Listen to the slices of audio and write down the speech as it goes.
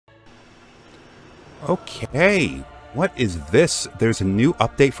Okay, what is this? There's a new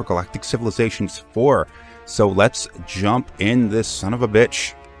update for Galactic Civilizations IV. So let's jump in this son of a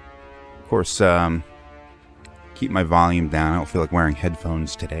bitch. Of course, keep my volume down. I don't feel like wearing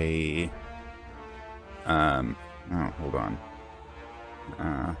headphones today. Oh, hold on.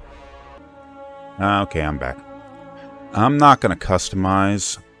 Okay, I'm back. I'm not going to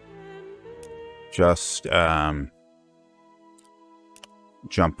customize. Just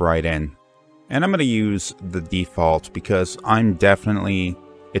jump right in. And I'm going to use the default because I'm definitely...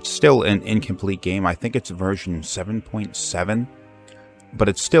 It's still an incomplete game. I think it's version 7.7. But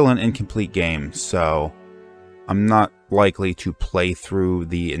it's still an incomplete game, so I'm not likely to play through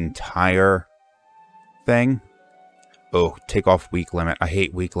the entire thing. Oh, take off weak limit. I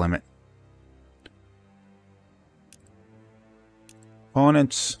hate weak limit.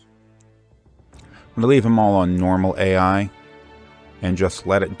 Opponents. I'm going to leave them all on normal AI. And just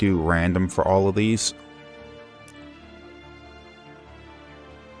let it do random for all of these.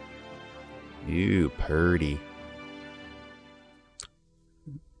 You purdy.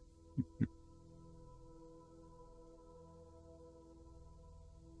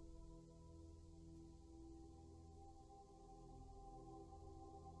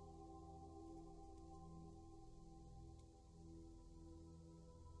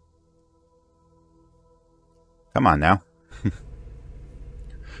 Come on now.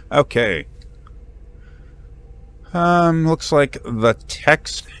 Okay. Looks like the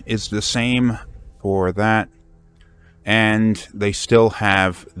text is the same for that. And they still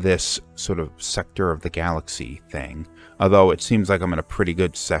have this sort of sector of the galaxy thing. Although it seems like I'm in a pretty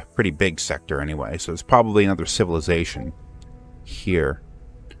big sector anyway. So it's probably another civilization here.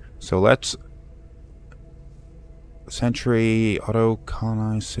 So let's... Century,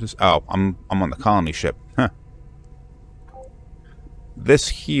 auto-colonized citizen... Oh, I'm on the colony ship. Huh. This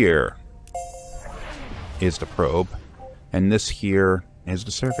here is the probe, and this here is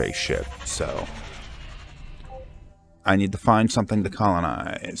the survey ship, so I need to find something to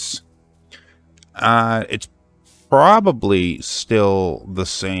colonize. It's probably still the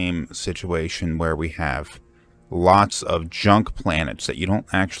same situation where we have lots of junk planets that you don't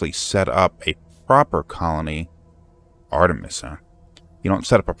actually set up a proper colony. Artemis, huh? You don't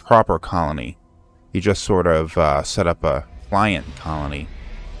set up a proper colony. You just sort of set up a client colony,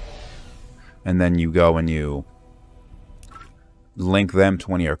 and then you go and you link them to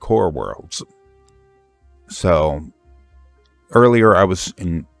one of your core worlds. So earlier I was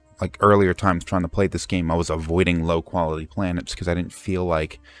in earlier times trying to play this game, I was avoiding low quality planets because I didn't feel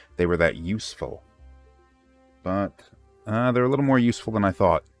like they were that useful, but they're a little more useful than I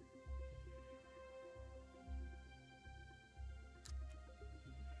thought.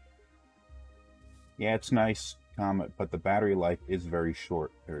 Yeah, it's nice, Comet, but the battery life is very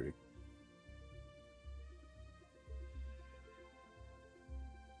short. Period.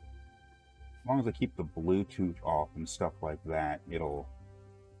 As long as I keep the Bluetooth off and stuff like that, it'll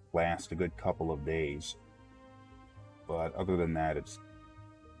last a good couple of days. But other than that, it's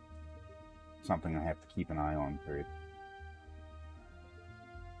something I have to keep an eye on. Period.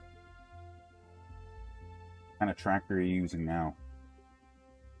 What kind of tractor are you using now?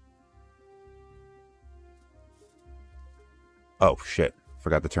 Oh, shit.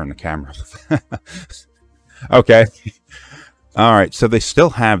 Forgot to turn the camera. Okay. Alright, so they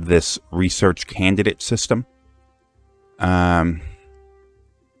still have this research candidate system. The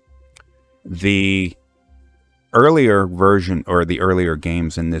earlier version, or the earlier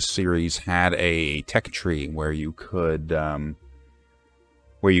games in this series, had a tech tree where you could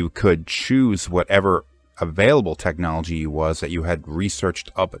choose whatever available technology was that you had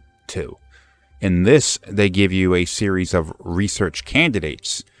researched up to. In this, they give you a series of research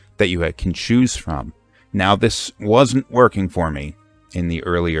candidates that you can choose from. Now, this wasn't working for me in the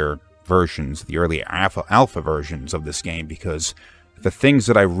earlier versions, the early alpha versions of this game, because the things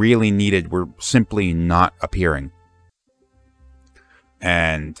that I really needed were simply not appearing.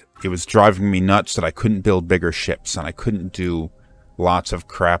 And it was driving me nuts that I couldn't build bigger ships, and I couldn't do lots of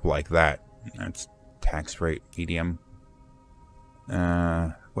crap like that. That's tax rate medium.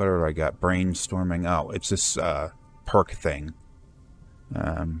 What do I got? Brainstorming. Oh, it's this perk thing.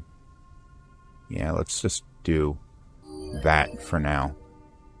 Yeah, let's just do that for now.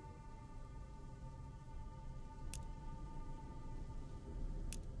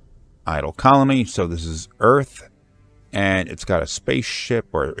 Idle colony. So this is Earth, and it's got a spaceship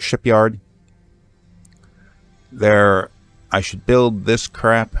or a shipyard. There, I should build this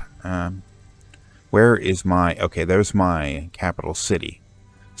crap. Where is my... Okay, there's my capital city.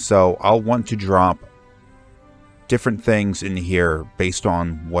 So I'll want to drop different things in here based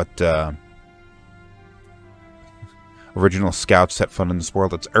on what Original scouts set foot in this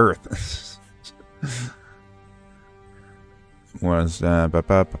world. It's Earth. Was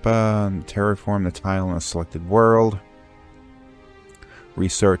terraform the tile in a selected world.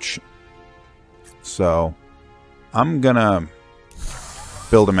 Research. So, I'm gonna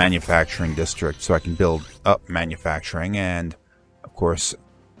build a manufacturing district so I can build up manufacturing and, of course,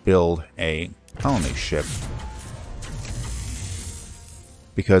 build a colony ship.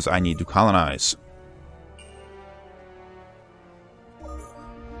 Because I need to colonize.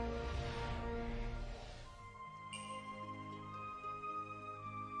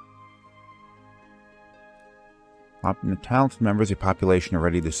 Talented members of the population are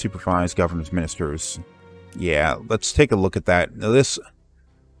ready to supervise governors, ministers. Yeah, let's take a look at that. Now this...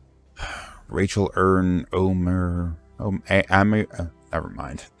 Rachel Earn Omer... never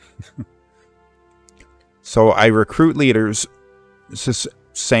mind. So I recruit leaders. This is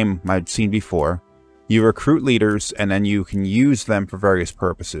same I've seen before. You recruit leaders, and then you can use them for various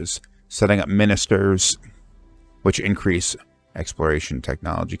purposes. Setting up ministers, which increase exploration,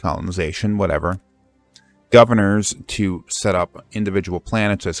 technology, colonization, whatever. Governors to set up individual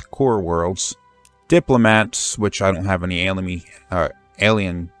planets as core worlds. Diplomats, which I don't have any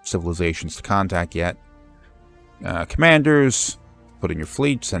alien civilizations to contact yet. Commanders, put in your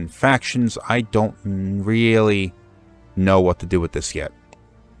fleets, and factions. I don't really know what to do with this yet.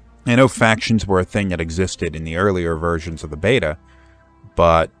 I know factions were a thing that existed in the earlier versions of the beta,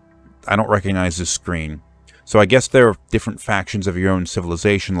 but I don't recognize this screen. So I guess there are different factions of your own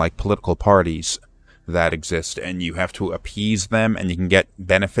civilization, like political parties, that exist, and you have to appease them, and you can get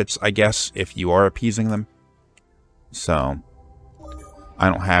benefits, I guess, if you are appeasing them. So, I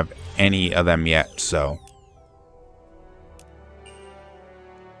don't have any of them yet, so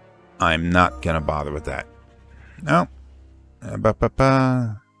I'm not gonna bother with that. No.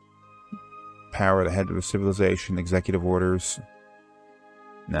 Power the head of a civilization, executive orders.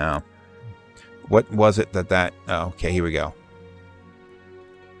 No. What was it that... Oh, okay, here we go.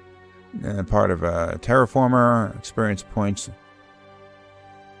 Part of a terraformer, experience points.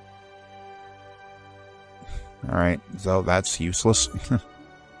 Alright, so that's useless.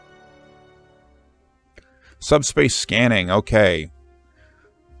 Subspace scanning, okay.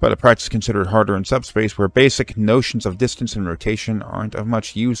 But a practice considered harder in subspace, where basic notions of distance and rotation aren't of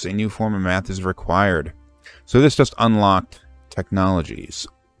much use. A new form of math is required. So this just unlocked technologies.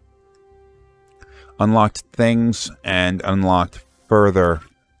 Unlocked things and unlocked further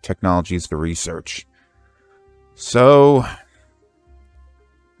technologies to research. So,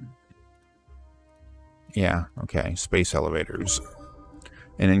 yeah, okay, space elevators.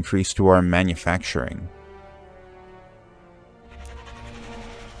 An increase to our manufacturing.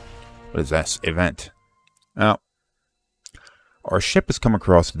 What is this? Event. Oh. Our ship has come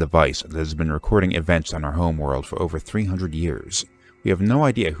across a device that has been recording events on our home world for over 300 years. We have no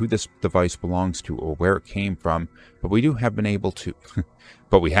idea who this device belongs to or where it came from, but we have been able to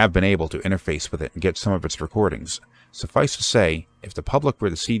interface with it and get some of its recordings. Suffice to say, if the public were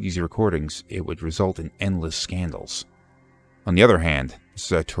to see these recordings, it would result in endless scandals. On the other hand, this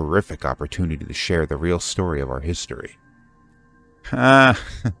is a terrific opportunity to share the real story of our history.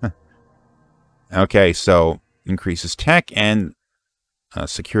 Okay, so increases tech and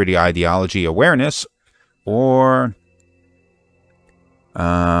security ideology awareness, or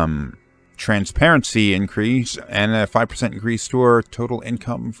transparency increase, and a 5% increase to our total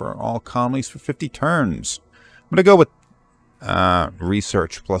income for all colonies for 50 turns. I'm going to go with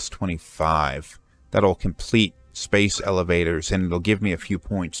research plus 25. That'll complete space elevators, and it'll give me a few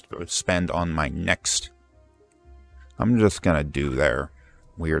points to spend on my next. I'm just going to do their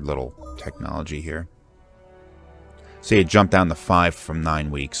weird little technology here. See, it jumped down to 5 from 9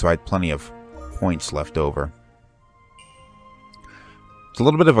 weeks, so I had plenty of points left over. It's a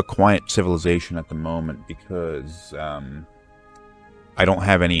little bit of a quiet civilization at the moment because I don't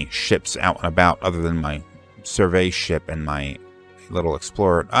have any ships out and about other than my survey ship and my little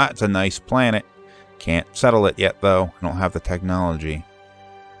explorer. Ah, it's a nice planet. Can't settle it yet, though. I don't have the technology.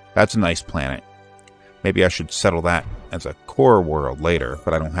 That's a nice planet. Maybe I should settle that as a core world later,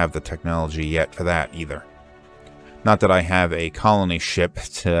 but I don't have the technology yet for that either. Not that I have a colony ship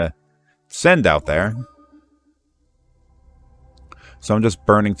to send out there. So I'm just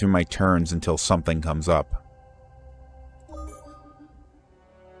burning through my turns until something comes up.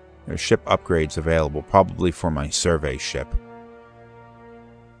 There's ship upgrades available, probably for my survey ship.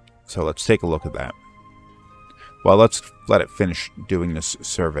 So let's take a look at that. Well, let's let it finish doing this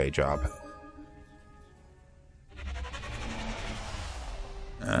survey job.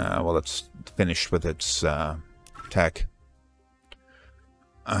 Well, it's finished with its tech.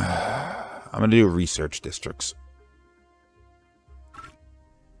 I'm going to do research districts.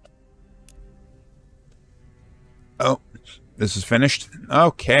 This is finished?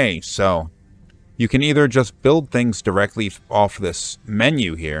 Okay, so you can either just build things directly off this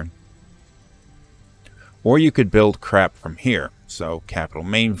menu here, or you could build crap from here. So, capital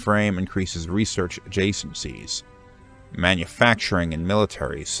mainframe increases research adjacencies. Manufacturing and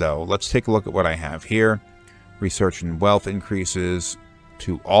military. So, let's take a look at what I have here. Research and wealth increases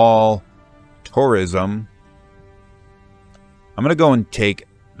to all. Tourism. I'm going to go and take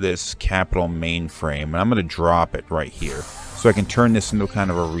this capital mainframe, and I'm going to drop it right here. So I can turn this into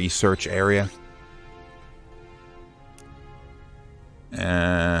kind of a research area.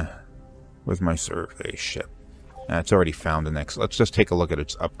 Where's my survey ship? It's already found the next. Let's just take a look at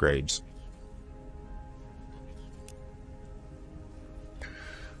its upgrades.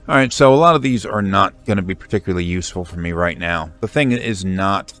 Alright, so a lot of these are not going to be particularly useful for me right now. The thing is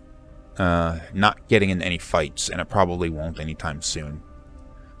not getting in any fights, and it probably won't anytime soon.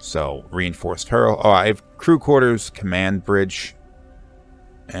 So, reinforced hurl. Oh, I have crew quarters, command bridge,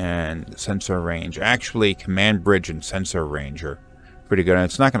 and sensor range. Actually, command bridge and sensor range are pretty good, and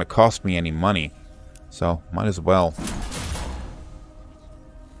it's not going to cost me any money. So, might as well.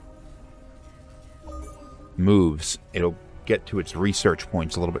 Moves. It'll get to its research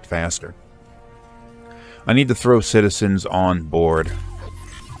points a little bit faster. I need to throw citizens on board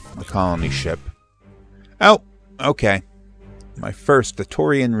the colony ship. Oh, okay. My first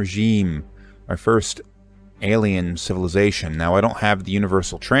Taurian regime. My first alien civilization. Now, I don't have the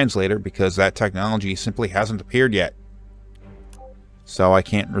universal translator because that technology simply hasn't appeared yet. So I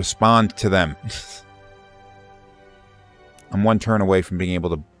can't respond to them. I'm one turn away from being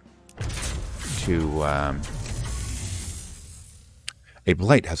able to a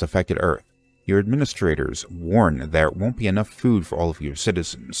blight has affected Earth. Your administrators warn there won't be enough food for all of your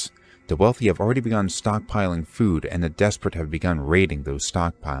citizens. The wealthy have already begun stockpiling food, and the desperate have begun raiding those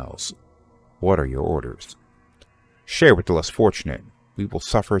stockpiles. What are your orders? Share with the less fortunate. We will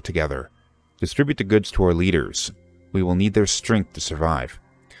suffer together. Distribute the goods to our leaders. We will need their strength to survive.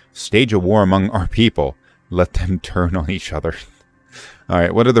 Stage a war among our people. Let them turn on each other.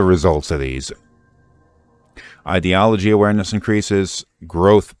 Alright, what are the results of these? Ideology awareness increases.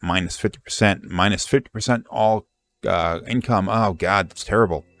 Growth, minus 50%. Minus 50% all income. Oh, God, that's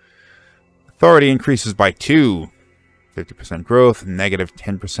terrible. Authority increases by 2. 50% growth. Negative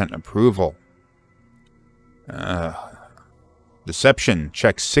 10% approval. Deception.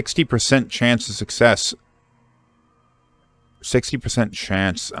 Checks 60% chance of success. 60%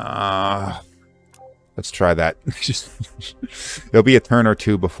 chance. Let's try that. It'll be a turn or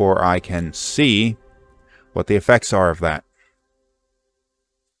two before I can see what the effects are of that.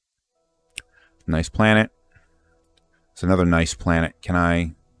 Nice planet. It's another nice planet. Can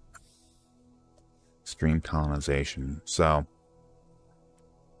I... Extreme colonization. So...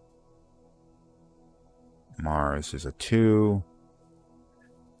 Mars is a 2.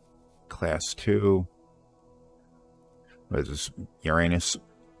 Class 2. What is this? Uranus.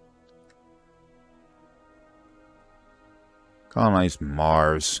 Colonize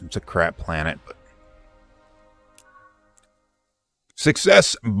Mars. It's a crap planet, but...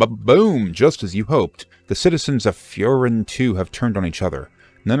 Success! Boom! Just as you hoped. The citizens of Furin 2 have turned on each other.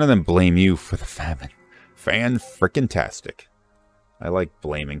 None of them blame you for the famine. Fan-frickin-tastic. I like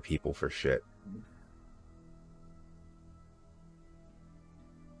blaming people for shit.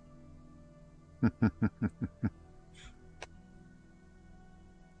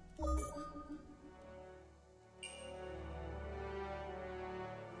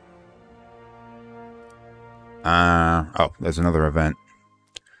 Oh, there's another event.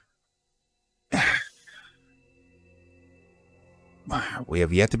 We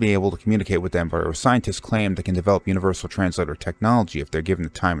have yet to be able to communicate with them, but our scientists claim they can develop universal translator technology if they're given the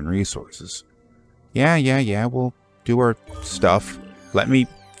time and resources. Yeah, we'll do our stuff. Let me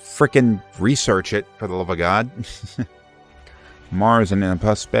frickin' research it, for the love of God. Mars and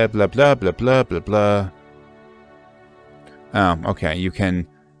Olympus, blah, blah, blah, blah, blah, blah, blah. Oh, okay, you can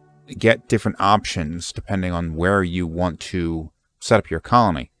get different options depending on where you want to set up your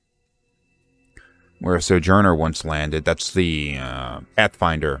colony. Where a Sojourner once landed, that's the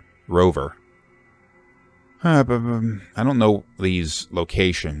Pathfinder rover. I don't know these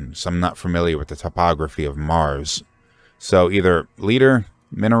locations. I'm not familiar with the topography of Mars. So either leader,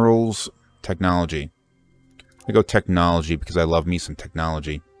 minerals, technology. I go technology because I love me some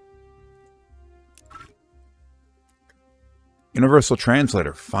technology. Universal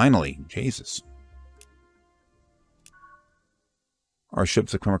Translator, finally. Jesus. Our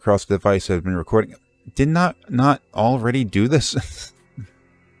ships have come across the device that have been recording. Did not already do this?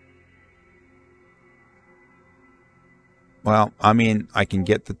 Well, I mean, I can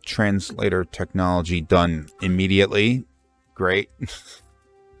get the translator technology done immediately. Great.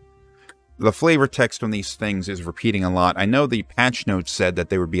 The flavor text on these things is repeating a lot. I know the patch notes said that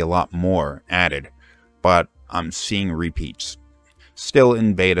there would be a lot more added, but I'm seeing repeats. Still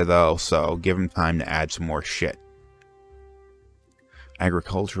in beta, though, so give them time to add some more shit.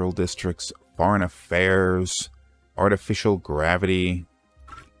 Agricultural districts, foreign affairs, artificial gravity.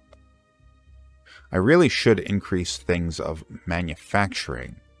 I really should increase things of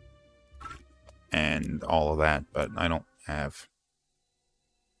manufacturing and all of that, but I don't have.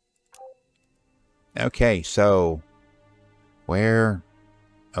 Okay, so where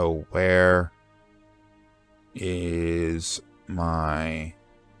is my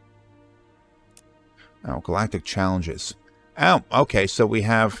Galactic Challenges? Oh, okay, so we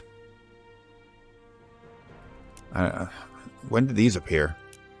have when did these appear?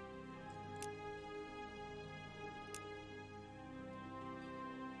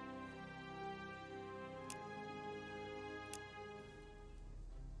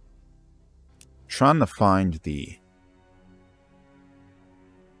 Trying to find the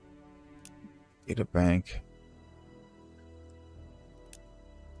data bank.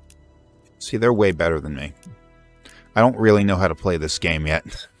 See, they're way better than me. I don't really know how to play this game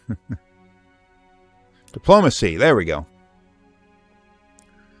yet. Diplomacy, there we go.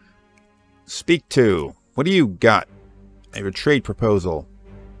 Speak to. What do you got? I have a trade proposal.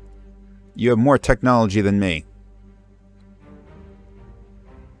 You have more technology than me.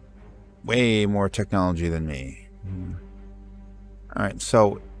 Way more technology than me. Alright,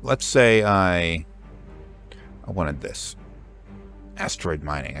 so let's say I wanted this. Asteroid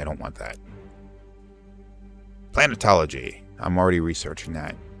mining, I don't want that. Planetology, I'm already researching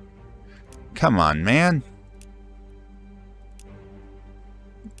that. Come on, man.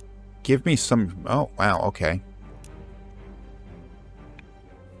 Give me some... Oh, wow, okay.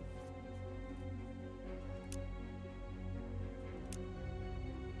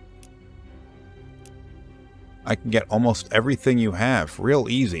 I can get almost everything you have. Real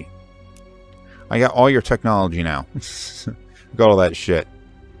easy. I got all your technology now. Got all that shit.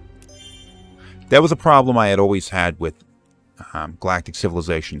 That was a problem I had always had with Galactic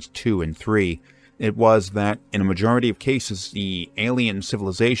Civilizations 2 and 3. It was that in a majority of cases, the alien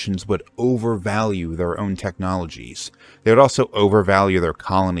civilizations would overvalue their own technologies. They would also overvalue their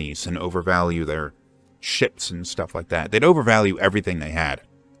colonies and overvalue their ships and stuff like that. They'd overvalue everything they had.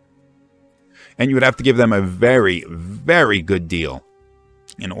 And you would have to give them a very, very good deal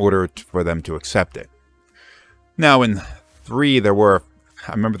in order for them to accept it. Now, in 3, I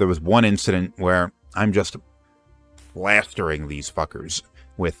remember there was one incident where I'm just plastering these fuckers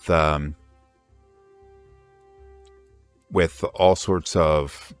with all sorts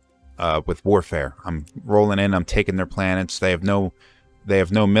of, with warfare. I'm rolling in, I'm taking their planets. They have no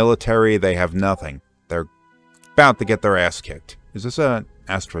military, they have nothing. They're about to get their ass kicked. Is this an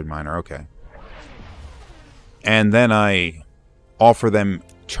asteroid miner? Okay. And then I offer them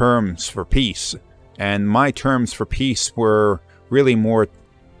terms for peace. And my terms for peace were really more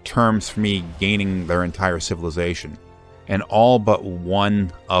terms for me gaining their entire civilization. And all but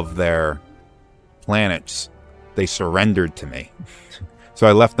one of their planets, they surrendered to me. So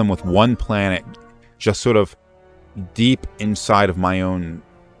I left them with one planet, just sort of deep inside of my own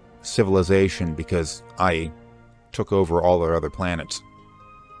civilization because I took over all their other planets.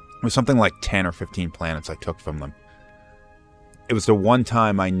 It was something like 10 or 15 planets I took from them. It was the one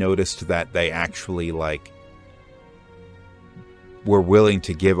time I noticed that they actually, like, were willing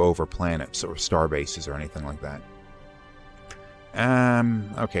to give over planets or star bases or anything like that.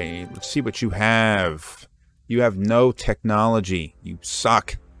 Okay, let's see what you have. You have no technology. You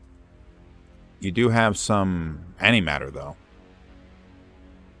suck. You do have some antimatter, though.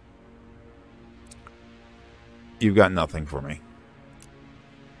 You've got nothing for me.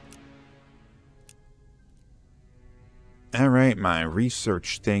 Alright, my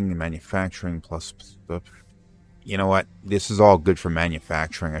research thing, manufacturing plus... You know what? This is all good for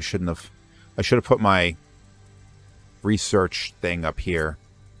manufacturing. I should have put my research thing up here.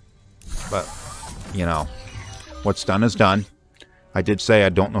 But, you know, what's done is done. I did say I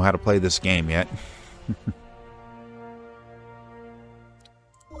don't know how to play this game yet.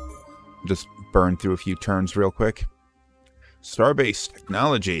 Just burn through a few turns real quick. Starbase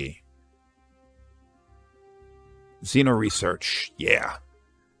technology. Xeno research, yeah.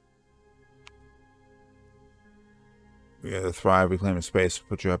 We gotta thrive, reclaim a space,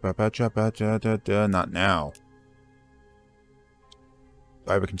 put you up, not now.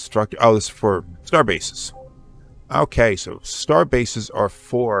 I have a constructor. Oh, this is for star bases. Okay, so star bases are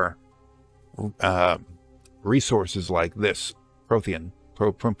for resources like this, Promethean.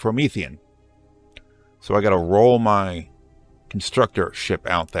 So I gotta roll my constructor ship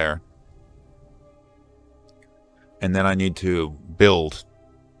out there. And then I need to build.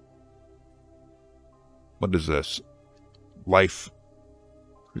 What is this? Life.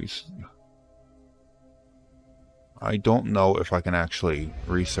 I don't know if I can actually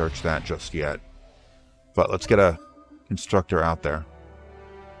research that just yet. But let's get a constructor out there.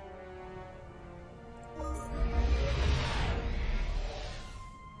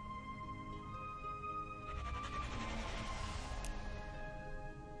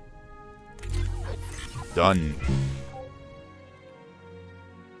 Done.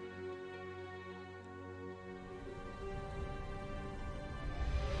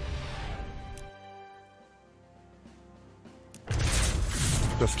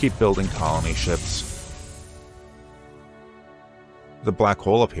 Just keep building colony ships. The black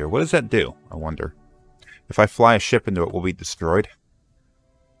hole up here. What does that do? I wonder. If I fly a ship into it, will it be destroyed?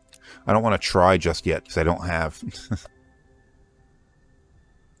 I don't want to try just yet because I don't have...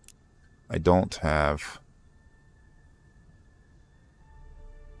 I don't have...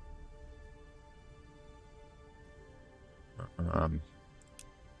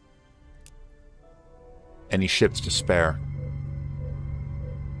 any ships to spare.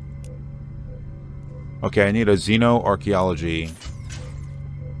 Okay, I need a xenoarchaeology.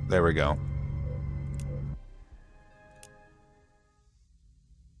 There we go.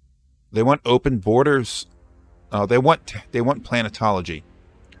 They want open borders. Oh, they want planetology.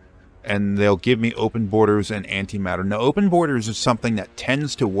 And they'll give me open borders and antimatter. Now, open borders is something that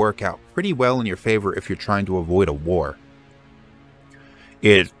tends to work out pretty well in your favor if you're trying to avoid a war.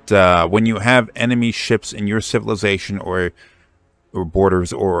 When you have enemy ships in your civilization or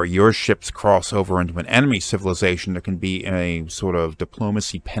borders, or your ships cross over into an enemy civilization, there can be a sort of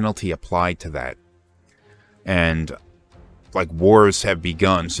diplomacy penalty applied to that. And, like, wars have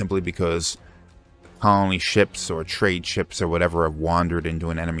begun simply because colony ships or trade ships or whatever have wandered into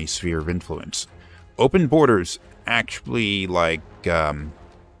an enemy sphere of influence. Open borders actually, like,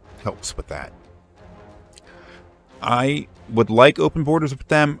 helps with that. I would like open borders with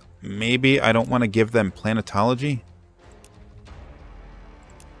them. Maybe I don't want to give them planetology.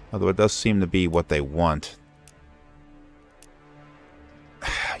 Although it does seem to be what they want.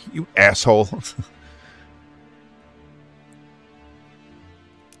 You asshole.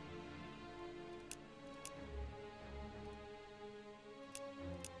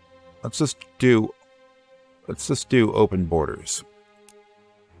 Let's just do open borders.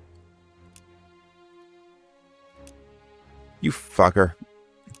 You fucker.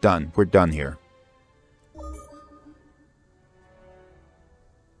 Done. We're done here.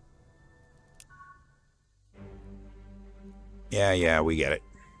 Yeah, we get it.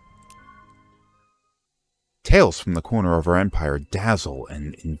 Tales from the corner of our empire dazzle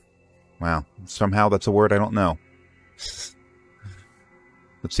and wow, somehow that's a word I don't know.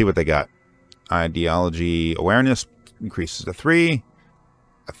 Let's see what they got. Ideology awareness increases to 3.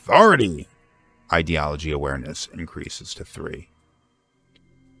 Authority ideology awareness increases to 3.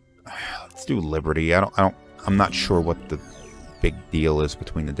 Let's do liberty. I'm not sure what the big deal is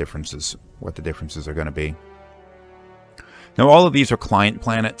between the differences, what the differences are going to be. Now, all of these are client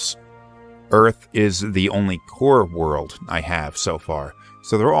planets. Earth is the only core world I have so far.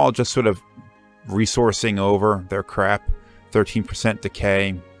 So they're all just sort of resourcing over their crap. 13%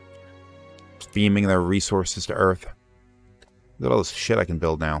 decay. Beaming their resources to Earth. Look at all this shit I can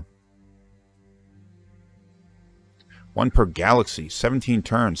build now. 1 per galaxy. 17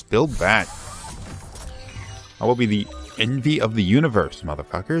 turns. Build that. I will be the envy of the universe,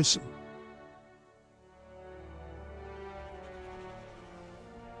 motherfuckers.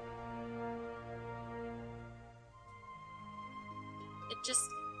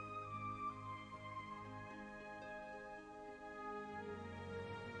 Just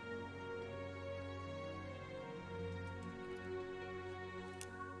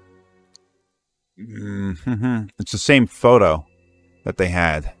It's the same photo that they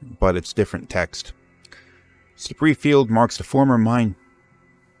had, but it's different text. This debris field marks the former mine.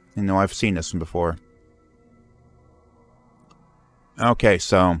 You know, I've seen this one before. Okay,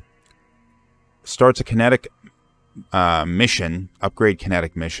 so starts a kinetic mission, upgrade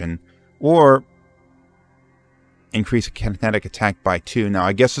kinetic mission, or increase kinetic attack by 2. Now,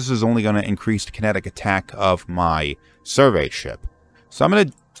 I guess this is only going to increase the kinetic attack of my survey ship. So I'm going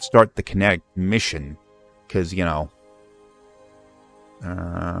to start the kinetic mission, because, you know,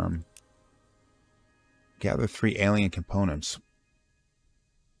 gather 3 alien components.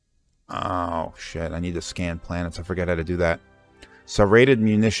 Oh, shit, I need to scan planets. I forgot how to do that. Serrated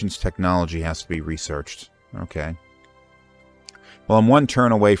munitions technology has to be researched. Okay. Well, I'm 1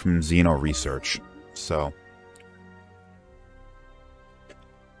 turn away from Xeno research, so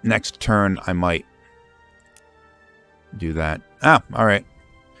next turn I might do that. Ah, alright.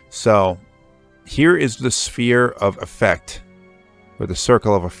 So, here is the sphere of effect, or the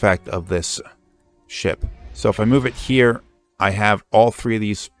circle of effect of this ship. So if I move it here, I have all three of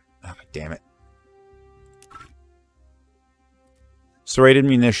these... Oh, damn it. Serrated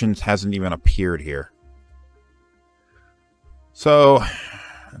munitions hasn't even appeared here. So,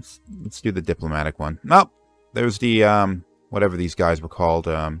 let's do the diplomatic one. Nope. There's the, whatever these guys were called.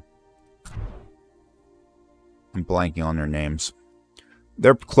 I'm blanking on their names.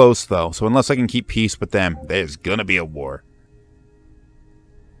 They're close, though, so unless I can keep peace with them, there's gonna be a war.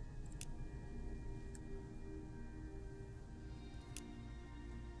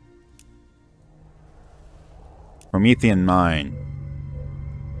 Promethean Mine.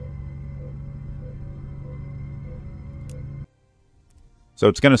 So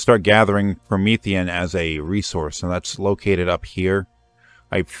it's going to start gathering Promethean as a resource, and that's located up here.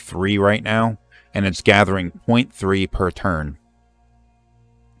 I have 3 right now, and it's gathering 0.3 per turn.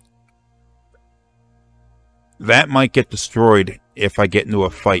 That might get destroyed if I get into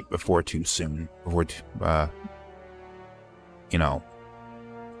a fight before too soon. Before, you know.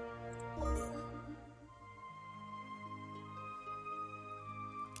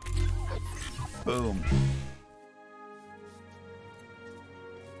 Boom.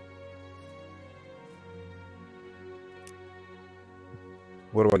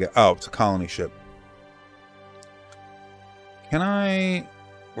 What do I get? Oh, it's a colony ship. Can I...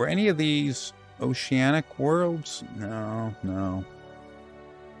 Were any of these oceanic worlds? No, no.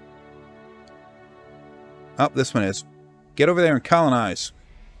 Oh, this one is. Get over there and colonize.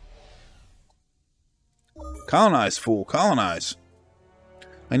 Colonize, fool. Colonize.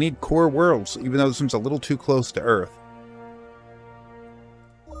 I need core worlds, even though this one's a little too close to Earth.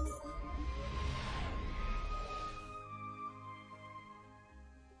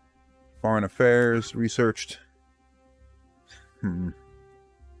 Foreign affairs, researched.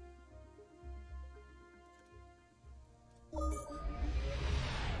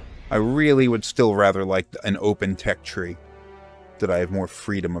 I really would still rather like an open tech tree that I have more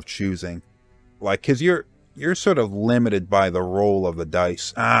freedom of choosing. Like, because you're sort of limited by the roll of the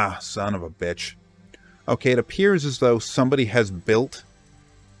dice. Ah, son of a bitch. Okay, it appears as though somebody has built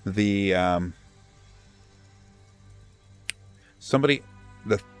the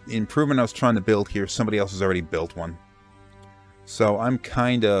the improvement I was trying to build here, somebody else has already built one. So I'm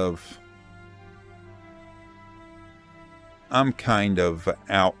kind of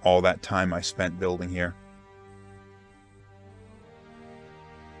out all that time I spent building here.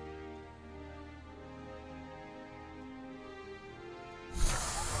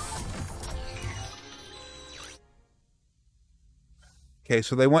 Okay,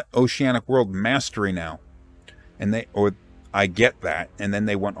 so they want Oceanic World Mastery now. And I get that, and then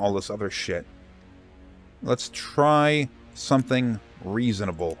they want all this other shit. Let's try something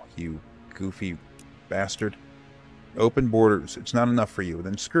reasonable, you goofy bastard. Open borders. It's not enough for you.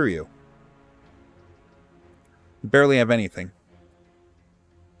 Then screw you. You barely have anything.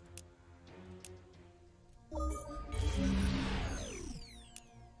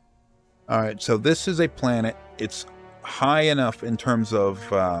 Alright, so this is a planet. It's high enough in terms of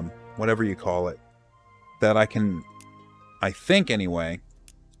whatever you call it that I can... I think, anyway,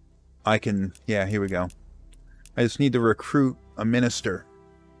 I can... Yeah, here we go. I just need to recruit a minister.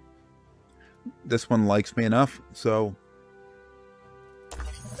 This one likes me enough, so...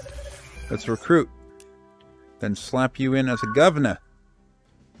 Let's recruit. Then slap you in as a governor.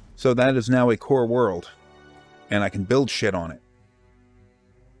 So that is now a core world. And I can build shit on it.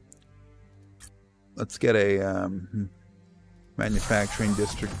 Let's get a manufacturing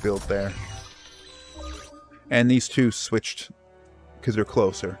district built there. And these two switched because they're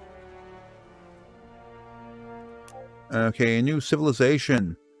closer. Okay, a new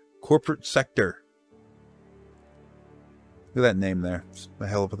civilization. Corporate sector. Look at that name there. It's a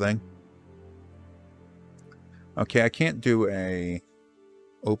hell of a thing. Okay, I can't do a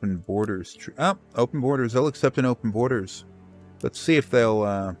open borders. Oh, open borders. They'll accept an open borders. Let's see if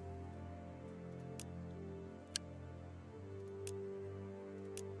they'll...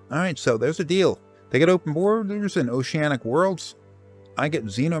 Alright, so there's a deal. They get open borders and oceanic worlds. I get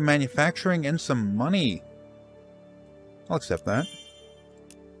Xeno manufacturing and some money. I'll accept that.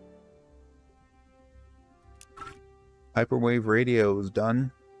 Hyperwave radio is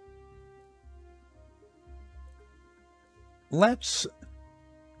done. Let's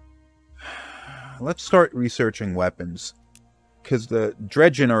start researching weapons. Because the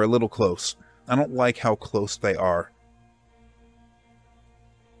Dredgen are a little close. I don't like how close they are.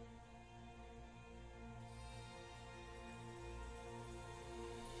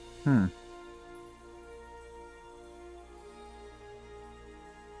 Hmm.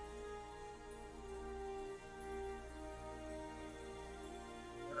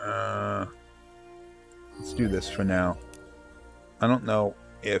 Let's do this for now. I don't know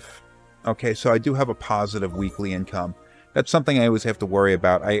if... Okay, so I do have a positive weekly income. That's something I always have to worry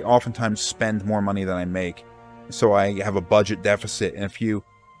about. I oftentimes spend more money than I make, so I have a budget deficit, and if you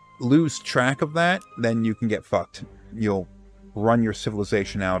lose track of that, then you can get fucked. You'll run your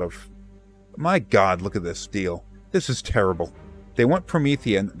civilization out of... My god, look at this deal. This is terrible. They want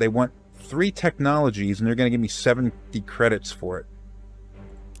Promethean, they want 3 technologies, and they're going to give me 70 credits for it.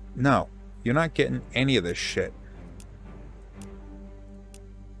 No, you're not getting any of this shit.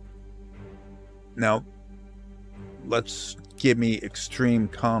 Now, let's give me extreme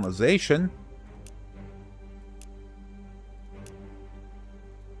colonization.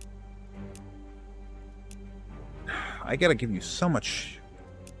 I gotta give you so much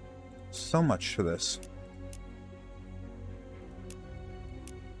for this.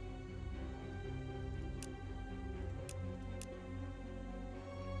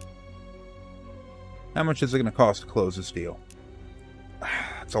 How much is it gonna cost to close this deal?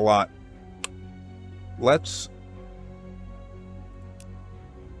 It's a lot. Let's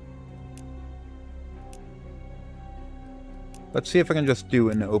see if I can just do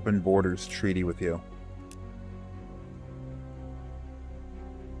an open borders treaty with you.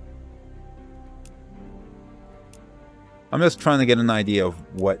 I'm just trying to get an idea of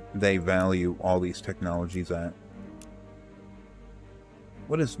what they value all these technologies at.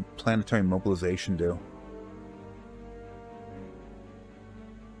 What does planetary mobilization do?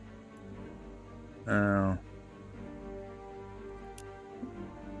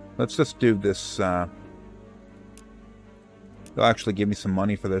 Let's just do this. They'll actually give me some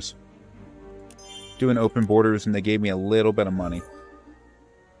money for this. Doing open borders, and they gave me a little bit of money.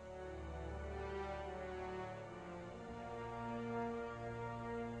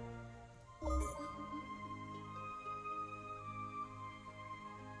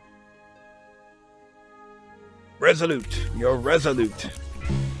 Resolute. You're resolute.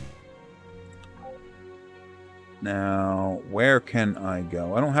 Now, where can I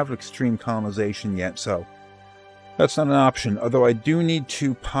go? I don't have extreme colonization yet, so that's not an option. Although I do need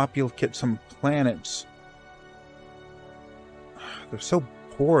to populate some planets. They're so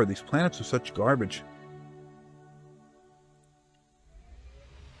poor. These planets are such garbage.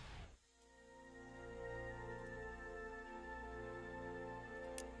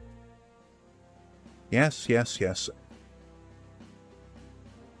 Yes, yes, yes.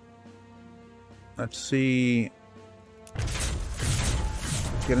 Let's see.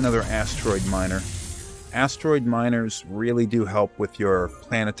 Get another asteroid miner. Asteroid miners really do help with your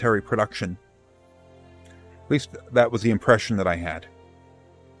planetary production. At least that was the impression that I had.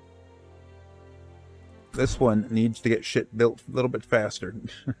 This one needs to get shit built a little bit faster.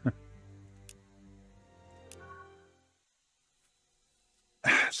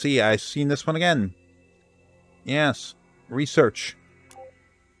 See, I've seen this one again. Yes, research.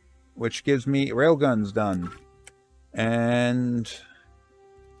 Which gives me railguns done. And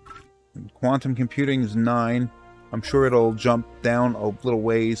quantum computing is 9. I'm sure it'll jump down a little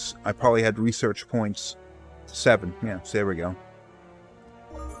ways. I probably had research points 7. Yeah, so there we go.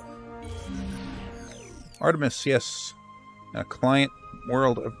 Artemis, yes. A client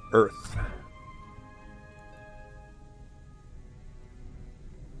world of Earth.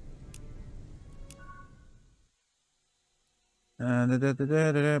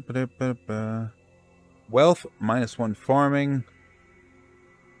 Wealth, -1 farming.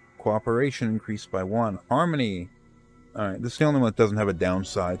 Cooperation increased by 1. Harmony. Alright, this is the only one that doesn't have a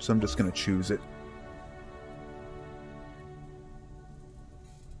downside, so I'm just going to choose it.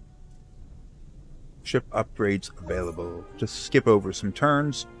 Ship upgrades available. Just skip over some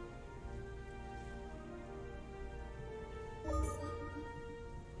turns.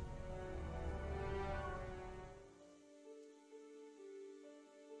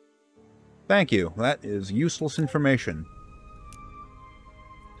 Thank you. That is useless information.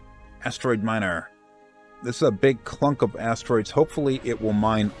 Asteroid miner. This is a big clunk of asteroids. Hopefully it will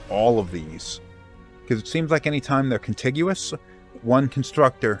mine all of these. Because it seems like anytime they're contiguous, one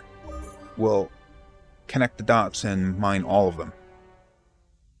constructor will connect the dots and mine all of them.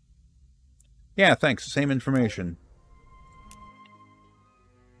 Yeah, thanks. Same information.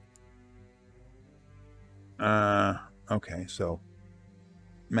 Okay, so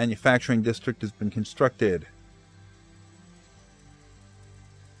manufacturing district has been constructed.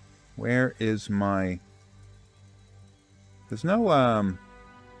 Where is my... There's no,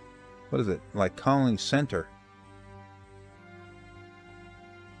 what is it? Like colony center.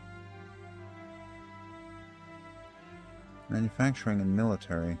 Manufacturing and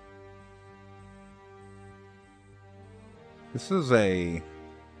military. This is a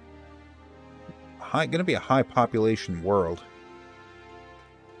gonna be a high population world.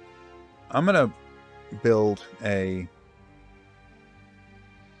 I'm gonna build a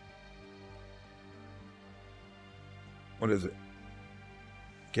what is it?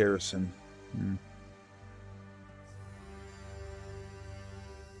 Garrison.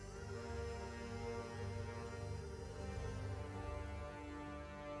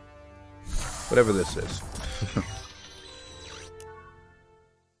 Whatever this is.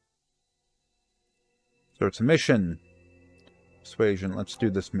 So it's a mission. Persuasion. Let's do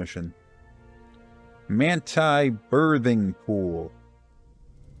this mission. Manti birthing pool.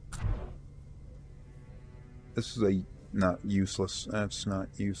 This is a not useless. That's not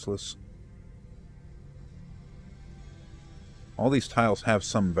useless. All these tiles have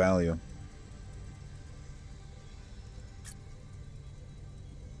some value.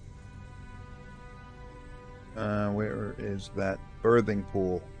 Where is that birthing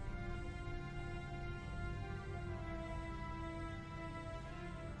pool?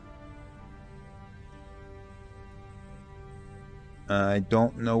 I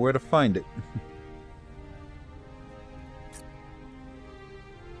don't know where to find it.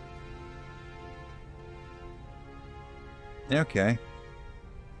 Okay.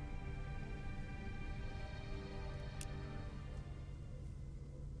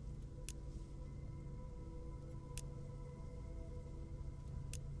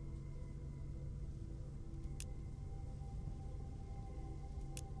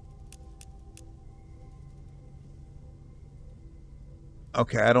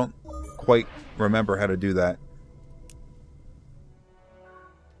 Okay, I don't quite remember how to do that.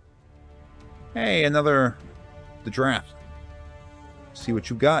 Hey, the draft. See what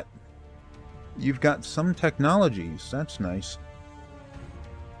you got. You've got some technologies. That's nice.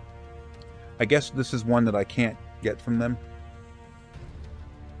 I guess this is one that I can't get from them.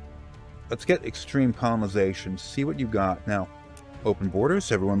 Let's get extreme colonization. See what you got. Now, open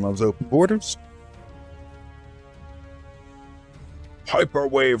borders. Everyone loves open borders.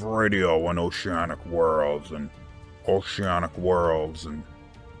 Hyperwave radio and oceanic worlds and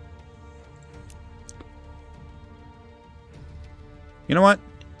you know what?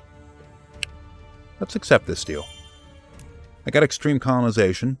 Let's accept this deal. I got extreme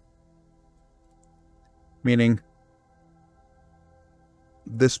colonization, meaning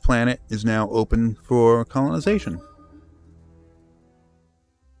this planet is now open for colonization.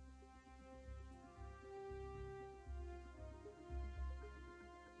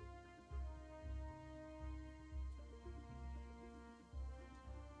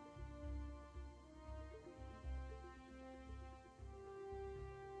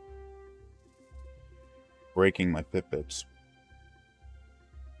 Breaking my Fitbits.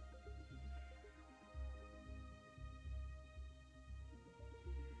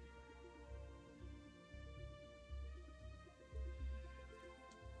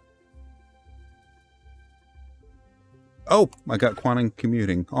 Oh, I got quantum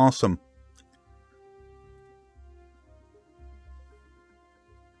commuting. Awesome.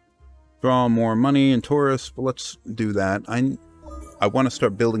 Draw more money and tourists, but let's do that. I want to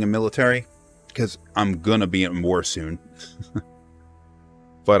start building a military. Because I'm gonna be in war soon.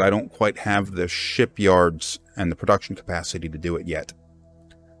 But I don't quite have the shipyards and the production capacity to do it yet.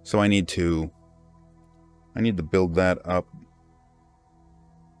 So I need to build that up.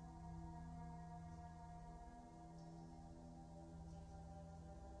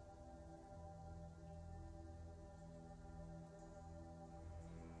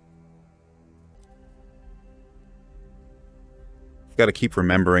 I've got to keep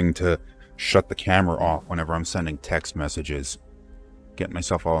remembering to shut the camera off whenever I'm sending text messages. Getting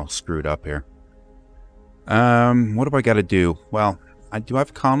myself all screwed up here. What do I got to do? Well, do I have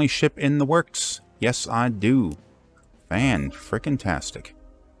a colony ship in the works? Yes, I do. Fan-frickin-tastic.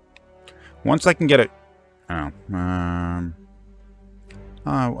 Once I can get it...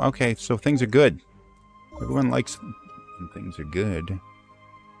 Oh, okay, so things are good. Everyone likes when things are good.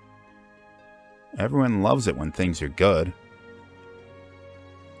 Everyone loves it when things are good.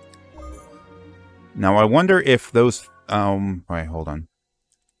 Now, I wonder if those... Right, hold on.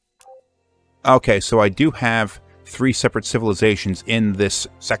 Okay, so I do have 3 separate civilizations in this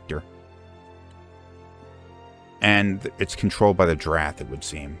sector. And it's controlled by the Drath, it would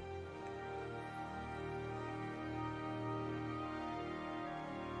seem.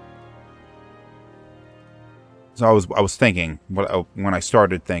 So I was thinking, when I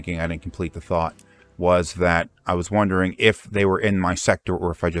started thinking, I didn't complete the thought, was that I was wondering if they were in my sector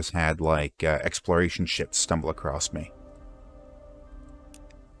or if I just had, like, exploration ships stumble across me.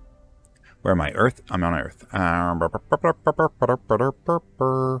 Where am I? Earth? I'm on Earth.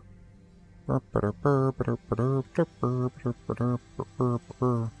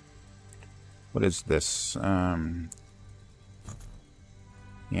 What is this?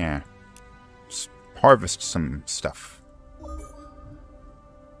 Yeah. Let's harvest some stuff.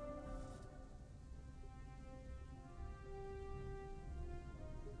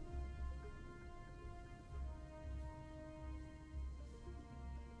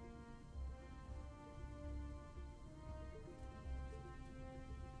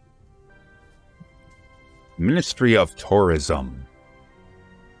 Ministry of Tourism.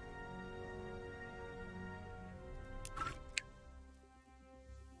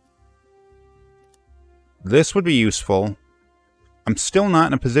 This would be useful. I'm still not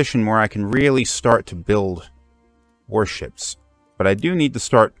in a position where I can really start to build warships, but I do need to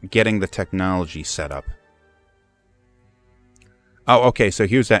start getting the technology set up. Oh, okay, so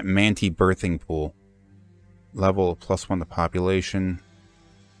here's that Manti birthing pool. Level +1 to population.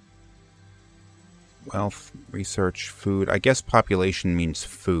 Wealth, research, food. I guess population means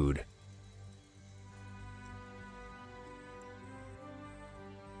food.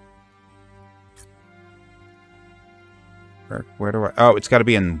 Where do I... Oh, it's got to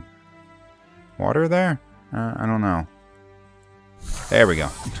be in water there? I don't know. There we go.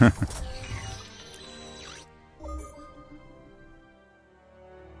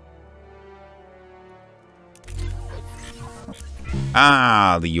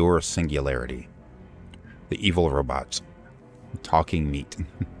 Ah, the Your Singularity. The evil robots. Talking meat.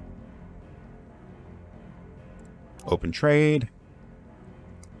 Open trade.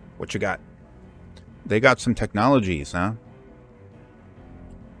 What you got? They got some technologies, huh?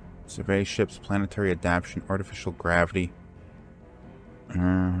 Survey ships, planetary adaptation, artificial gravity.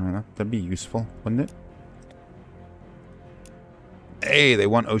 That'd be useful, wouldn't it? Hey, they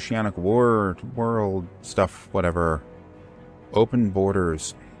want oceanic world stuff, whatever. Open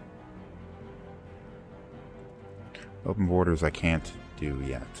borders. Open borders I can't do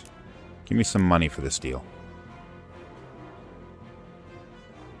yet. Give me some money for this deal.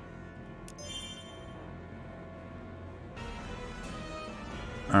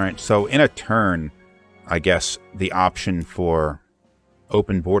 Alright, so in a turn, I guess the option for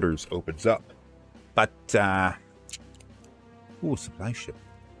open borders opens up. But, ooh, supply ship.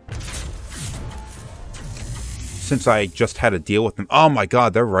 Since I just had to deal with them. Oh my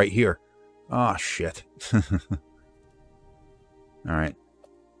god, they're right here. Oh, shit. Alright.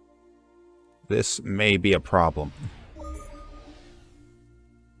 This may be a problem.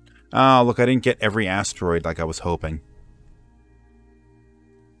 Oh, look, I didn't get every asteroid like I was hoping.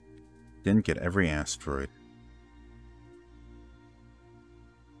 Didn't get every asteroid.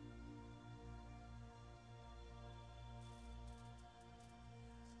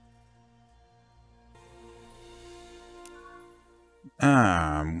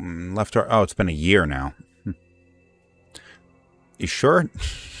 Left our... Oh, it's been a year now. You sure?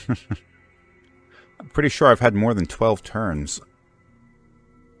 I'm pretty sure I've had more than 12 turns.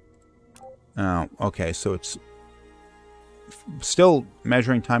 Oh, okay, so it's still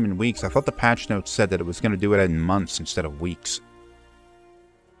measuring time in weeks. I thought the patch notes said that it was going to do it in months instead of weeks.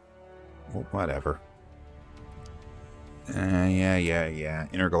 Well, whatever. Yeah.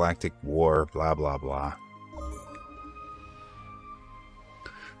 Intergalactic war, blah, blah, blah.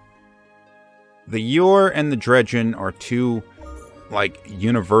 The Yor and the Dredgen are two, like,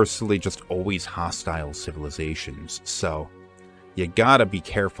 universally just always hostile civilizations, so you gotta be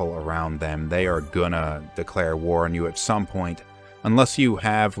careful around them. They are gonna declare war on you at some point, unless you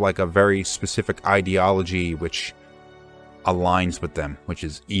have, like, a very specific ideology which aligns with them, which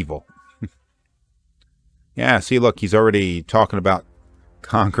is evil. Yeah, see, look, he's already talking about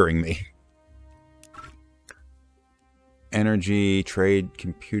conquering me. Energy, trade,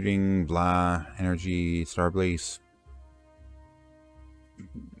 computing, blah, energy, Starblaze.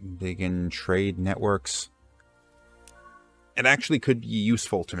 Begin trade networks. It actually could be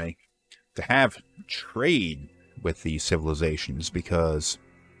useful to me to have trade with these civilizations because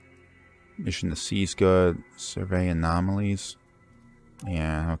mission to seize good, survey anomalies.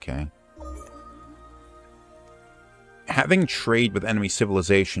 Yeah, okay. Having trade with enemy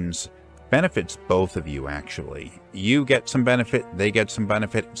civilizations benefits both of you, actually. You get some benefit, they get some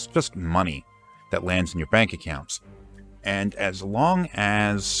benefit. It's just money that lands in your bank accounts. And as long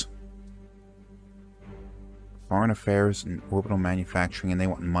as foreign affairs and orbital manufacturing and they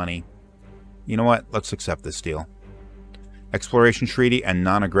want money, you know what? Let's accept this deal. Exploration treaty and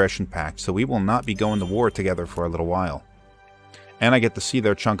non-aggression pact, so we will not be going to war together for a little while. And I get to see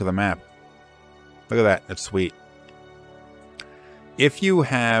their chunk of the map. Look at that. That's sweet. If you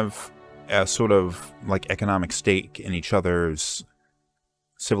have a sort of like economic stake in each other's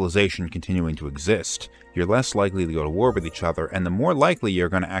civilization continuing to exist, you're less likely to go to war with each other, and the more likely you're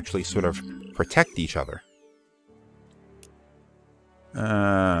going to actually sort of protect each other.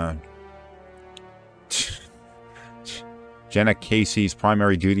 Jenna Casey's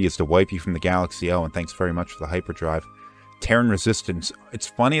primary duty is to wipe you from the galaxy. Oh, and thanks very much for the hyperdrive. Terran resistance. It's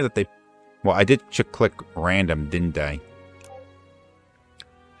funny that they... Well, I did click random, didn't I?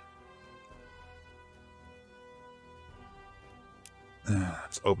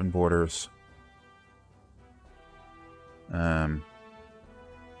 Let's open borders. I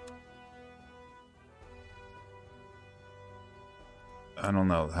don't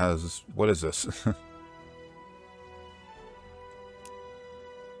know. What is this?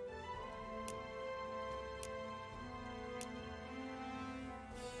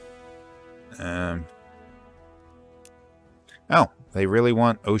 Oh, they really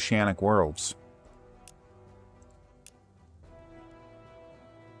want oceanic worlds.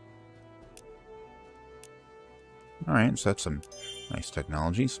 Alright, so that's some nice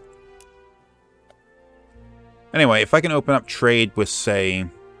technologies. Anyway, if I can open up trade with, say,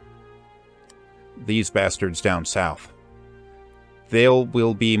 these bastards down south, they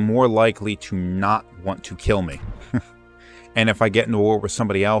will be more likely to not want to kill me. And if I get into war with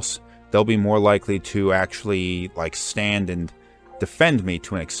somebody else, they'll be more likely to actually, like, stand and defend me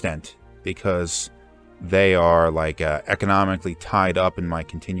to an extent, because they are, like, economically tied up in my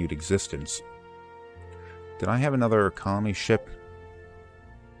continued existence. Did I have another colony ship?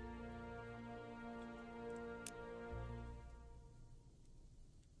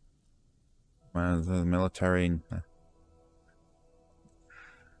 The military...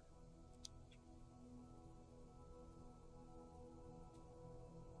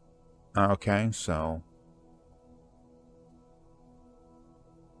 Okay, so...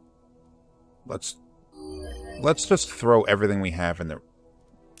 Let's just throw everything we have in the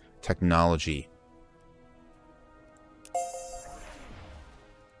technology.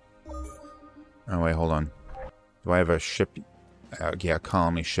 Oh, wait, hold on. Do I have a ship? Yeah,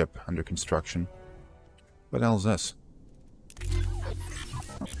 colony ship under construction. What the hell is this?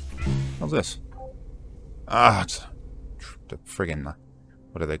 What's this? Ah, it's the friggin'...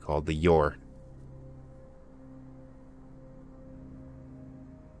 What are they called? The Yor.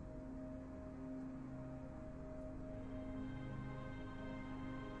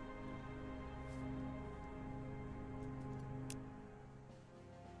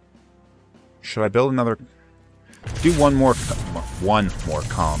 Should I build another... Do one more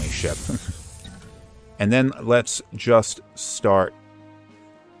colony ship. And then let's just start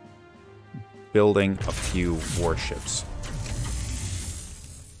building a few warships.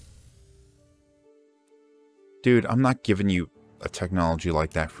 Dude, I'm not giving you a technology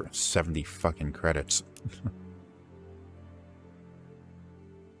like that for 70 fucking credits.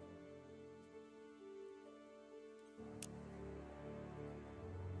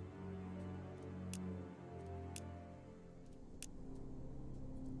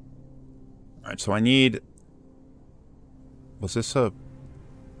 Alright, so I need... Was this a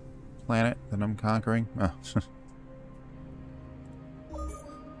planet that I'm conquering? Oh.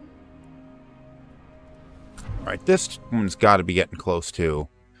 Alright, this one's got to be getting close to.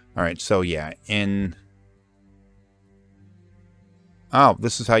 Alright, so yeah, in... Oh,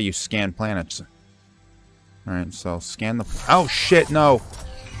 this is how you scan planets. Alright, so scan the... Oh, shit, no!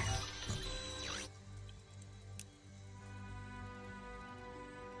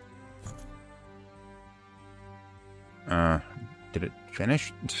 Did it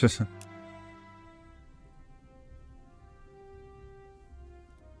finish?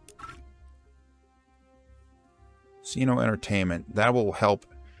 Casino entertainment. That will help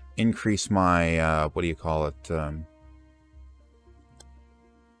increase my, what do you call it?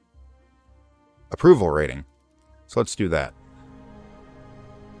 Approval rating. So let's do that.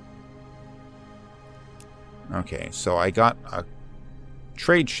 Okay, so I got a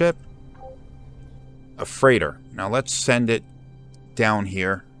trade ship, a freighter. Now let's send it down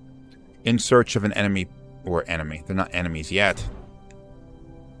here in search of an enemy, or enemy. They're not enemies yet.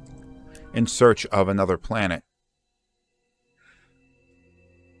 In search of another planet.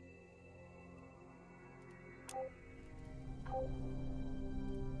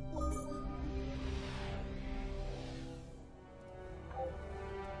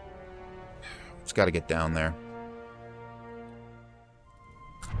 It's got to get down there.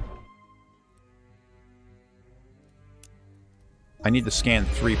 I need to scan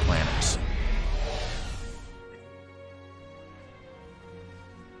 3 planets.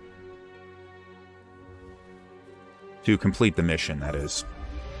 To complete the mission, that is.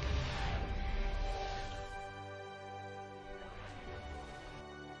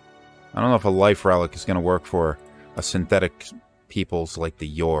 I don't know if a life relic is going to work for a synthetic peoples like the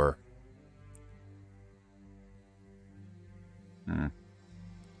Yor.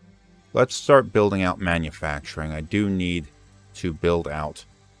 Let's start building out manufacturing. I do need to build out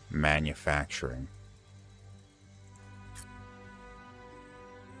manufacturing.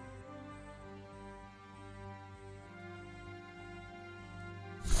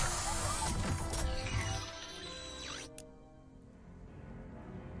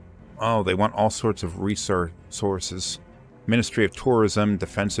 Oh, they want all sorts of resources. Ministry of Tourism,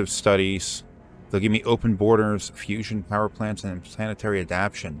 Defensive Studies. They'll give me open borders, fusion power plants, and planetary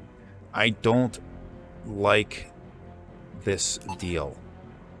adaptation. I don't like this deal.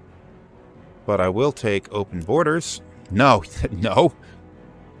 But I will take open borders. No, no.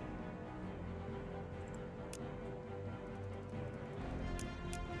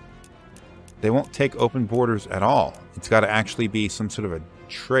 They won't take open borders at all. It's got to actually be some sort of a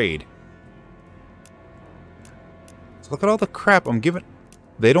trade. So look at all the crap I'm giving.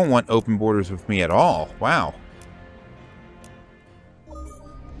 They don't want open borders with me at all. Wow.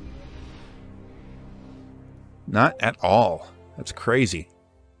 Not at all. That's crazy.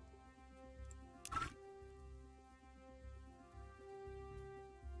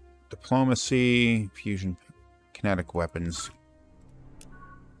 Diplomacy, fusion, kinetic weapons.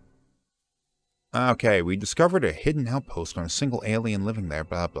 Okay, we discovered a hidden outpost on a single alien living there,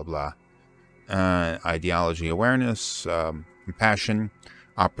 blah, blah, blah. Ideology, awareness, compassion,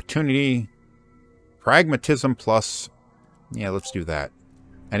 opportunity, pragmatism plus... Yeah, let's do that.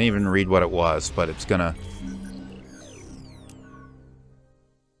 I didn't even read what it was, but it's gonna...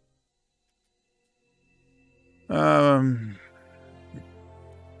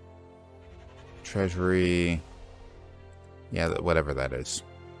 Treasury... Yeah, whatever that is.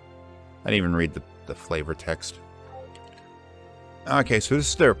 I didn't even read the flavor text. Okay, so this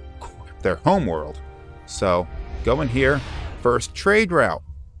is their home world. So, go in here. First trade route.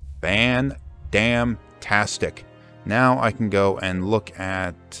 Fan-damn-tastic. Now I can go and look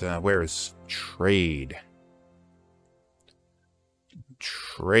at... where is trade?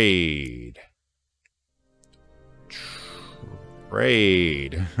 Trade.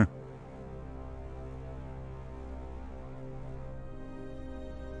 Trade.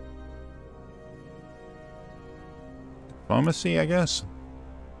 Diplomacy, I guess?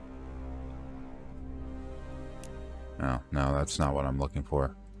 No, that's not what I'm looking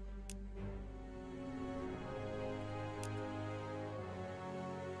for.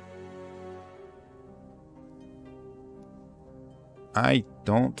 I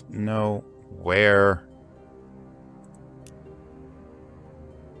don't know where...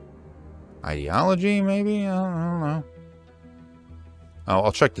 Ideology, maybe? I don't know. Oh,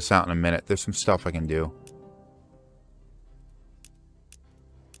 I'll check this out in a minute. There's some stuff I can do.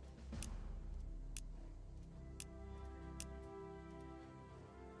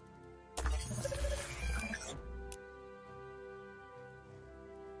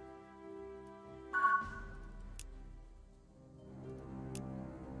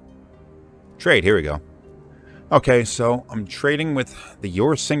 Trade, here we go. Okay, so I'm trading with the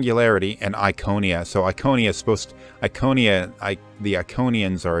Your Singularity and Iconia. So Iconia is supposed to... the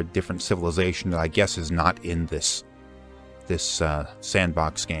Iconians are a different civilization that I guess is not in this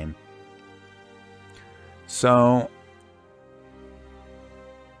sandbox game. So...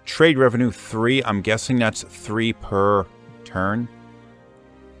 Trade revenue 3, I'm guessing that's 3 per turn.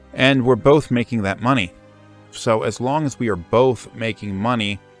 And we're both making that money. So as long as we are both making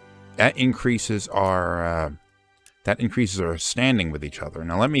money... That increases our standing with each other.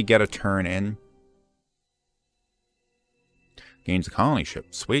 Now let me get a turn in. Gains a colony ship.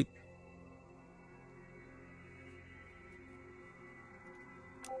 Sweet.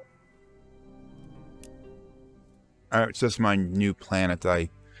 Alright, so this is my new planet that I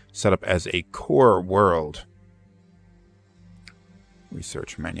set up as a core world.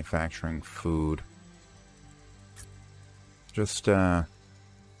 Research, manufacturing, food. Just,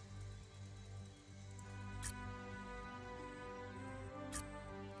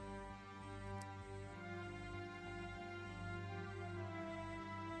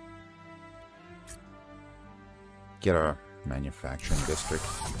 get a manufacturing district.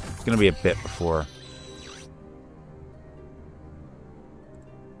 It's going to be a bit before.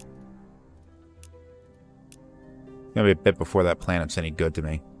 It's going to be a bit before that planet's any good to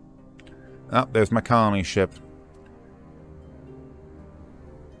me. Oh, there's my colony ship.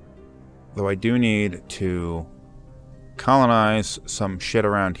 Though I do need to colonize some shit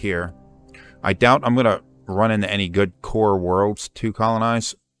around here. I doubt I'm going to run into any good core worlds to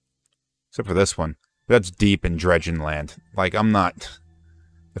colonize. Except for this one. That's deep in Dredgen land. Like, I'm not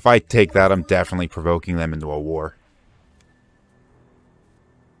If I take that, I'm definitely provoking them into a war.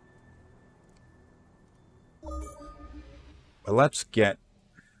 But let's get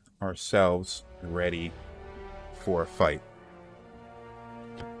ourselves ready for a fight.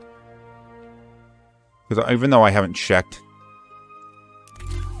 Because even though I haven't checked...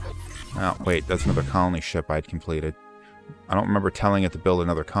 Oh, wait, that's another colony ship I'd completed. I don't remember telling it to build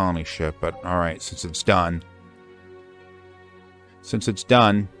another colony ship, but alright, since it's done... Since it's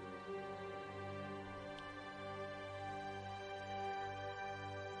done...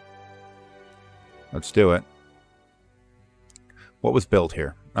 Let's do it. What was built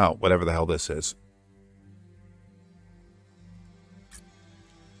here? Oh, whatever the hell this is.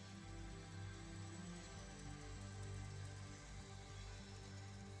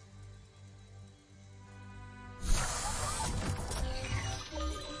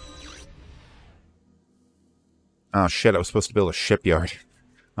 Oh shit, I was supposed to build a shipyard.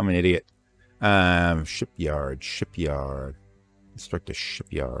 I'm an idiot. Shipyard. Construct a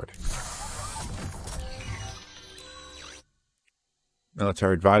shipyard.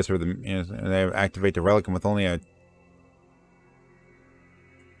 Military advisor, they activate the relic with only a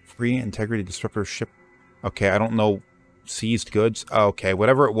free integrity disruptor ship. Okay, I don't know. Seized goods. Okay,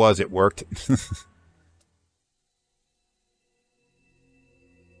 whatever it was, it worked.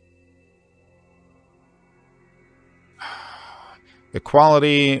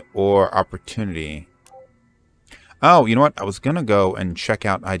 Equality or opportunity? Oh, you know what? I was going to go and check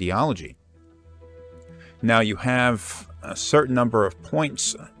out ideology. Now, you have a certain number of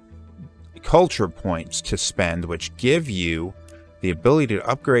points, culture points, to spend, which give you the ability to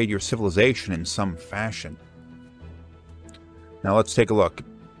upgrade your civilization in some fashion. Now, let's take a look.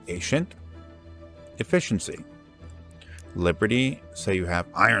 Patient. Efficiency. Liberty. Say you have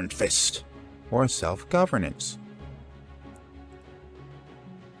Iron Fist. Or self-governance.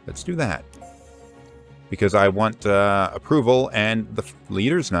 Let's do that. Because I want approval, and the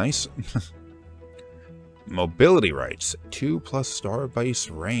leader's nice. Mobility rights. 2+ star base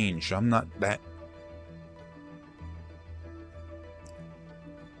range. I'm not that...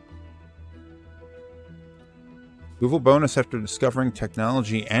 Approval bonus after discovering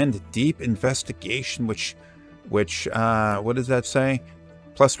technology and deep investigation, which what does that say?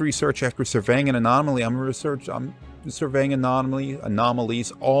 Plus research after surveying an anomaly. I'm surveying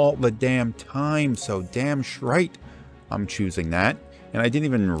anomalies all the damn time, so damn right I'm choosing that. And I didn't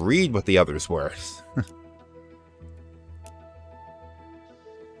even read what the others were.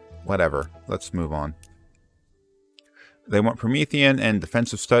 Whatever. Let's move on. They want Promethean and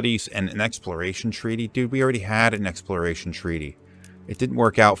defensive studies and an exploration treaty. Dude, we already had an exploration treaty. It didn't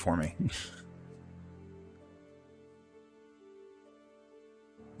work out for me.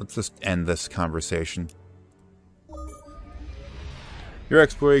 Let's just end this conversation. Your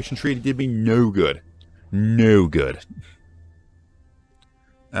exploration treaty did me no good. No good.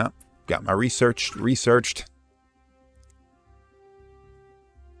 Oh, got my researched.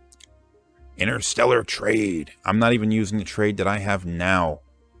 Interstellar trade. I'm not even using the trade that I have now.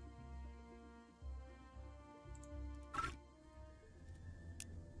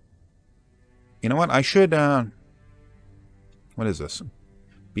 You know what? I should, what is this?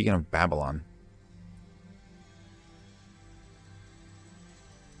 Beacon of Babylon.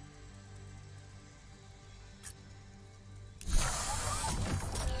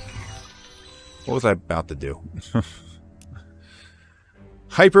 What was I about to do?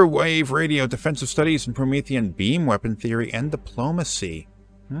 Hyperwave radio, defensive studies, and Promethean beam weapon theory and diplomacy.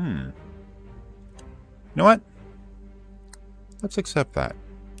 You know what? Let's accept that.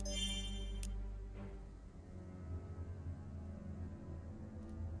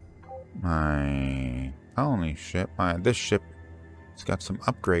 My colony ship. This ship has got some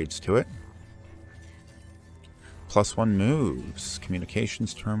upgrades to it. +1 moves.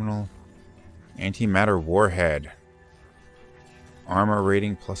 Communications terminal. Antimatter warhead. Armor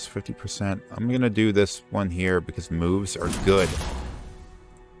rating plus 50%. I'm going to do this one here because moves are good.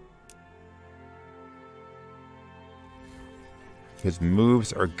 Because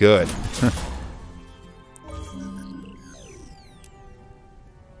moves are good.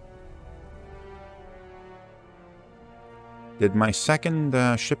 Did my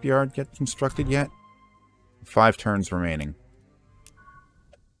second shipyard get constructed yet? 5 turns remaining.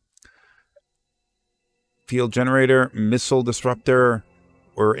 Field generator, missile disruptor,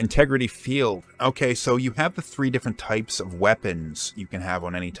 or integrity field. Okay, so you have the 3 different types of weapons you can have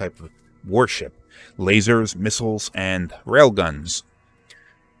on any type of warship. Lasers, missiles, and railguns.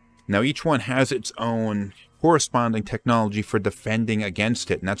 Now each one has its own corresponding technology for defending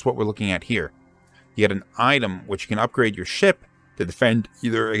against it, and that's what we're looking at here. You get an item which can upgrade your ship to defend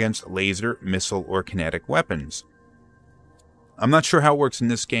either against laser, missile, or kinetic weapons. I'm not sure how it works in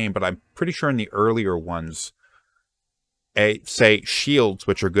this game, but I'm pretty sure in the earlier ones, say shields,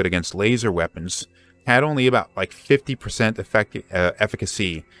 which are good against laser weapons, had only about like 50%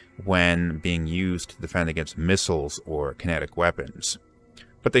 efficacy when being used to defend against missiles or kinetic weapons.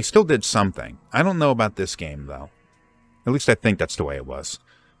 But they still did something. I don't know about this game, though. At least I think that's the way it was.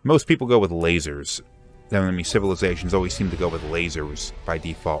 Most people go with lasers. Enemy civilizations always seem to go with lasers by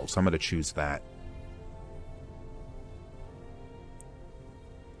default, so I'm going to choose that.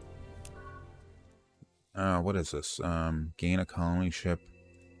 What is this? Gain a colony ship.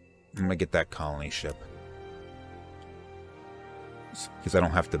 I'm going to get that colony ship. Because I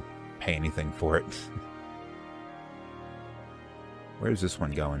don't have to pay anything for it. Where's this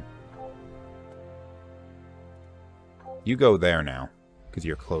one going? You go there now, because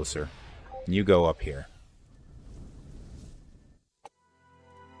you're closer. And you go up here.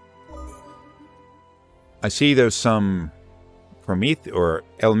 I see there's some Prometheus or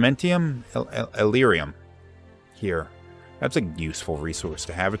Elementium, Elerium here. That's a useful resource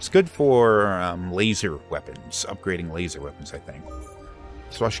to have. It's good for laser weapons, upgrading laser weapons, I think.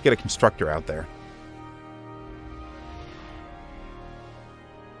 So I should get a constructor out there.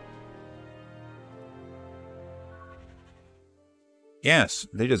 Yes,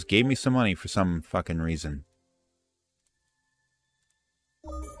 they just gave me some money for some fucking reason.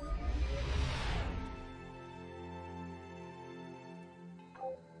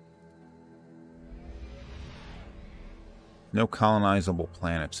 No colonizable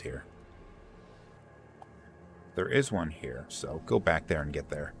planets here. There is one here, so go back there and get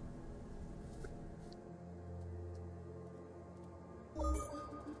there.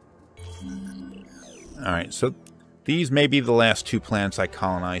 Alright, so these may be the last two planets I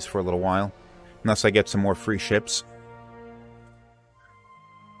colonize for a little while. Unless I get some more free ships.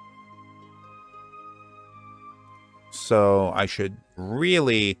 So I should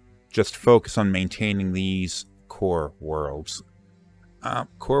really just focus on maintaining these core worlds.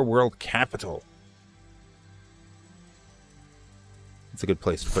 Core world capital. It's a good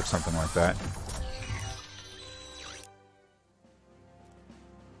place to put something like that.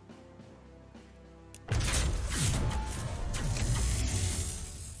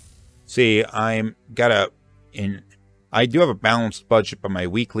 See, I do have a balanced budget, but my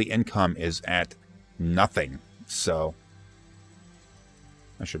weekly income is at nothing. So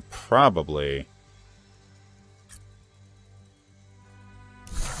I should probably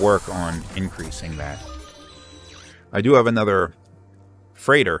work on increasing that. I do have another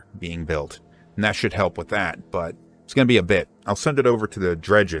freighter being built, and that should help with that, but it's going to be a bit. I'll send it over to the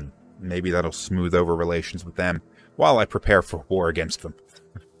Dredgen. Maybe that'll smooth over relations with them while I prepare for war against them.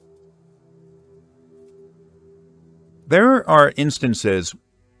 There are instances...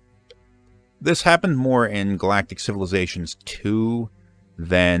 This happened more in Galactic Civilizations II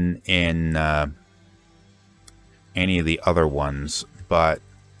than in any of the other ones, but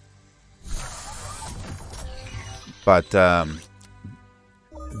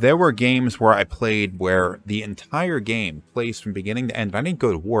there were games where I played where the entire game plays from beginning to end. I didn't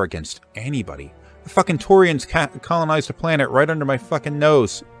go to war against anybody. The fucking Taurians colonized a planet right under my fucking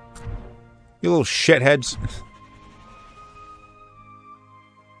nose. You little shitheads.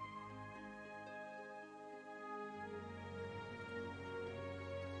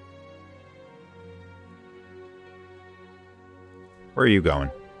 Where are you going?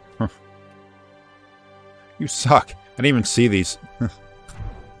 You suck. I didn't even see these.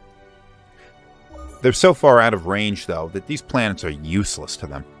 They're so far out of range, though, that these planets are useless to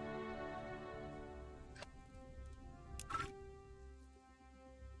them.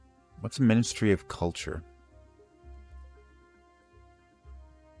 What's a Ministry of Culture?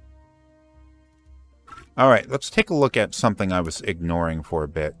 Alright, let's take a look at something I was ignoring for a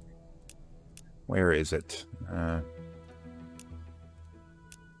bit. Where is it?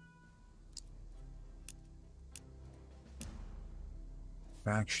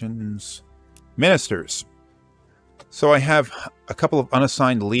 Factions. Ministers. So I have a couple of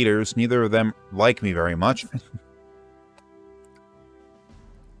unassigned leaders. Neither of them like me very much.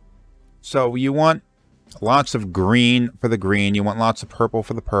 So you want lots of green for the green. You want lots of purple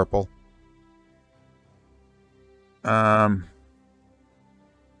for the purple. I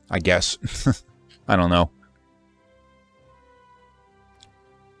guess. I don't know.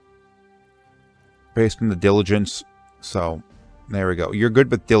 Based on the diligence. So... there we go. You're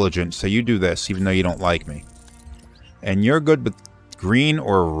good with diligence, so you do this, even though you don't like me. And you're good with green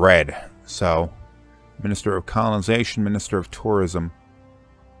or red. So, Minister of Colonization, Minister of Tourism.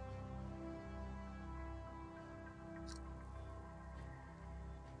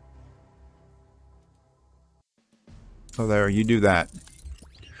 So there, you do that.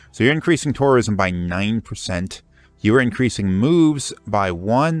 So you're increasing tourism by 9%. You're increasing moves by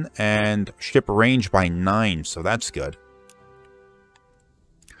 1 and ship range by 9, so that's good.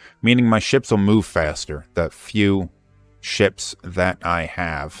 Meaning my ships will move faster, the few ships that I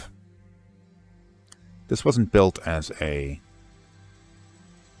have. This wasn't built as a...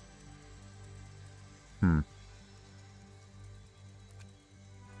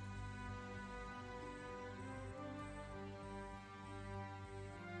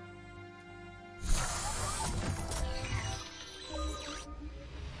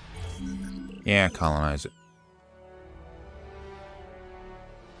 Yeah, colonize it.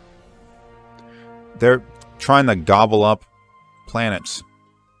 They're trying to gobble up planets.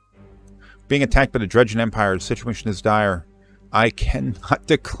 Being attacked by the Dredgen Empire, the situation is dire. I cannot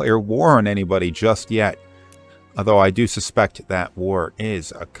declare war on anybody just yet. Although I do suspect that war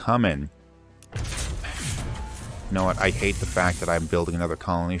is a-coming. You know what? I hate the fact that I'm building another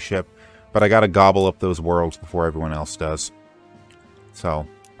colony ship. But I gotta gobble up those worlds before everyone else does. So...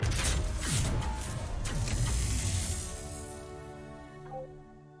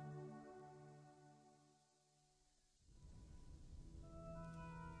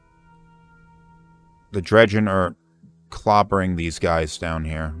 The Dredgen are clobbering these guys down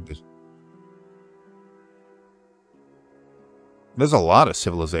here. There's a lot of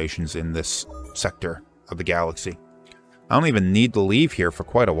civilizations in this sector of the galaxy. I don't even need to leave here for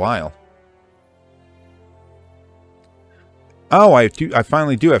quite a while. Oh, I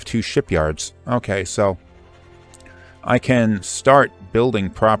finally do have 2 shipyards. Okay, so I can start building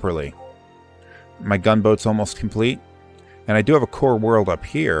properly. My gunboat's almost complete. And I do have a core world up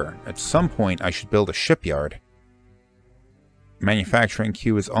here. At some point, I should build a shipyard. Manufacturing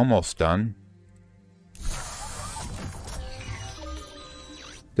queue is almost done.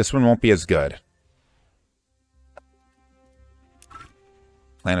 This one won't be as good.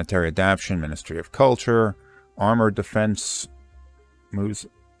 Planetary adaptation, Ministry of Culture, armored defense, moves,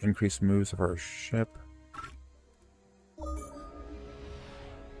 increased moves of our ship.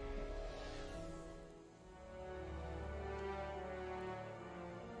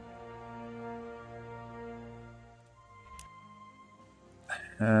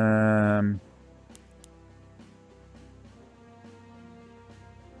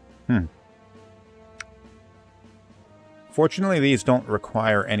 Fortunately, these don't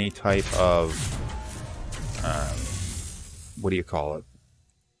require any type of, what do you call it?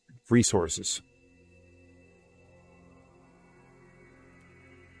 Resources.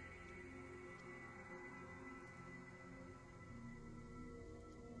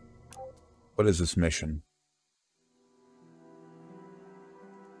 What is this mission?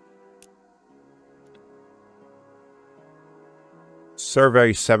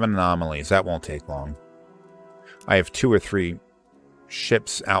 Survey 7 anomalies. That won't take long. I have 2 or 3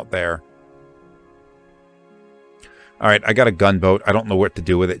 ships out there. Alright, I got a gunboat. I don't know what to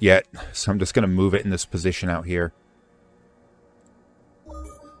do with it yet, so I'm just going to move it in this position out here.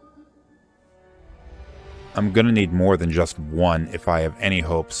 I'm going to need more than just 1 if I have any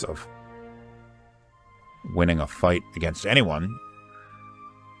hopes of winning a fight against anyone.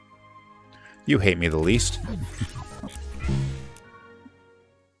 You hate me the least.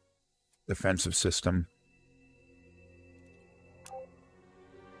 Defensive system.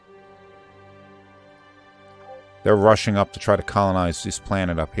 They're rushing up to try to colonize this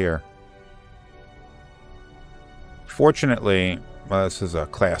planet up here. Fortunately, well, this is a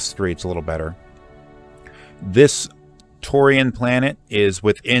class 3, it's a little better. This Taurian planet is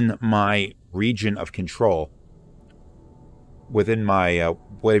within my region of control. Within my,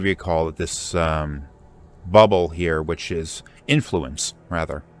 whatever you call it, this bubble here, which is influence,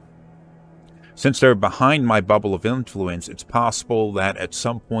 rather. Since they're behind my bubble of influence, it's possible that at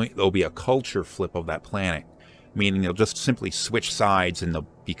some point there'll be a culture flip of that planet. Meaning they'll just simply switch sides and they'll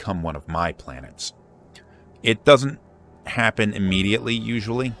become one of my planets. It doesn't happen immediately,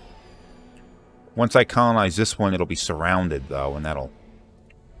 usually. Once I colonize this one, it'll be surrounded, though, and that'll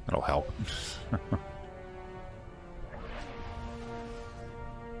help.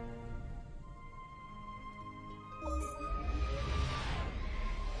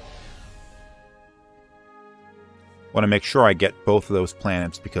 Want to make sure I get both of those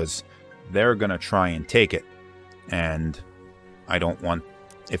planets because they're going to try and take it. And I don't want...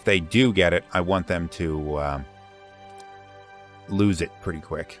 If they do get it, I want them to lose it pretty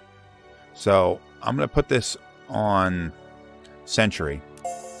quick. So I'm going to put this on Century.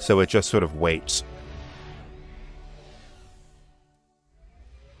 So it just sort of waits.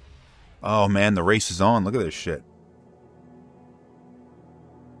 Oh man, the race is on. Look at this shit.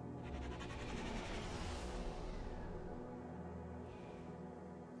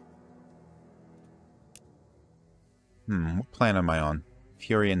 planet am I on?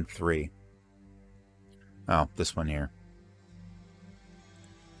 Furion 3. Oh, this one here.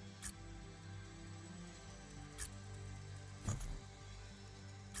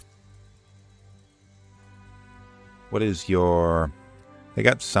 What is your... They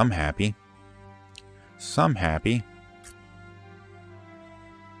got some happy. Some happy.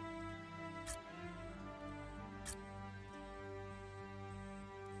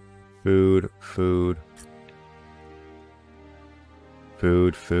 Food, food.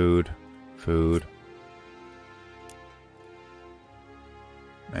 Food, food, food.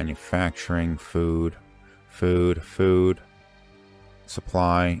 Manufacturing, food, food, food.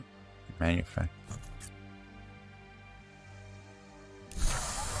 Supply, manufacturing.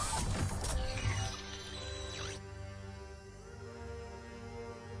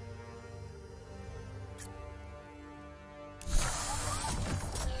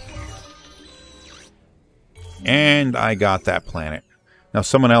 And I got that planet. Now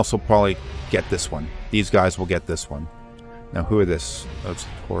someone else will probably get this one. These guys will get this one. Now who are this? Those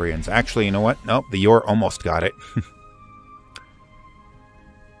Torians. Actually, you know what? Nope, the Yor almost got it.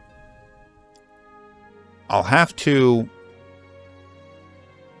 I'll have to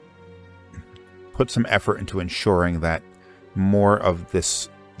put some effort into ensuring that more of this,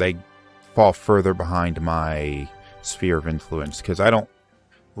 they fall further behind my sphere of influence, because I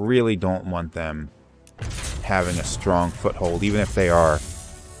really don't want them having a strong foothold, even if they are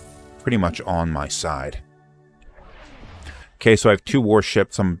pretty much on my side. Okay, so I have 2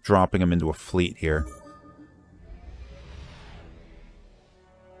 warships. I'm dropping them into a fleet here.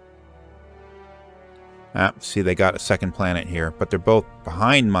 See, they got a second planet here, but they're both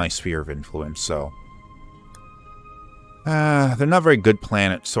behind my sphere of influence, so... they're not very good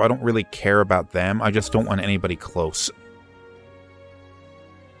planets, so I don't really care about them. I just don't want anybody close.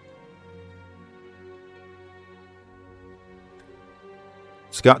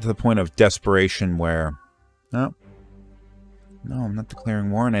 It's got to the point of desperation where... No, I'm not declaring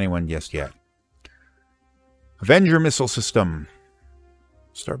war on anyone just yet. Avenger missile system.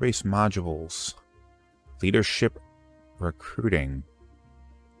 Starbase modules. Leadership recruiting.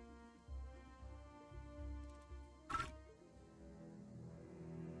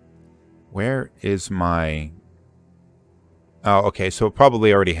 Where is my... Oh, okay, so it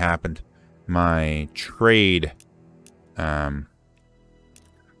probably already happened. My trade... my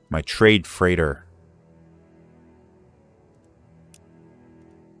trade freighter.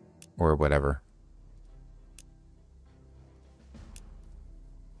 Or whatever.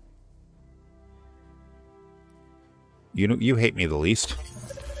 You hate me the least.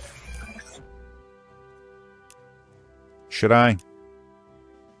 Should I?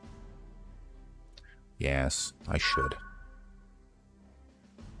 Yes, I should.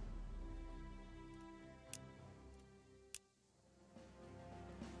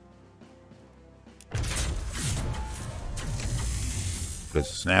 What is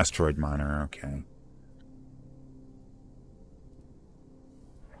this? An asteroid miner, okay.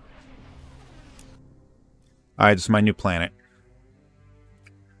 Alright, this is my new planet.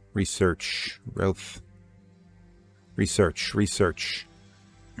 Research. Growth. Research. Research.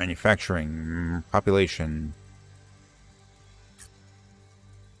 Manufacturing. Population.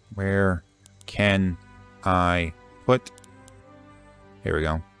 Where can I put... Here we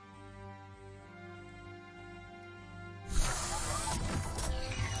go.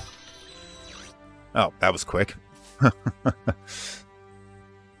 Oh, that was quick.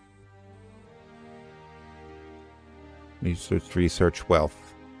 Research wealth.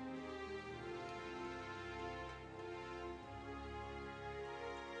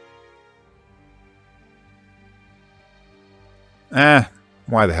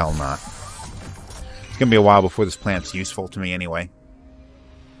 Why the hell not? It's gonna be a while before this plant's useful to me anyway.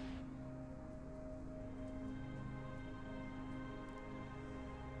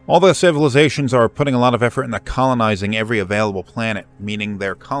 All the civilizations are putting a lot of effort into colonizing every available planet, meaning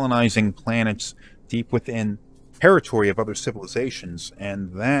they're colonizing planets deep within territory of other civilizations,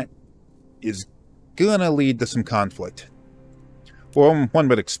 and that is gonna lead to some conflict. Well, one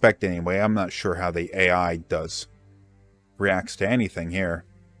would expect anyway. I'm not sure how the AI reacts to anything here.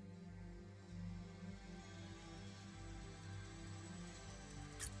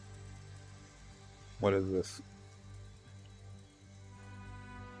 What is this?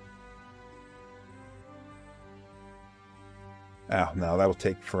 Oh, no, that'll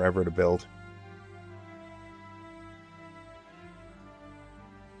take forever to build.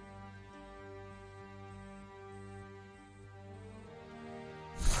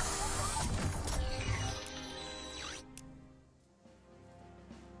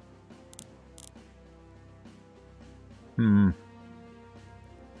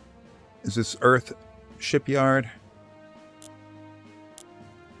 Is this Earth shipyard?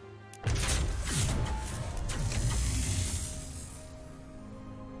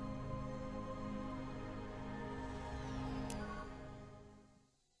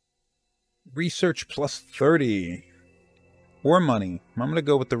 Research plus 30. Or money. I'm going to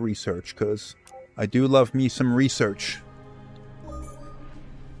go with the research, because I do love me some research.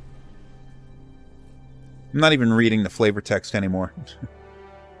 I'm not even reading the flavor text anymore.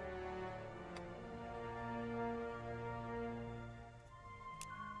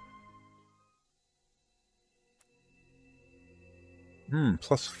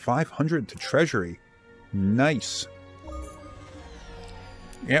 Plus 500 to treasury. Nice.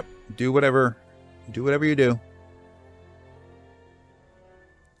 Yep, do whatever you do.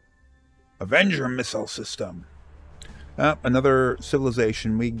 Avenger missile system. Another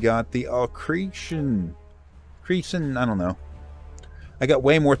civilization. We got the Cretan, I don't know. I got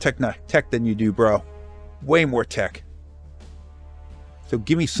way more tech than you do, bro. Way more tech. So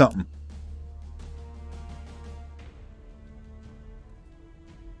give me something.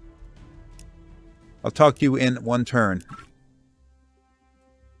 I'll talk to you in one turn.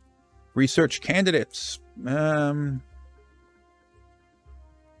 Research candidates. Nothing.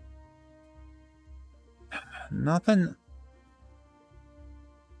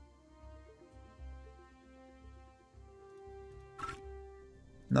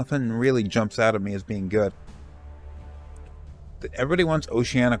 Nothing really jumps out at me as being good. Everybody wants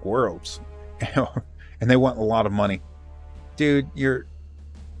oceanic worlds. And they want a lot of money. Dude, you're...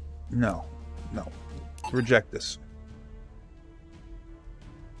 No. No. Reject this.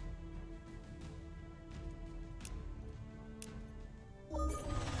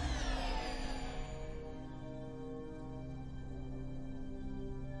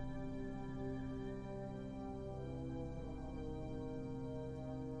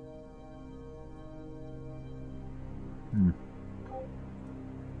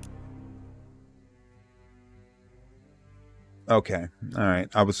 Okay. All right.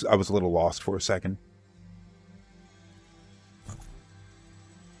 I was a little lost for a second.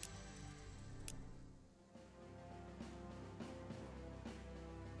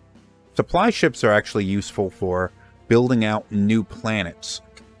 Supply ships are actually useful for building out new planets.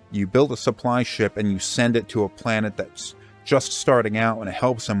 You build a supply ship and you send it to a planet that's just starting out, and it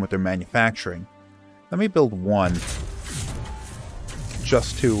helps them with their manufacturing. Let me build one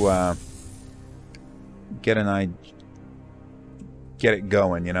just to get it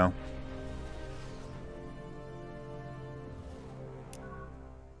going, you know.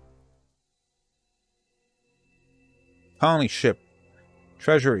 Colony ship,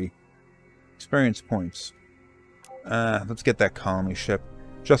 treasury, experience points. Let's get that colony ship,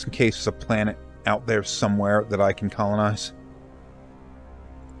 just in case there's a planet out there somewhere that I can colonize.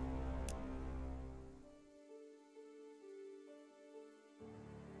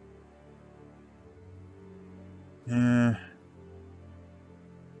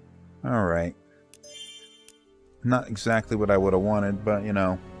 Alright. Not exactly what I would have wanted, but, you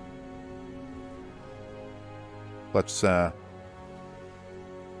know. Let's not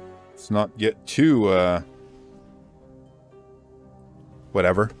get too,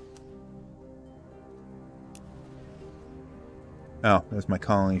 whatever. Oh, there's my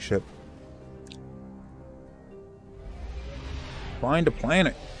colony ship. Find a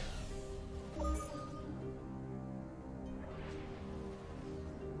planet.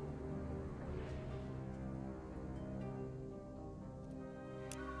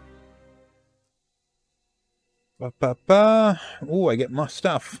 Oh, I get more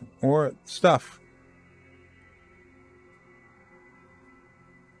stuff. Or stuff.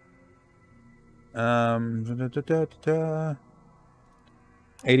 Da, da, da, da, da.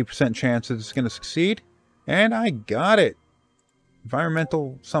 80% chance that it's going to succeed. And I got it.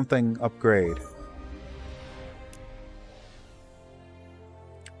 Environmental something upgrade.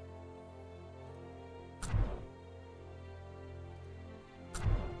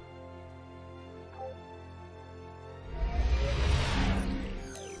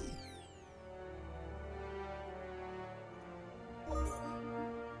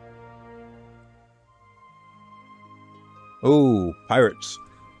 Oh, pirates.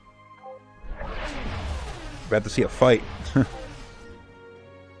 Glad to see a fight.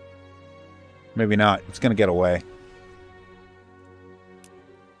 Maybe not. It's gonna get away.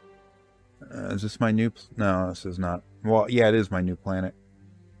 Is this my new... No, this is not. Well, yeah, it is my new planet.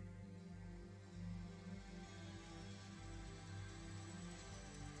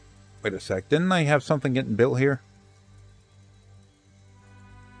 Wait a sec. Didn't I have something getting built here?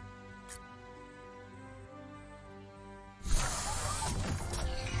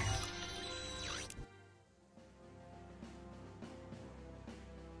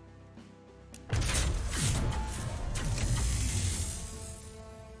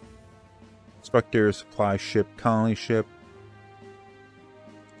 Spectre, supply ship, colony ship.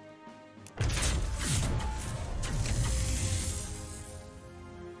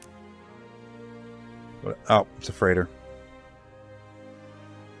 Oh, it's a freighter.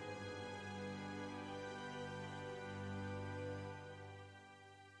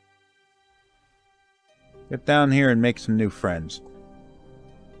 Get down here and make some new friends.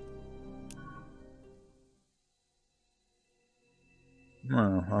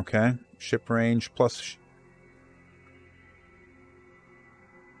 Oh, okay. Ship range plus...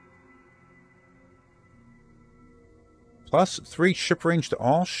 plus 3 ship range to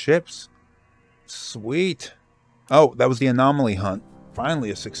all ships. Sweet. Oh, that was the anomaly hunt. Finally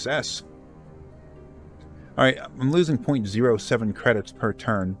a success. Alright, I'm losing 0.07 credits per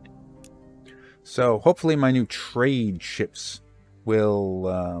turn. So hopefully my new trade ships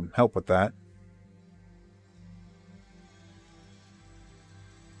will help with that.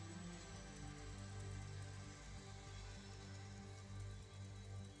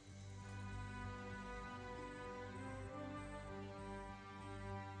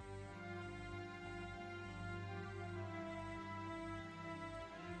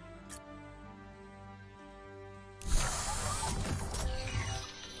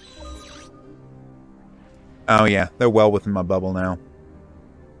 Oh yeah, they're well within my bubble now.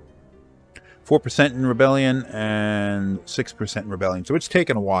 4% in rebellion and 6% in rebellion. So it's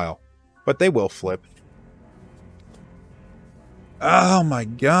taken a while, but they will flip. Oh my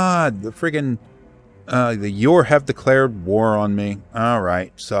god, the friggin' the Yor have declared war on me.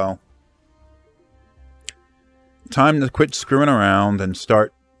 Alright, so time to quit screwing around and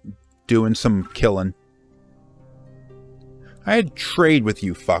start doing some killing. I had trade with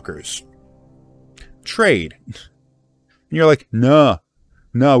you fuckers. Trade. And you're like, no,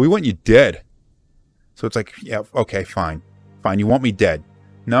 we want you dead. So it's like, yeah, okay, fine. Fine, you want me dead.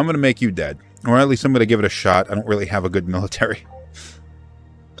 Now I'm going to make you dead. Or at least I'm going to give it a shot. I don't really have a good military.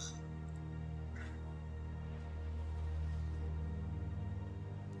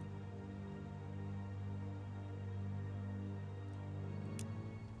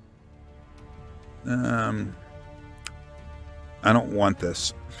 I don't want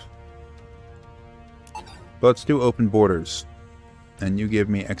this. But let's do open borders. And you give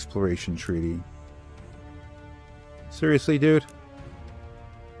me exploration treaty. Seriously, dude?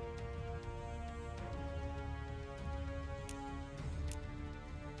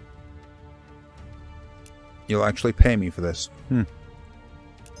 You'll actually pay me for this.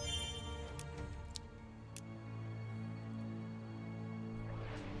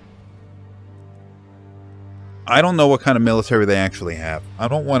 I don't know what kind of military they actually have. I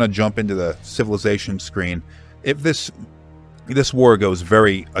don't want to jump into the civilization screen. If this war goes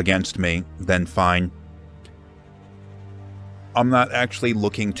very against me, then fine. I'm not actually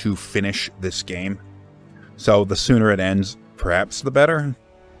looking to finish this game. So the sooner it ends, perhaps the better.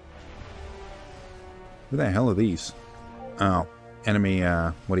 Who the hell are these? Oh, enemy,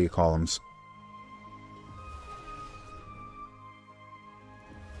 what do you call them?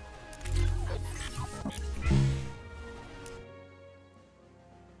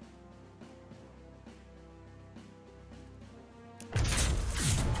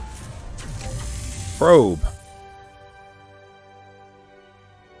 Probe.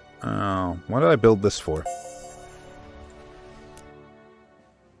 Oh, what did I build this for?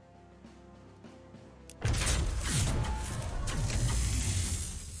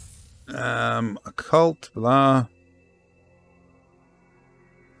 Occult, blah.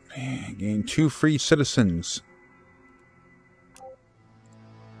 Gain 2 free citizens.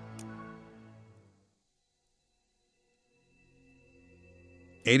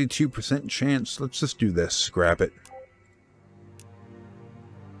 %82 chance. Let's just do this. Grab it.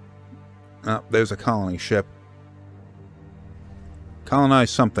 Oh, there's a colony ship.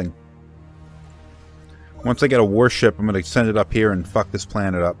 Colonize something. Once I get a warship, I'm going to send it up here and fuck this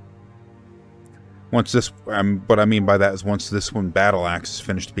planet up. Once this... what I mean by that is once this one battle axe is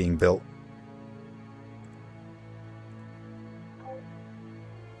finished being built.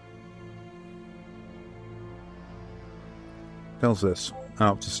 What the hell's this?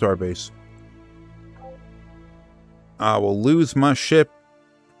 Oh, it's a starbase. I will lose my ship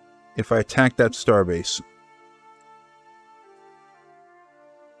if I attack that starbase.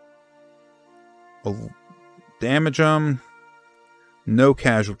 I'll damage them. No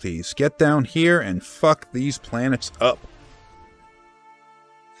casualties. Get down here and fuck these planets up.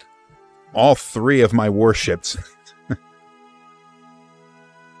 All 3 of my warships.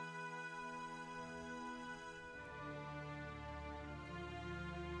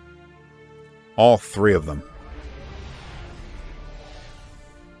 All 3 of them.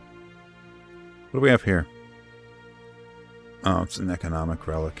 What do we have here? Oh, it's an economic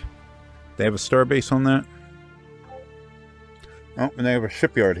relic. They have a starbase on that? Oh, and they have a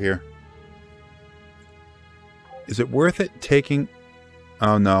shipyard here. Is it worth it taking...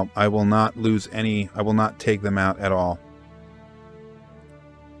 Oh, no. I will not lose any... I will not take them out at all.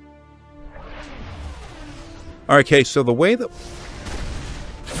 Alright, okay, so the way that...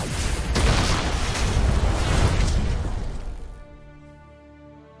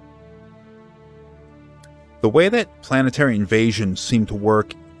 The way that planetary invasions seem to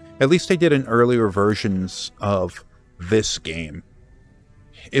work, at least they did in earlier versions of this game,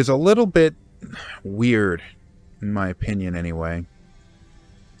 is a little bit weird, in my opinion anyway.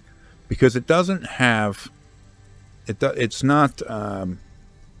 Because it doesn't have... It's not...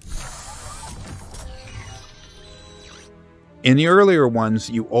 In the earlier ones,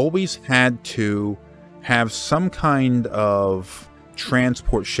 you always had to have some kind of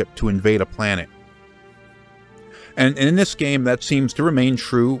transport ship to invade a planet. And in this game, that seems to remain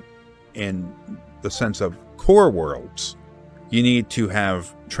true in the sense of core worlds. You need to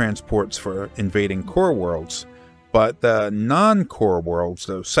have transports for invading core worlds. But the non-core worlds,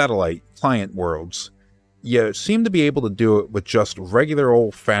 the satellite client worlds, you seem to be able to do it with just regular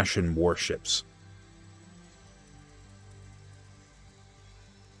old-fashioned warships.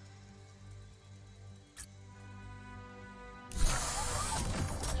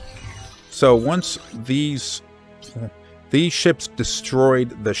 So once these ships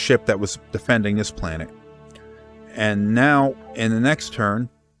destroyed the ship that was defending this planet. And now, in the next turn,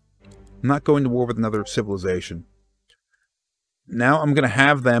 I'm not going to war with another civilization. Now I'm going to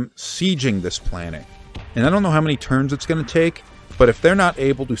have them sieging this planet. And I don't know how many turns it's going to take, but if they're not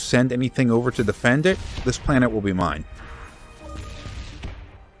able to send anything over to defend it, this planet will be mine.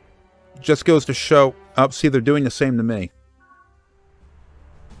 Just goes to show... Oh, see, they're doing the same to me.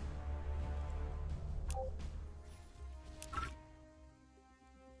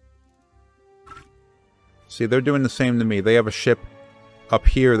 See, they're doing the same to me. They have a ship up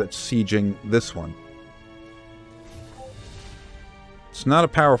here that's sieging this one. It's not a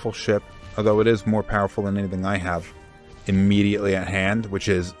powerful ship, although it is more powerful than anything I have immediately at hand, which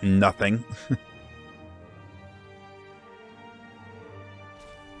is nothing.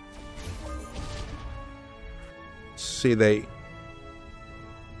 See, they...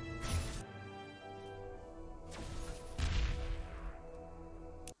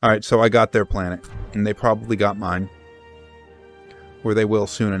 Alright, so I got their planet, and they probably got mine. Or they will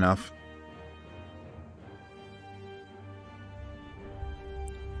soon enough.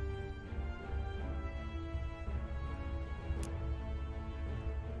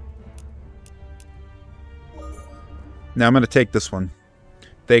 Now I'm going to take this one.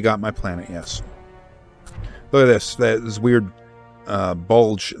 They got my planet, yes. Look at this. This weird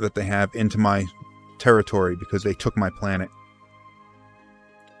bulge that they have into my territory because they took my planet.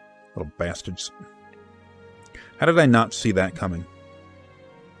 Little bastards. How did I not see that coming?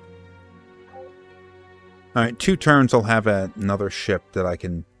 Alright, 2 turns I'll have another ship that I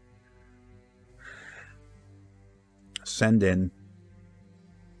can send in.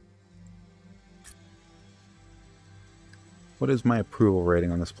 What is my approval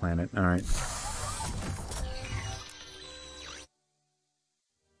rating on this planet? Alright.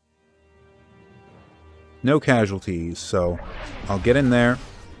 No casualties, so I'll get in there.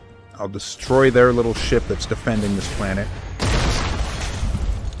 I'll destroy their little ship that's defending this planet.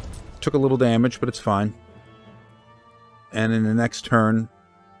 Took a little damage, but it's fine. And in the next turn,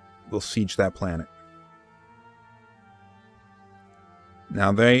 we'll siege that planet.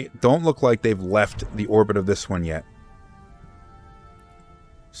 Now, they don't look like they've left the orbit of this one yet.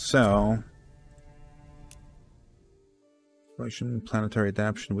 So... Planetary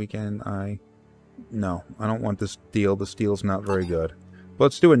Adaptation Weekend, No, I don't want this deal. This deal's not very good.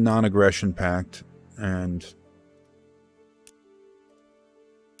 Let's do a non-aggression pact, and...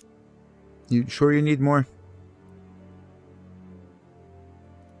 You sure you need more?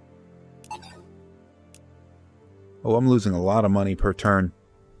 Oh, I'm losing a lot of money per turn.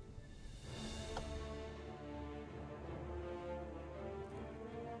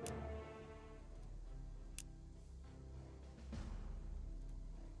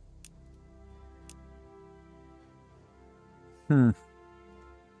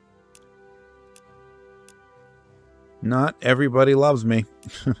 Not everybody loves me.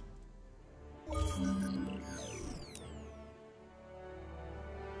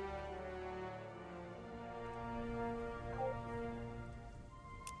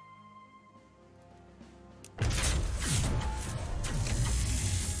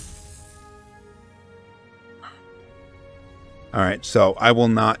 Alright, so I will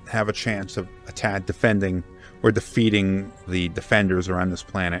not have a chance of defending or defeating the defenders around this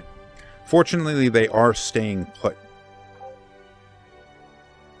planet. Fortunately, they are staying put.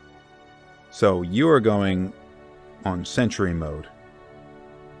 So you are going on sentry mode.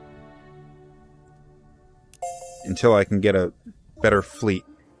 Until I can get a better fleet.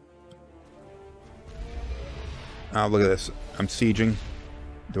 Oh, look at this. I'm sieging.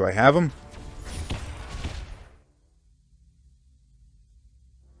 Do I have them?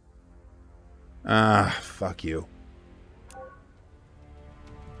 Ah, fuck you.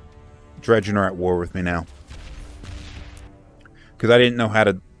 Dredgen are at war with me now. Because I didn't know how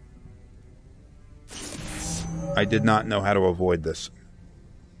to... I did not know how to avoid this.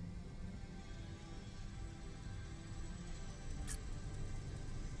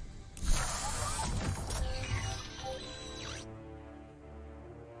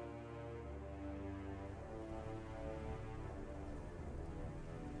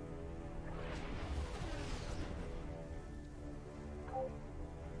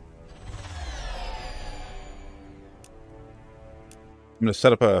 I'm going to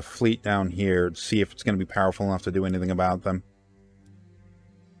set up a fleet down here to see if it's going to be powerful enough to do anything about them.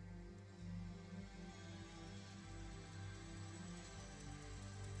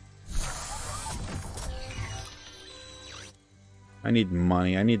 I need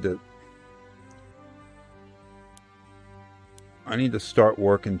money. I need to start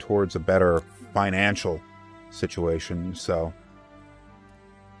working towards a better financial situation, so...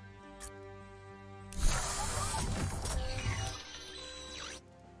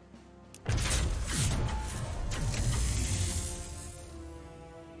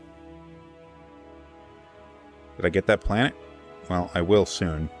 Did I get that planet? Well, I will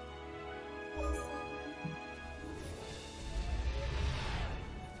soon.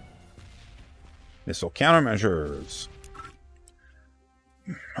 Missile countermeasures.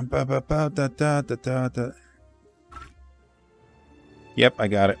 Yep, I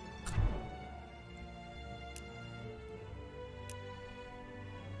got it.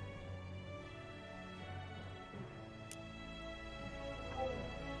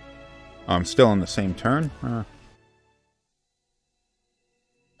 I'm still on the same turn?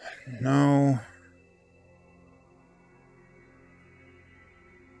 No.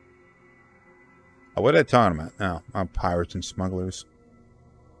 Oh, what are they talking about? No, I'm pirates and smugglers.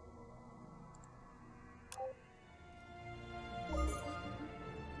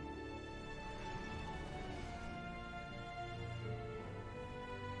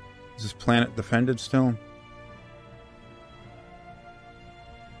 Is this planet defended still?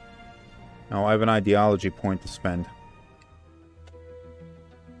 No, I have an ideology point to spend.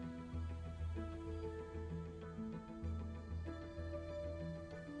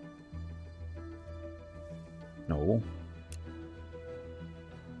 No.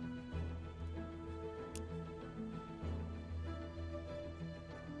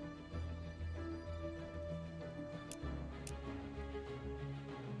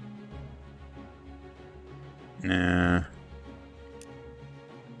 Nah.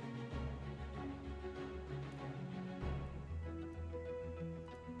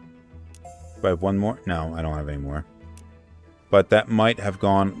 Do I have one more? No, I don't have any more. But that might have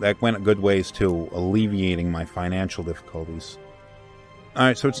gone... That went a good ways to alleviating my financial difficulties.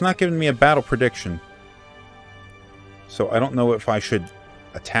 Alright, so it's not giving me a battle prediction. So I don't know if I should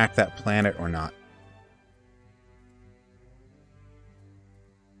attack that planet or not.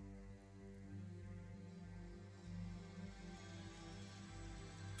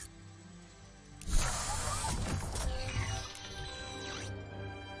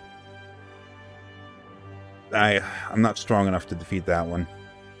 I'm not strong enough to defeat that one.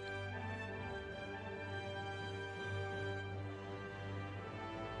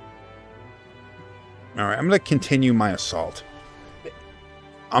 Alright, I'm going to continue my assault.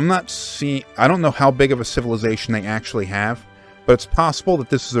 I'm not seeing... I don't know how big of a civilization they actually have, but it's possible that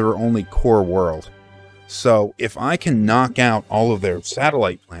this is their only core world. So, if I can knock out all of their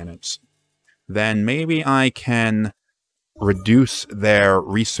satellite planets, then maybe I can reduce their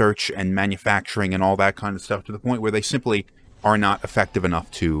research and manufacturing and all that kind of stuff to the point where they simply are not effective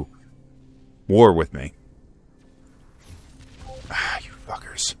enough to war with me. Ah, you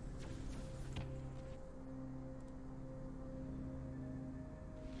fuckers.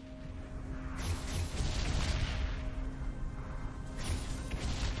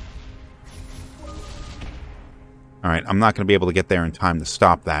 Alright, I'm not going to be able to get there in time to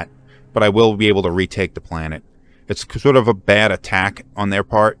stop that, but I will be able to retake the planet. It's sort of a bad attack on their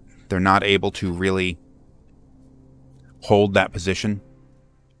part. They're not able to really hold that position.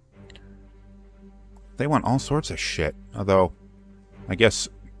 They want all sorts of shit. Although, I guess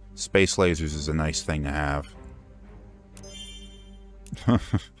space lasers is a nice thing to have.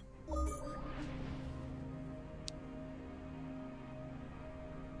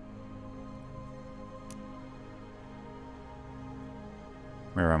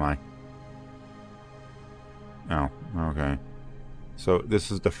 Where am I? Oh, okay. So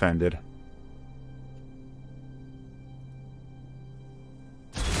this is defended.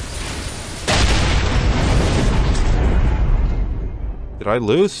 Did I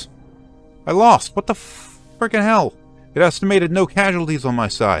lose? I lost. What the frickin' hell? It estimated no casualties on my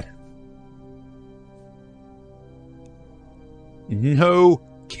side. No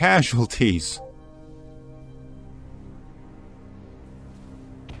casualties.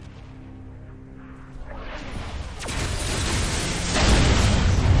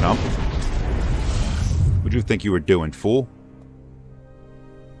 No. What'd you think you were doing, fool?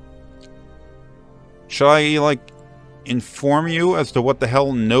 Shall I, like, inform you as to what the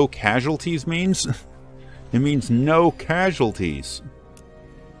hell no casualties means? It means no casualties.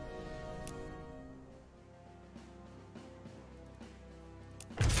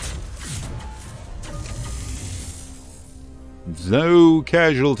 No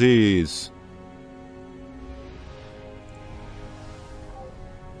casualties.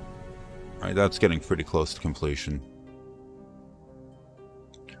 Alright, that's getting pretty close to completion.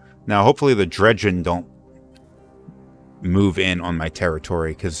 Now, hopefully the Dredgen don't move in on my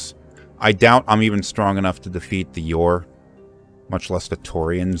territory, because I doubt I'm even strong enough to defeat the Yor, much less the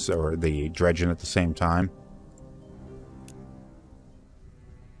Taurians or the Dredgen at the same time.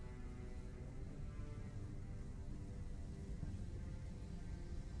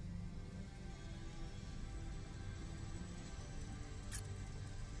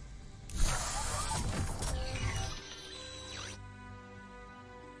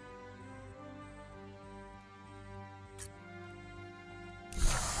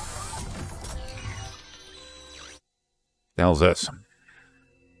 The hell's this?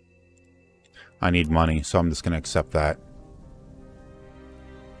 I need money, so I'm just going to accept that.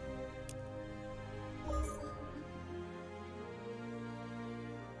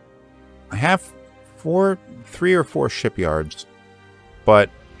 I have 3 or 4 shipyards,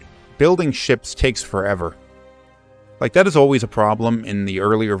 but building ships takes forever. Like, that is always a problem in the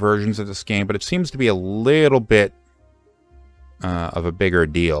earlier versions of this game, but it seems to be a little bit of a bigger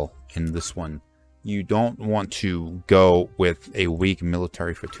deal in this one. You don't want to go with a weak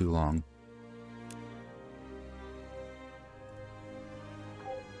military for too long.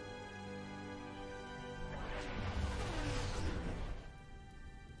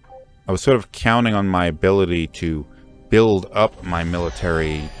 I was sort of counting on my ability to build up my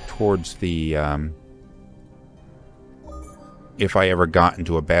military towards the, if I ever got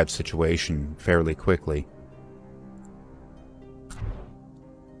into a bad situation fairly quickly.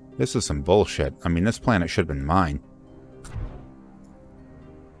 This is some bullshit. I mean, this planet should have been mine.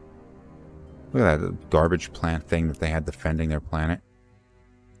 Look at that garbage plant thing that they had defending their planet.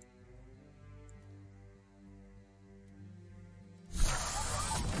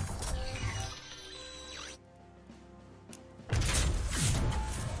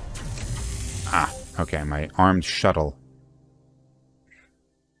 Ah, okay, my armed shuttle.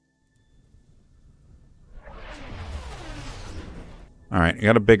 Alright, I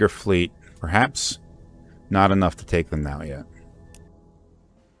got a bigger fleet. Perhaps not enough to take them now yet.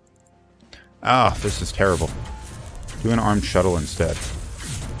 Oh, this is terrible. Do an armed shuttle instead.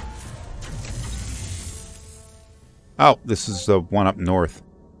 Oh, this is the one up north.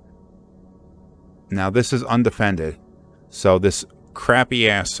 Now, this is undefended. So this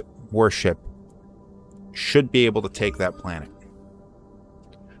crappy-ass warship should be able to take that planet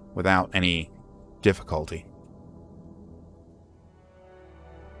without any difficulty.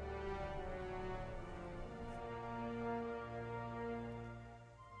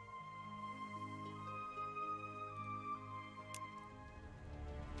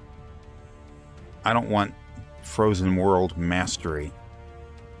 I don't want Frozen World Mastery.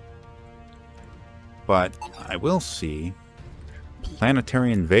 But I will see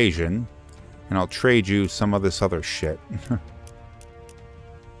Planetary Invasion, and I'll trade you some of this other shit.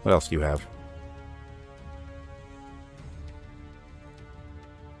 What else do you have?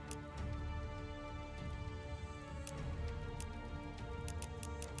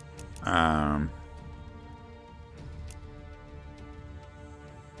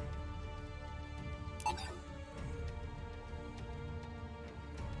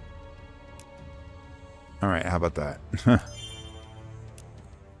 Alright, how about that?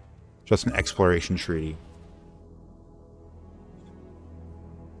 Just an exploration treaty.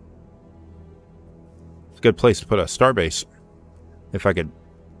 It's a good place to put a starbase. If I could...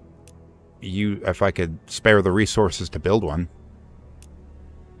 if I could spare the resources to build one.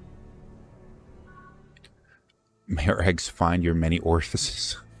 May our eggs find your many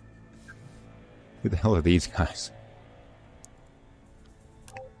orifices. Who the hell are these guys?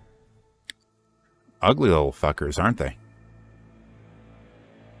 Ugly little fuckers, aren't they?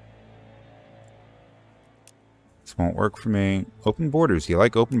 This won't work for me. Open borders. You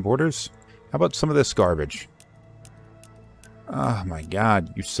like open borders? How about some of this garbage? Oh my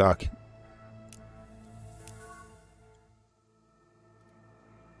god, you suck.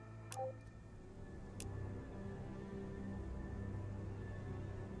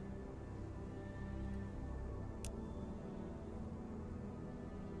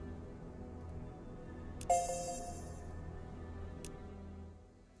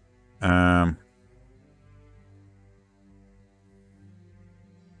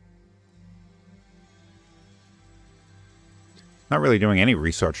 Not really doing any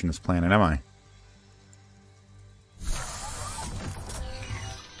research on this planet, am I?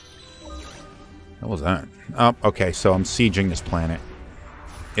 What was that? Oh, okay, so I'm sieging this planet.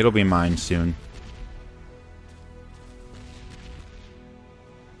 It'll be mine soon.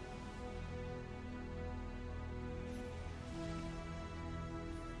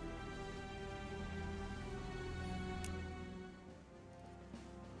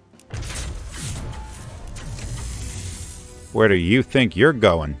 Where do you think you're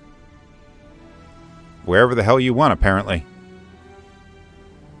going? Wherever the hell you want, apparently.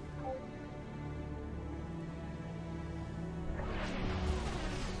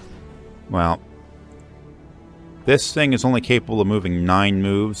 Well, this thing is only capable of moving 9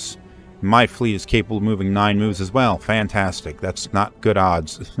 moves. My fleet is capable of moving 9 moves as well. Fantastic. That's not good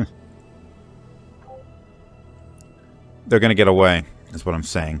odds. They're going to get away, is what I'm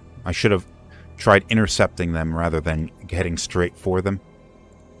saying. I should have tried intercepting them rather than heading straight for them.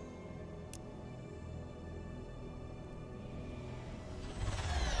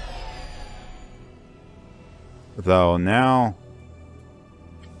 Though now,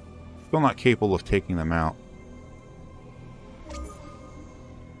 still not capable of taking them out.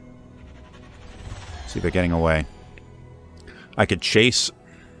 See, they're getting away. I could chase.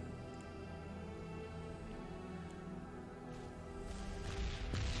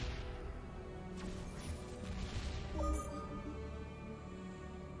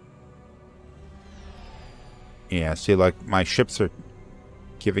 Yeah, see, like, my ships are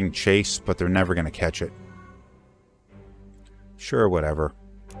giving chase, but they're never going to catch it. Sure, whatever.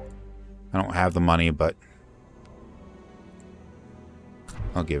 I don't have the money, but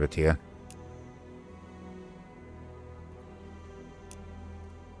I'll give it to you.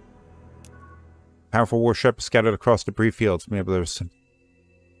 Powerful warship scattered across debris fields. Maybe there's some...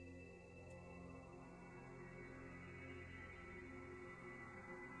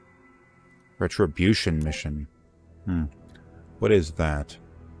 Retribution mission. What is that?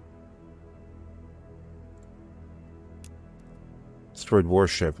 Destroyed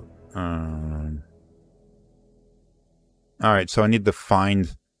warship. Alright, so I need to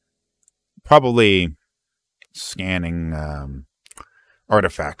find... Probably scanning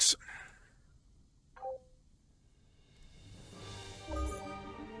artifacts.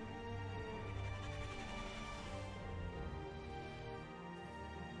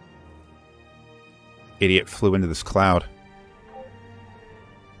 Idiot flew into this cloud.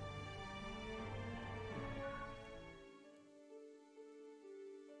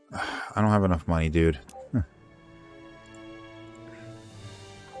 I don't have enough money, dude. How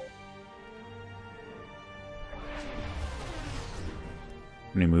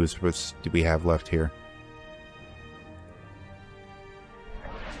many moves do we have left here?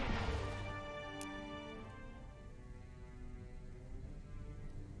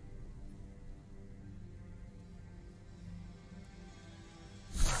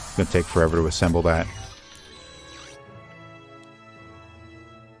 It's gonna take forever to assemble that.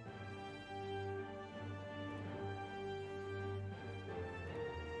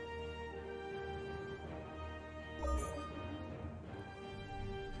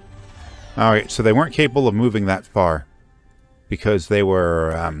 Alright, so they weren't capable of moving that far because they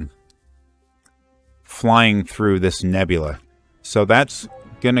were flying through this nebula. So that's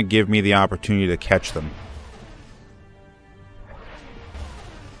going to give me the opportunity to catch them.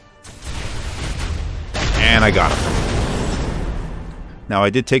 And I got him. Now, I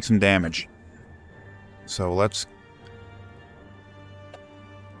did take some damage. So let's...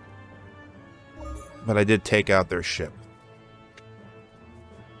 But I did take out their ship.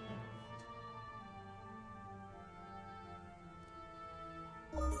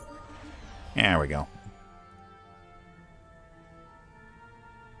 There we go.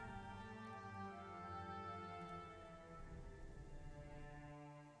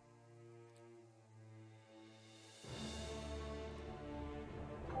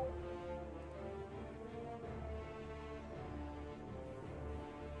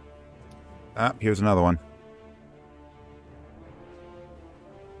 Ah, here's another one.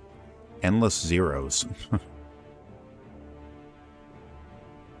 Endless zeros.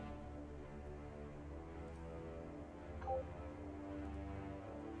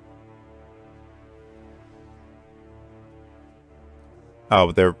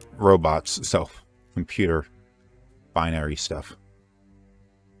 Oh, they're robots, so computer binary stuff.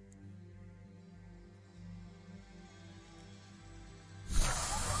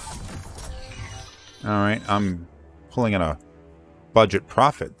 Alright, I'm pulling in a budget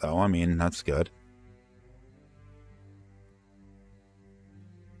profit, though. I mean, that's good.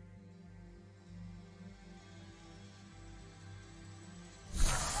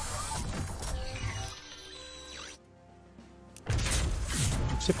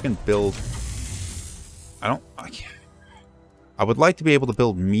 Let's see if we can build... I can't... I would like to be able to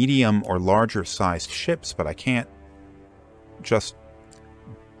build medium or larger sized ships, but I can't just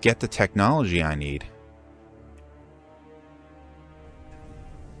get the technology I need.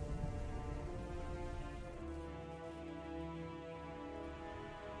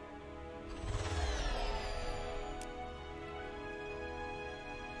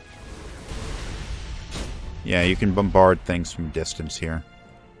 Yeah, you can bombard things from distance here.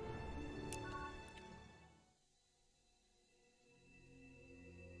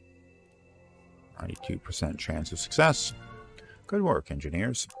 %, chance of success. Good work,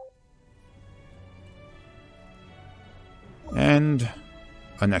 engineers. And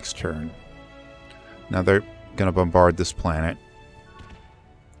a next turn. Now they're going to bombard this planet.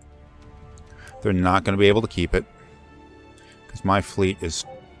 They're not going to be able to keep it, because my fleet is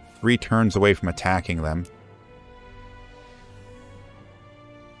 3 turns away from attacking them.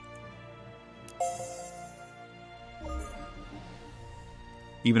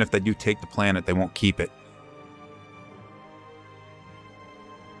 Even if they do take the planet, they won't keep it.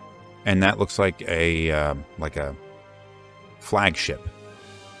 And that looks like a flagship.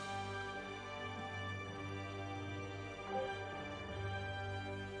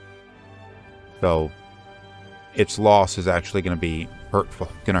 So its loss is actually going to be hurtful,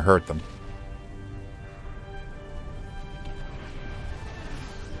 going to hurt them.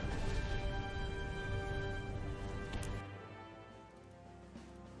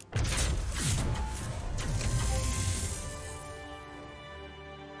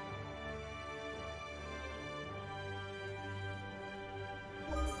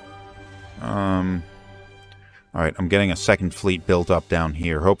 Alright, I'm getting a second fleet built up down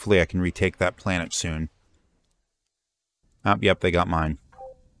here. Hopefully I can retake that planet soon. Oh, yep, they got mine.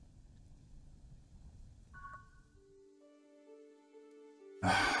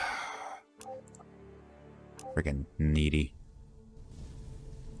 Friggin' needy.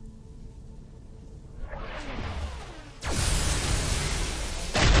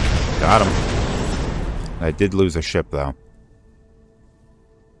 Got him. I did lose a ship, though.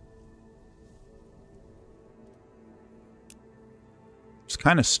 It's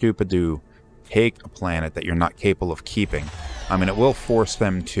kind of stupid to take a planet that you're not capable of keeping. I mean, it will force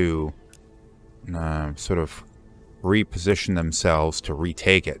them to sort of reposition themselves to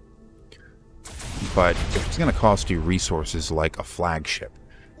retake it. But if it's going to cost you resources like a flagship,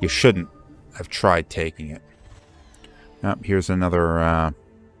 you shouldn't have tried taking it. Oh, here's another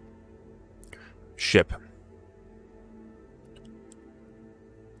ship.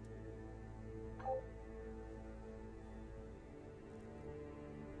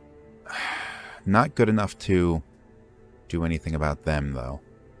 Not good enough to do anything about them, though.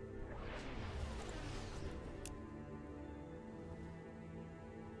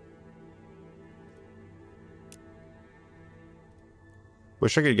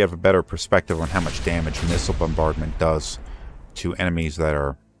 Wish I could give a better perspective on how much damage missile bombardment does to enemies that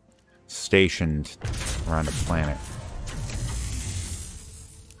are stationed around the planet.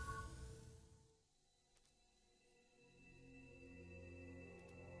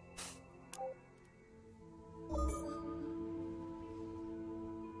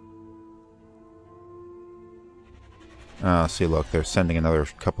 See, look, they're sending another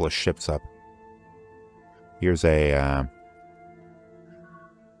couple of ships up. Here's a,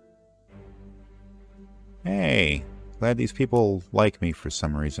 Hey, glad these people like me for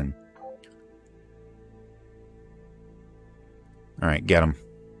some reason. Alright, get them.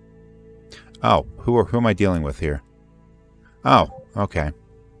 Oh, who am I dealing with here? Oh, okay.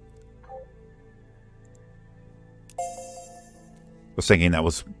 Was thinking that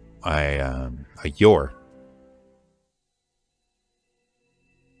was a Yor.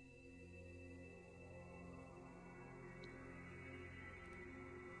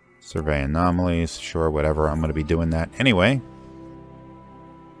 Survey anomalies, sure, whatever. I'm going to be doing that anyway.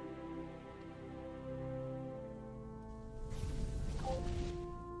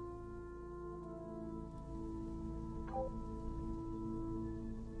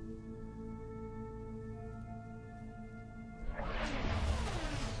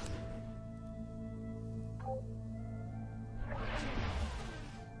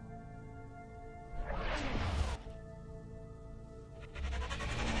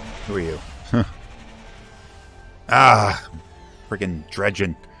 Who are you? Ah! Friggin'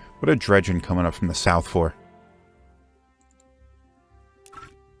 dredging. What are dredging coming up from the south for?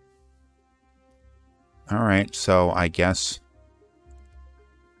 Alright, so I guess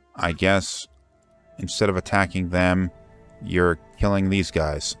instead of attacking them, you're killing these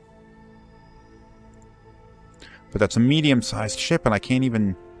guys. But that's a medium-sized ship, and I can't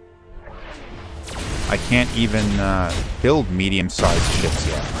even build medium-sized ships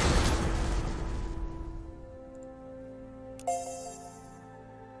yet.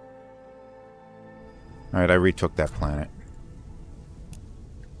 Alright, I retook that planet.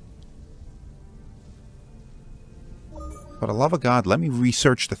 For the love of God, let me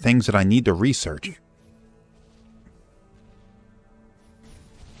research the things that I need to research.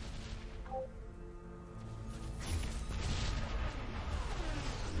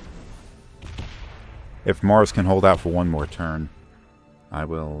 If Mars can hold out for one more turn,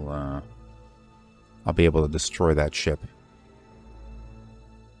 I'll be able to destroy that ship.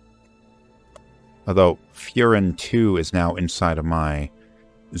 Although Furin 2 is now inside of my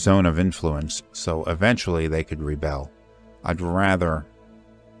zone of influence, so eventually they could rebel. I'd rather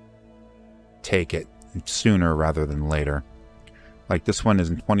take it sooner rather than later. Like this one is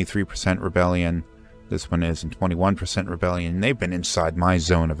in 23% rebellion, this one is in 21% rebellion, and they've been inside my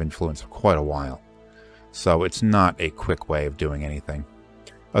zone of influence for quite a while. So it's not a quick way of doing anything.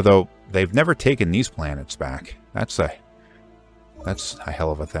 Although they've never taken these planets back. That's a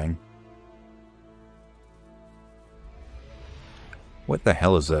hell of a thing. What the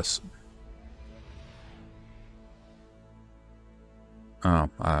hell is this? Oh,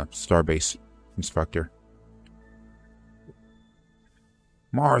 Starbase Inspector.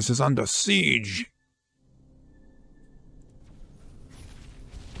 Mars is under siege.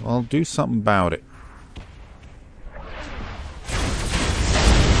 Well, do something about it.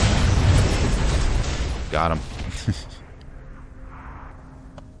 Got him.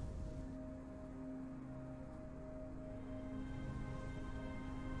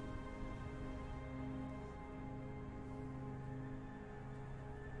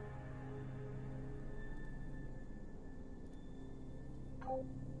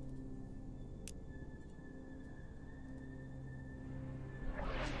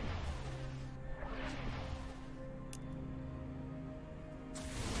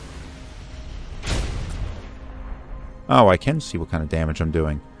 Oh, I can see what kind of damage I'm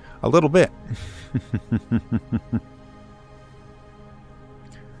doing. A little bit.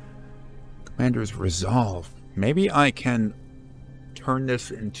 Commander's Resolve. Maybe I can turn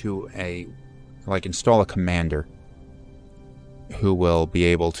this into a... like, install a commander who will be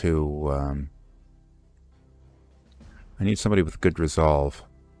able to... I need somebody with good resolve.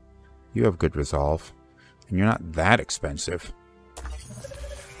 You have good resolve. And you're not that expensive.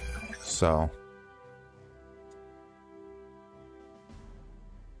 So...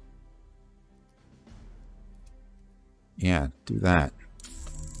 yeah, do that.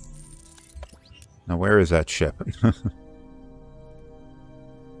 Now, where is that ship?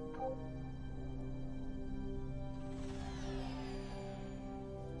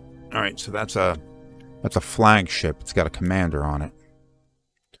 Alright, so that's a flagship. It's got a commander on it.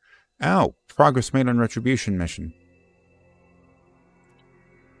 Ow! Progress made on Retribution mission.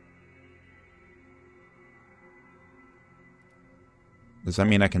 Does that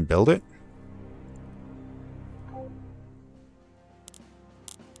mean I can build it?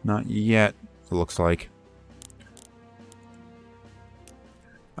 Not yet, it looks like.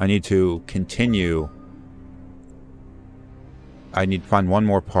 I need to continue. I need to find one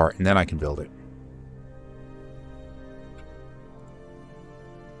more part, and then I can build it.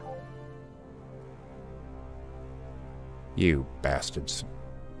 You bastards.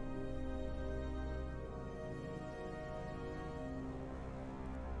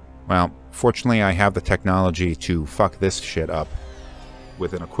 Well, fortunately I have the technology to fuck this shit up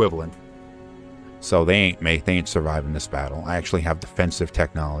with an equivalent. So they ain't surviving this battle. I actually have defensive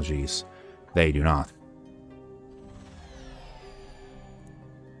technologies. They do not.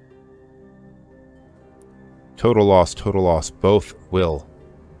 Total loss, total loss. Both will.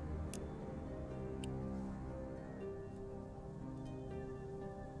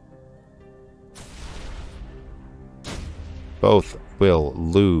 Both will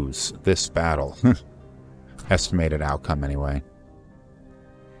lose this battle. Estimated outcome, anyway.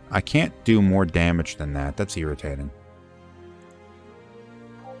 I can't do more damage than that. That's irritating.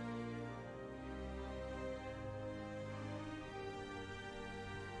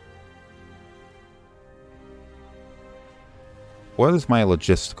 What is my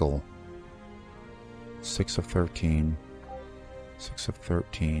logistical? 6 of 13. 6 of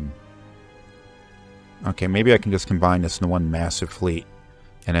 13. Okay, maybe I can just combine this into one massive fleet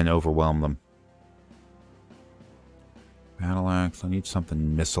and then overwhelm them. Battle axe. I need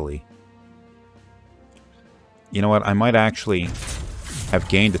something missile-y. You know what? I might actually have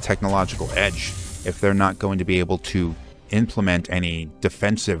gained a technological edge if they're not going to be able to implement any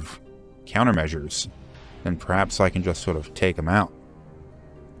defensive countermeasures. Then perhaps I can just sort of take them out.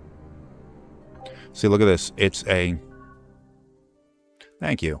 See, look at this. It's a...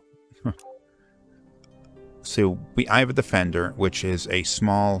 Thank you. So, I have a Defender, which is a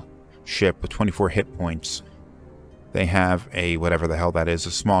small ship with 24 hit points. They have a, whatever the hell that is,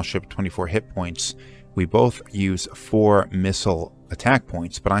 a small ship with 24 hit points. We both use 4 missile attack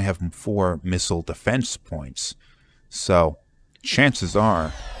points, but I have 4 missile defense points. So, chances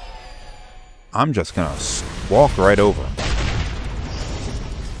are, I'm just going to walk right over them.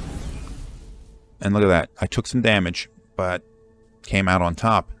 And look at that. I took some damage, but came out on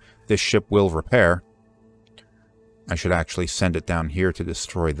top. This ship will repair. I should actually send it down here to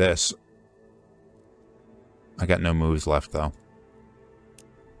destroy this. I got no moves left, though.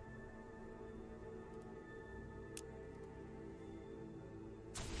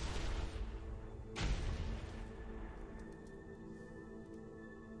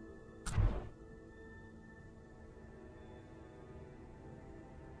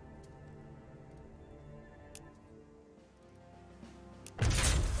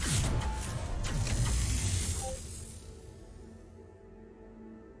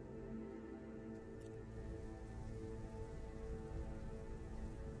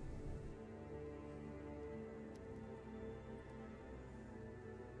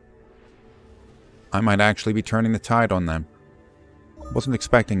 I might actually be turning the tide on them. Wasn't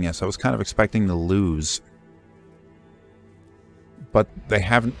expecting this. I was kind of expecting to lose. But they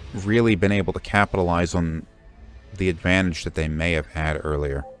haven't really been able to capitalize on the advantage that they may have had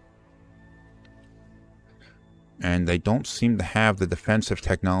earlier. And they don't seem to have the defensive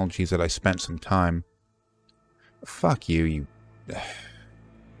technologies that I spent some time. Fuck you, you...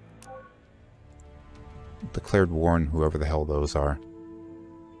 Declared war on whoever the hell those are.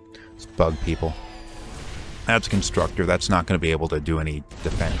 It's bug people. That's a constructor. That's not going to be able to do any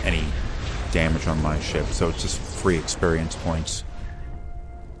damage on my ship, so it's just free experience points.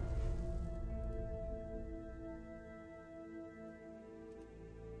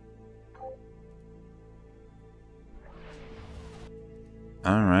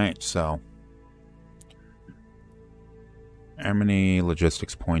 Alright, so... How many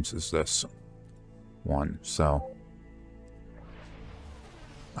logistics points is this? 1, so...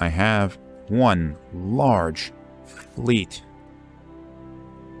 I have 1 large fleet.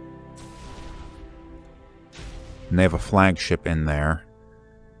 And they have a flagship in there.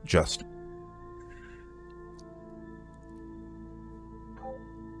 Just...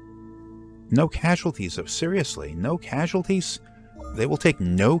 No casualties, though. Seriously, no casualties? They will take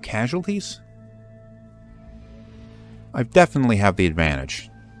no casualties? I definitely have the advantage.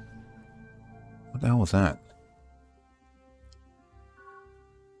 What the hell was that?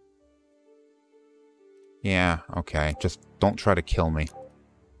 Yeah, okay. Just don't try to kill me.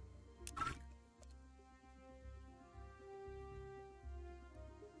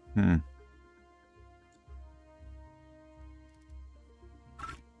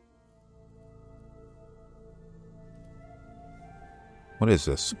 What is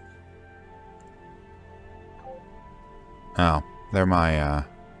this? Oh, they're my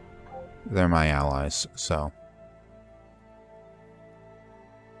allies, so...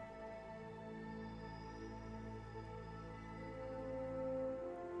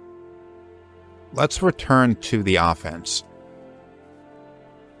 Let's return to the offense.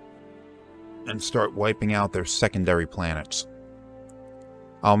 And start wiping out their secondary planets.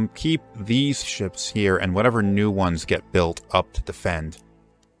 I'll keep these ships here and whatever new ones get built up to defend.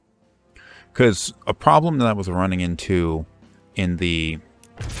 Because a problem that I was running into in the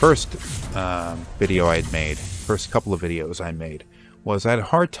first video I had made, first couple of videos I made, was I had a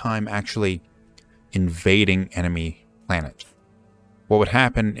hard time actually invading enemy planets. What would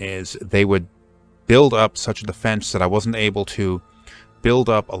happen is they would build up such a defense that I wasn't able to build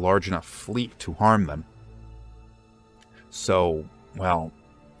up a large enough fleet to harm them. So, well,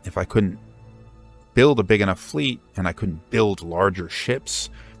 if I couldn't build a big enough fleet and I couldn't build larger ships,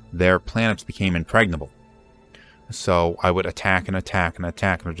 their planets became impregnable. So I would attack and attack and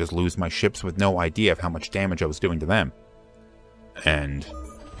attack and I'd just lose my ships with no idea of how much damage I was doing to them. And,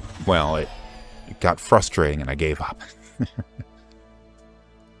 well, it got frustrating and I gave up.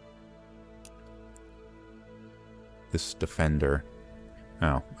 This defender.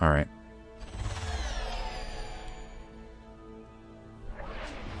 Oh, alright.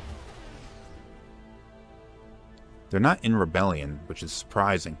 They're not in rebellion, which is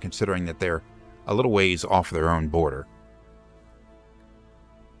surprising, considering that they're a little ways off their own border.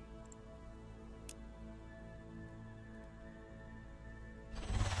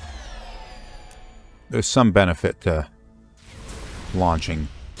 There's some benefit to launching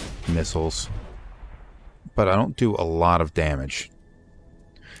missiles, but I don't do a lot of damage.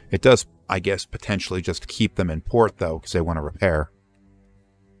 It does, I guess, potentially just keep them in port, though, because they want to repair.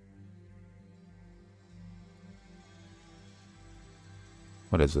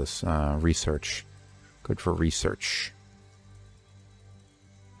 What is this? Research. Good for research.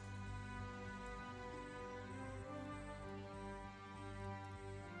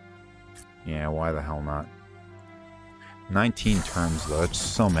 Yeah, why the hell not? 19 turns, though. That's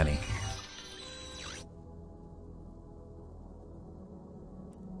so many.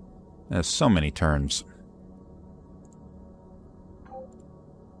 There's so many turns.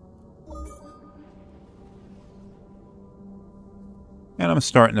 And I'm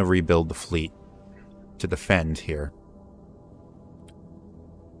starting to rebuild the fleet to defend here.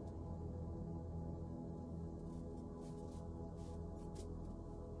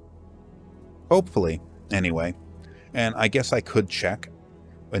 Hopefully, anyway. And I guess I could check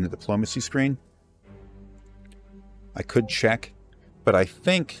in the diplomacy screen. I could check, but I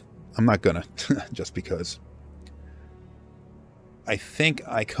think I'm not gonna, just because. I think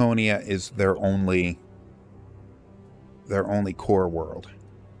Iconia is their only core world.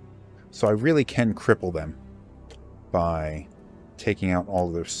 So I really can cripple them by taking out all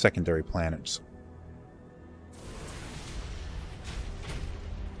of their secondary planets.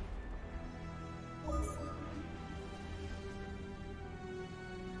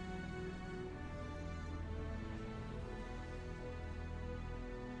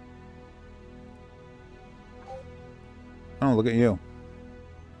 Oh, look at you.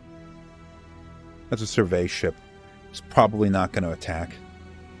 That's a survey ship. It's probably not going to attack.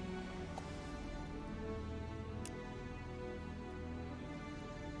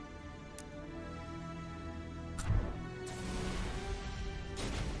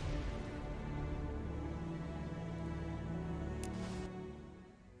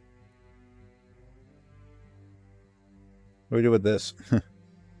 What do we do with this?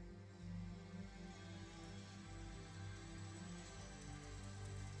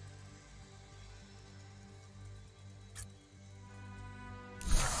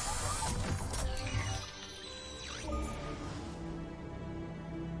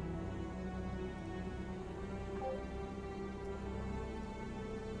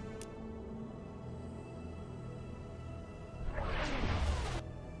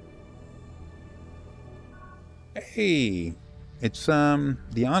 Hey, it's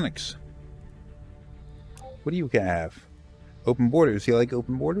the Onyx. What do you have? Open borders. You like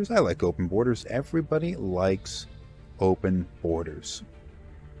open borders? I like open borders. Everybody likes open borders.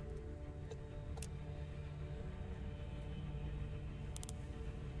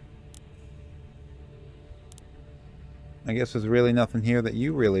 I guess there's really nothing here that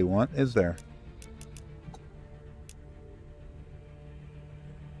you really want, is there?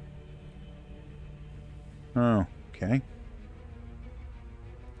 Oh, okay.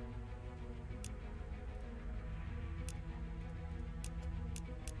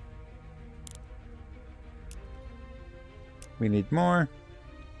 We need more.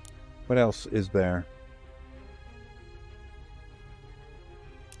 What else is there?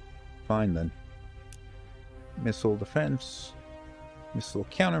 Fine then. Missile defense. Missile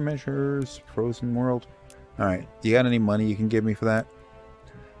countermeasures. Frozen world. Alright, you got any money you can give me for that?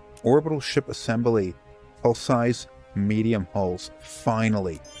 Orbital ship assembly. Hull size, medium hulls.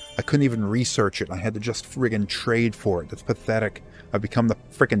 Finally. I couldn't even research it. I had to just friggin' trade for it. That's pathetic. I've become the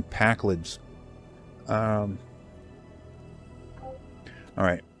frickin' Packlids.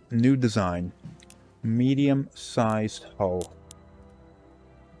 Alright. New design. Medium-sized hull.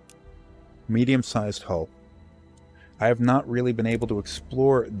 Medium-sized hull. I have not really been able to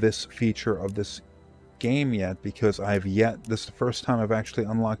explore this feature of this game yet because this is the first time I've actually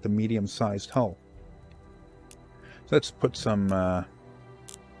unlocked a medium-sized hull. So let's put some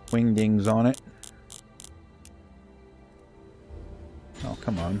wingdings on it. Oh,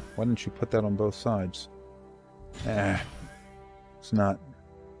 come on. Why didn't you put that on both sides? It's not.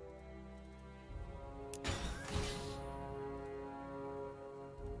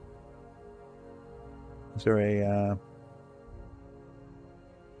 Is there a...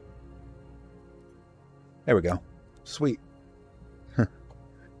 There we go. Sweet.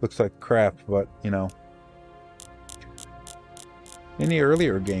 Looks like crap, but, you know. In the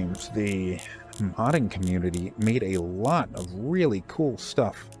earlier games, the modding community made a lot of really cool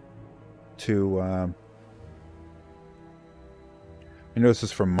stuff to I know this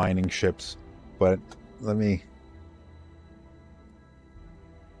is for mining ships, but let me...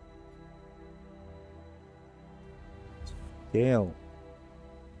 Scale.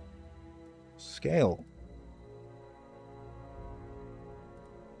 Scale.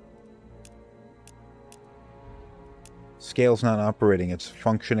 Scale's not operating. It's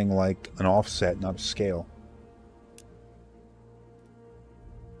functioning like an offset, not a scale.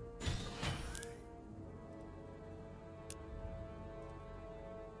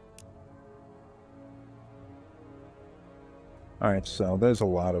 Alright, so there's a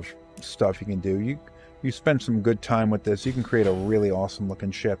lot of stuff you can do. You spend some good time with this, you can create a really awesome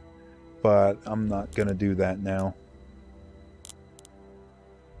looking ship. But I'm not going to do that now.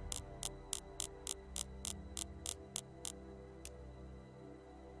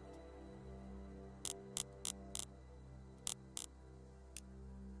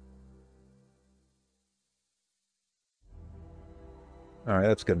 Alright,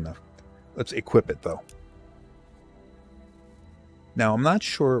 that's good enough. Let's equip it, though. Now, I'm not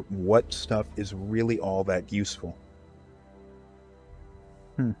sure what stuff is really all that useful.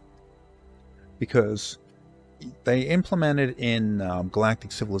 Because they implemented in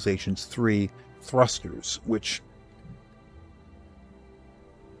Galactic Civilizations IV thrusters, which...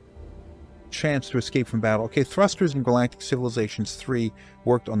 chance to escape from battle. Okay, thrusters in Galactic Civilizations III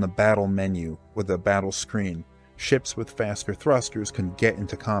worked on the battle menu with a battle screen. Ships with faster thrusters can get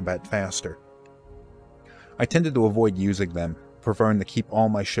into combat faster. I tended to avoid using them, preferring to keep all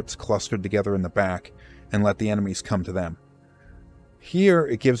my ships clustered together in the back and let the enemies come to them. Here,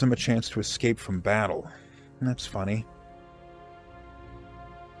 it gives them a chance to escape from battle. That's funny.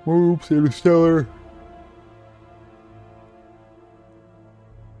 Oops, Interstellar.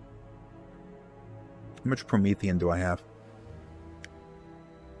 How much Promethean do I have?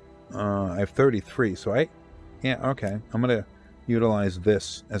 I have 33, so yeah, okay. I'm going to utilize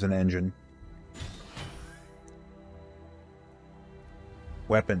this as an engine.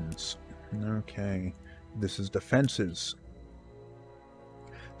 Weapons. Okay. This is defenses.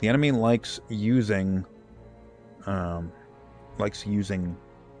 The enemy likes using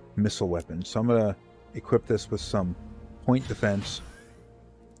missile weapons. So I'm going to equip this with some point defense.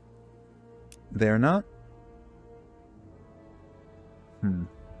 They're not...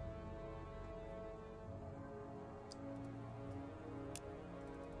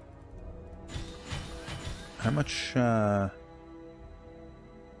 How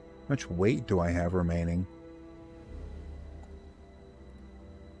much weight do I have remaining?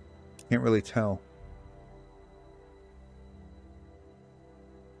 Can't really tell.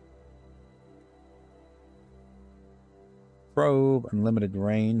 Probe, unlimited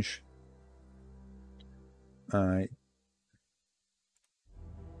range.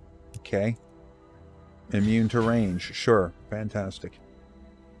 Okay. Immune to range. Sure. Fantastic.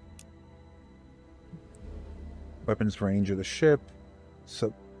 Weapons range of the ship.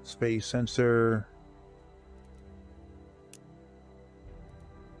 Subspace sensor.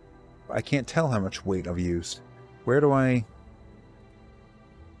 I can't tell how much weight I've used. Where do I...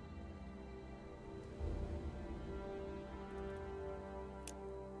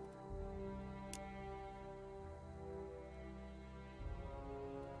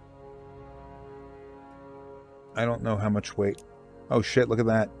 I don't know how much weight. Oh shit, look at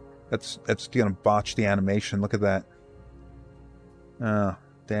that. That's gonna botch the animation. Look at that. Oh,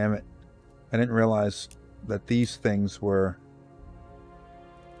 damn it. I didn't realize that these things were...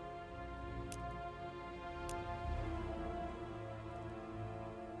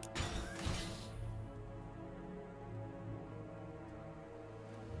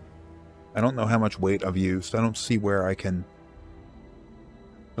 I don't know how much weight I've used. I don't see where I can...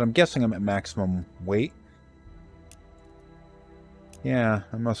 But I'm guessing I'm at maximum weight. Yeah,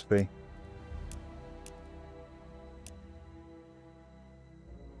 I must be.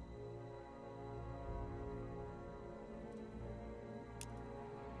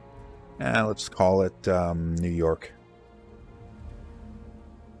 Let's call it New York.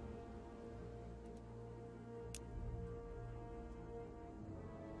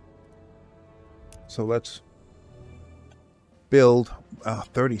 So let's build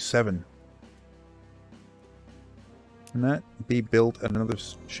 37. Can that be built at another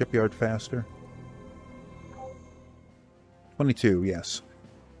shipyard faster? 22, yes.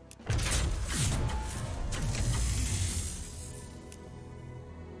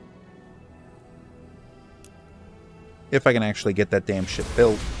 If I can actually get that damn ship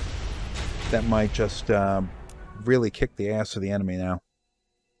built, that might just really kick the ass of the enemy now.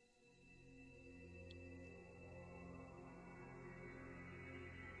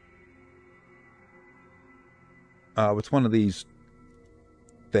 It's one of these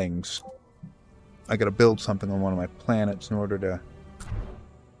things. I gotta build something on one of my planets in order to...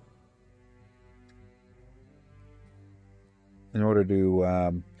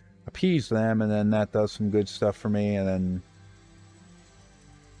 appease them, and then that does some good stuff for me, and then...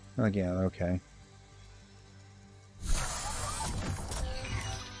 Again, okay.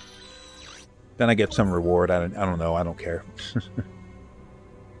 Then I get some reward. I don't know. I don't care.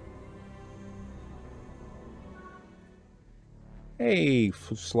 Hey,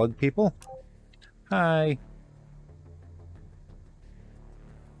 slug people. Hi.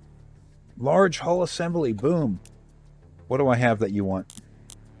 Large hull assembly. Boom. What do I have that you want?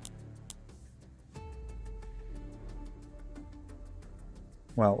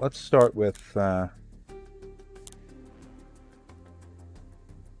 Well, let's start with...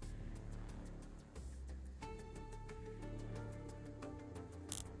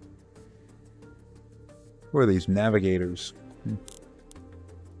 who are these navigators?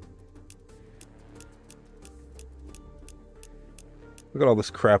 Look at all this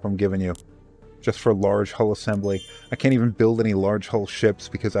crap I'm giving you. Just for large hull assembly. I can't even build any large hull ships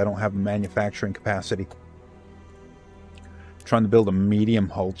because I don't have manufacturing capacity. I'm trying to build a medium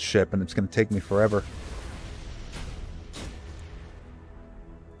hull ship and it's going to take me forever.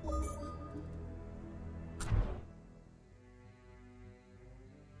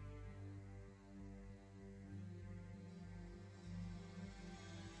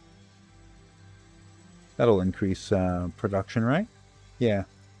 That'll increase production, right? Yeah.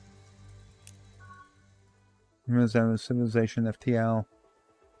 Civilization FTL.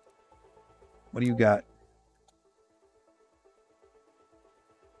 What do you got?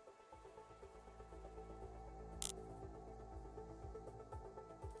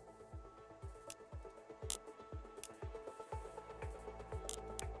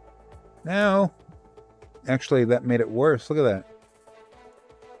 No. Actually, that made it worse. Look at that.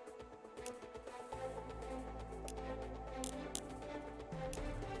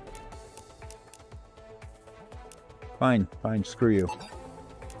 Fine, fine, screw you.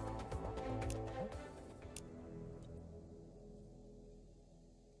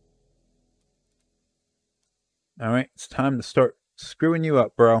 Alright, it's time to start screwing you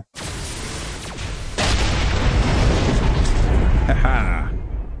up, bro. Haha. How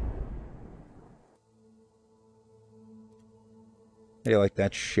do you like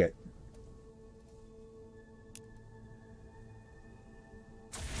that shit?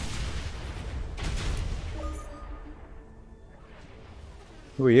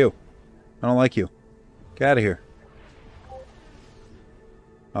 Who are you? I don't like you. Get out of here.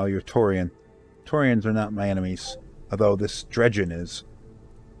 Oh, you're Taurian. Taurians are not my enemies. Although this Dredgen is.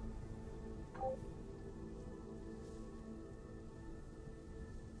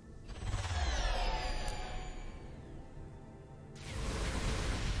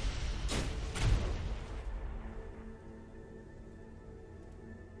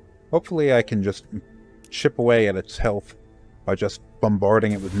 Hopefully I can just chip away at its health by just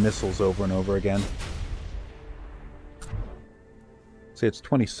bombarding it with missiles over and over again. See, it's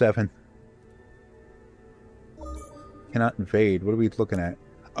 27. Cannot invade. What are we looking at?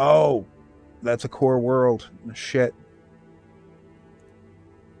 Oh! That's a core world. Shit.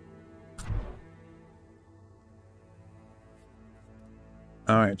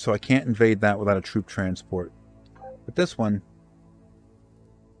 Alright, so I can't invade that without a troop transport. But this one...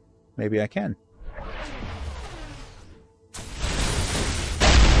 maybe I can.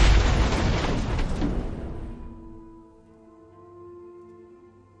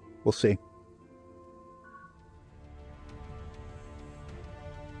 We'll see.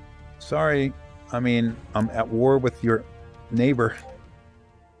 Sorry, I mean, I'm at war with your neighbor.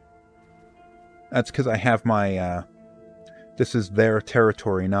 That's because I have my, this is their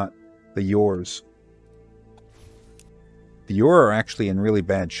territory, not the yours. The Yor are actually in really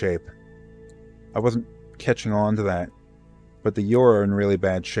bad shape. I wasn't catching on to that, but the Yor are in really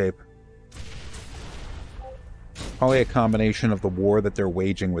bad shape. Probably a combination of the war that they're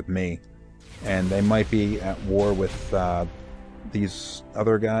waging with me, and they might be at war with these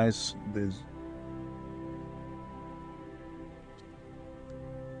other guys.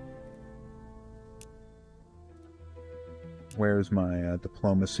 Where's my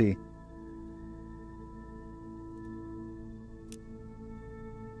diplomacy?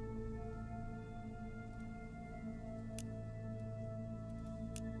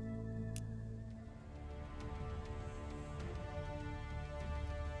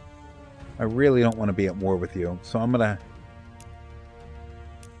 I really don't want to be at war with you, so I'm gonna...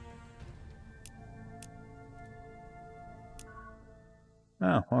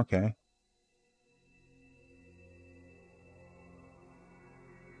 Oh, okay.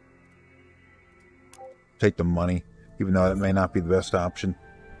 take the money, even though that may not be the best option.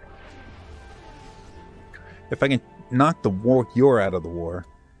 If I can knock the war out of the war,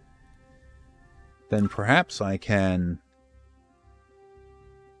 then perhaps I can...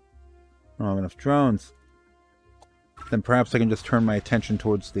 I don't have enough drones. Then perhaps I can just turn my attention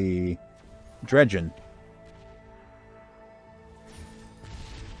towards the dredging.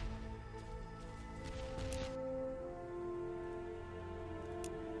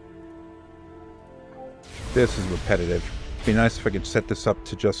 This is repetitive. It'd be nice if I could set this up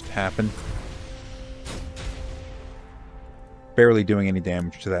to just happen. Barely doing any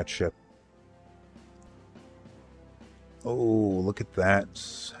damage to that ship. Oh, look at that.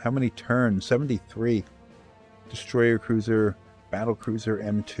 How many turns? 73. Destroyer cruiser, battle cruiser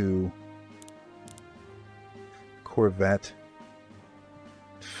M2, Corvette.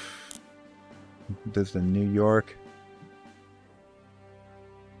 There's the New York.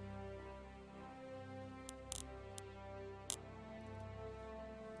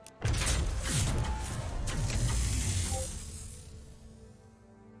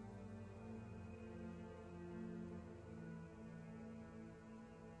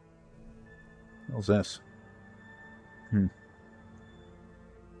 What's this? I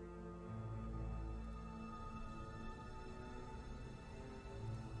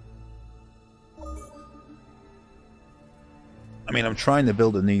mean, I'm trying to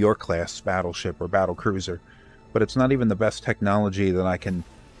build a New York class battleship or battle cruiser, but it's not even the best technology that I can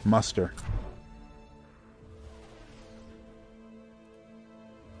muster.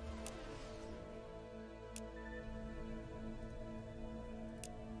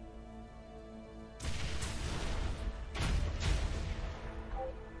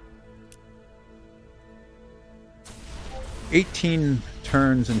 "18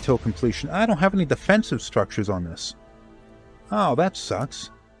 turns until completion." I don't have any defensive structures on this. Oh, that sucks.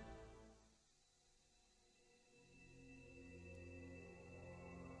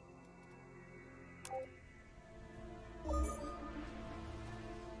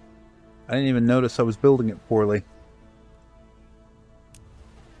 I didn't even notice I was building it poorly.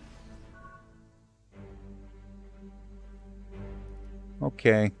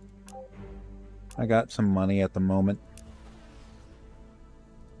 Okay. I got some money at the moment.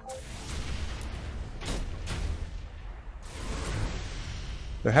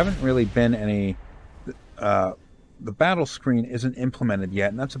 There haven't really been any... the battle screen isn't implemented yet,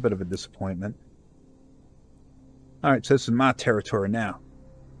 and that's a bit of a disappointment. Alright, so this is my territory now.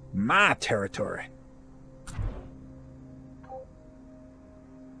 My territory.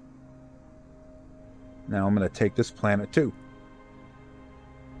 Now I'm going to take this planet too.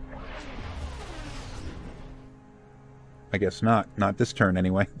 I guess not. Not this turn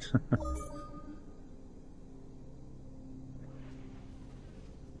anyway.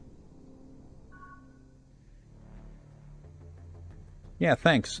 Yeah,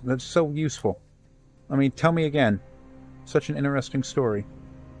 thanks. That's so useful. I mean, tell me again. Such an interesting story.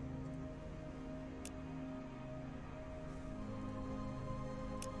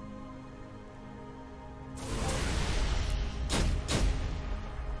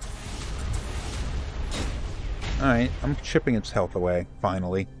 Alright, I'm chipping its health away,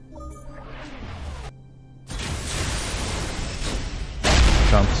 finally.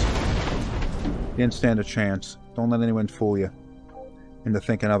 Chumps. You didn't stand a chance. Don't let anyone fool you into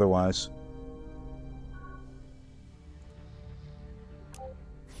thinking otherwise.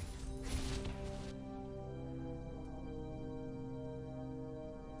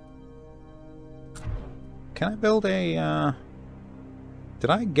 Can I build a, Did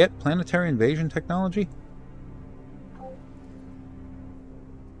I get planetary invasion technology?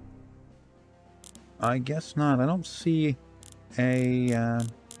 I guess not. I don't see a,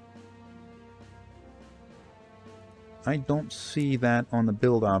 I don't see that on the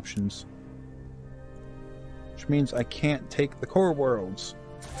build options. Which means I can't take the core worlds.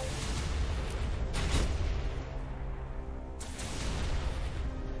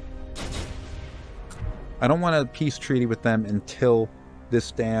 I don't want a peace treaty with them until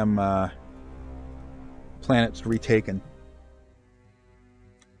this damn planet's retaken.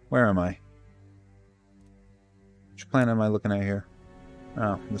 Where am I? Which planet am I looking at here?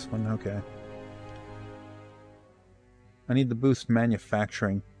 Oh, this one? Okay. I need to boost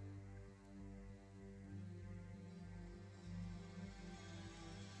manufacturing.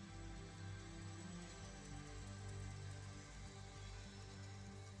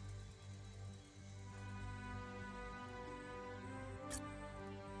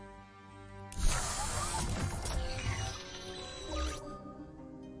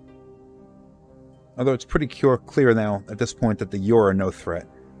 Although it's pretty clear now at this point that the Yor are no threat.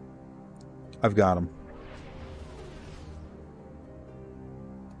 I've got them.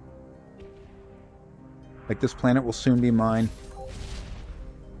 Like, this planet will soon be mine.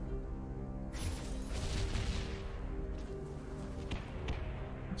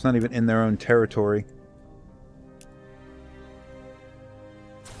 It's not even in their own territory.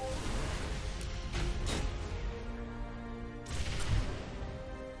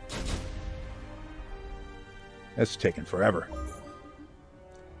 That's taking forever.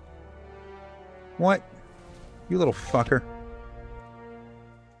 What? You little fucker.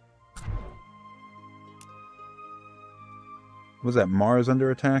 Was that Mars under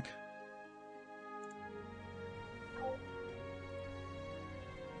attack?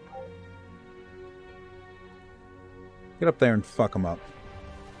 Get up there and fuck them up.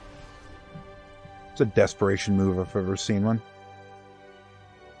 It's a desperation move if I've ever seen one.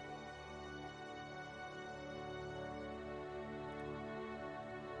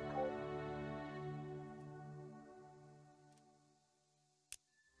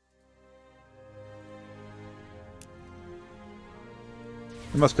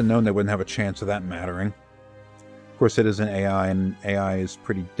 They must have known they wouldn't have a chance of that mattering. Of course, it is an AI, and AI is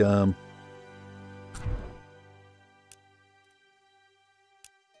pretty dumb.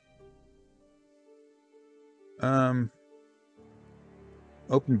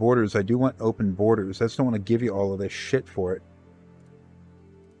 Open borders. I do want open borders. I just don't want to give you all of this shit for it.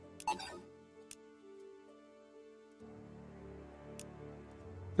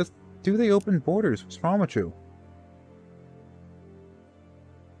 Just do the open borders. What's wrong with you?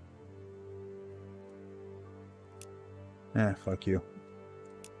 Ah, fuck you.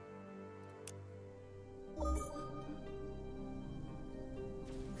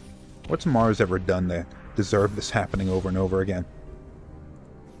 What's Mars ever done to deserve this happening over and over again?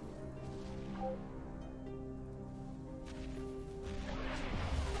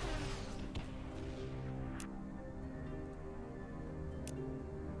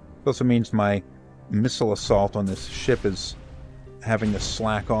 It also means my missile assault on this ship is having to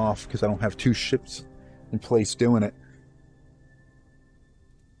slack off because I don't have 2 ships in place doing it.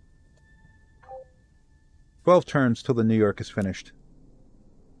 12 turns till the New York is finished.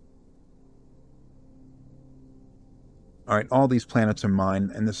 Alright, all these planets are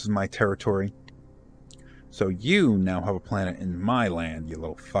mine, and this is my territory. So you now have a planet in my land, you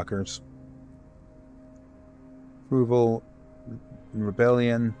little fuckers. Approval,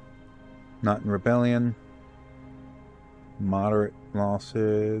 rebellion, not in rebellion. Moderate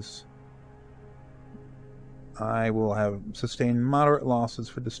losses. I will have sustained moderate losses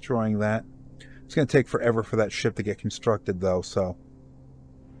for destroying that. It's going to take forever for that ship to get constructed, though, so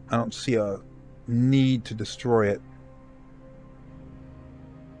I don't see a need to destroy it.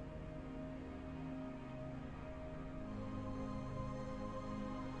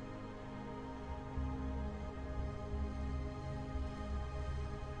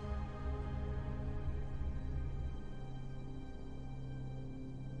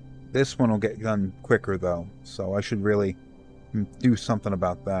 This one will get done quicker, though, so I should really do something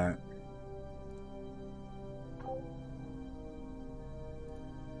about that.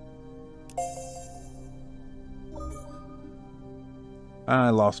 I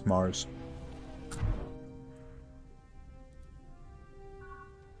lost Mars.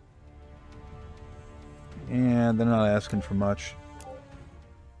 And they're not asking for much.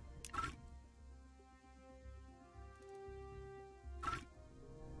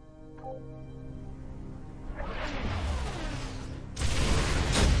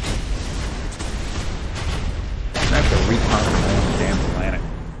 That's a recon my own damn planet.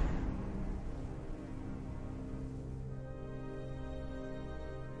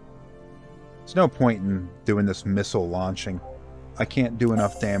 There's no point in doing this missile launching. I can't do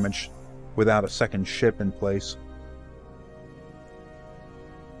enough damage without a second ship in place.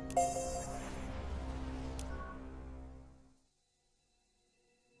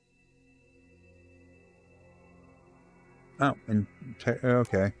 Oh, and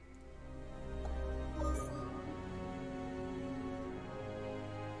okay.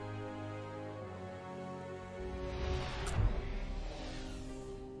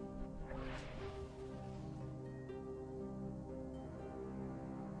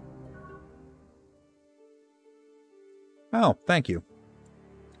 Oh, thank you.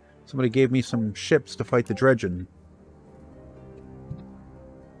 Somebody gave me some ships to fight the Dredgen.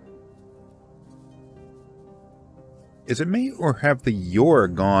 Is it me, or have the Yor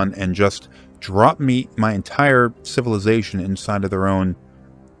gone and just dropped me my entire civilization inside of their own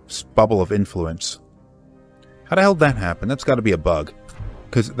bubble of influence? How the hell did that happen? That's got to be a bug.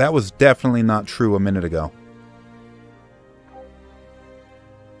 Because that was definitely not true a minute ago.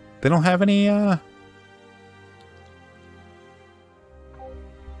 They don't have any,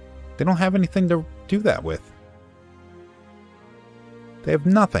 They They don't have anything to do that with. They have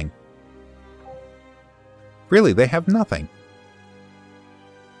nothing. Really, they have nothing.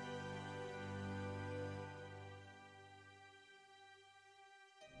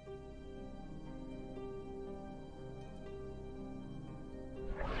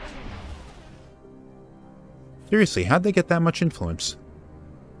 Seriously, how'd they get that much influence?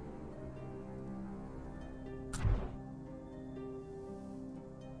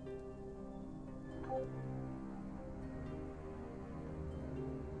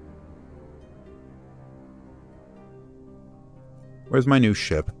 Where's my new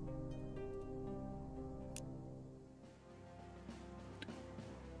ship?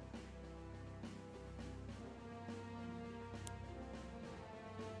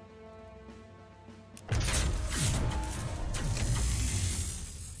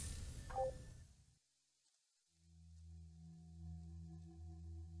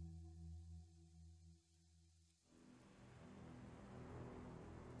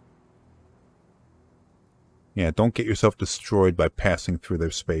 Yeah, don't get yourself destroyed by passing through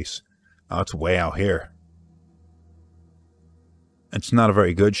their space. Oh, it's way out here. It's not a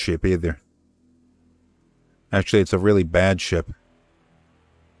very good ship either. Actually, it's a really bad ship.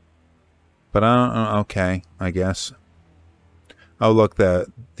 But okay, I guess. Oh, look, the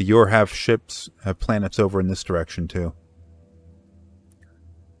Yorhav ships have planets over in this direction, too.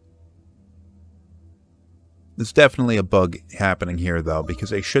 There's definitely a bug happening here, though, because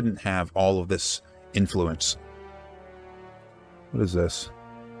they shouldn't have all of this influence. What is this?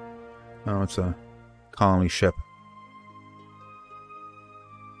 Oh, it's a colony ship.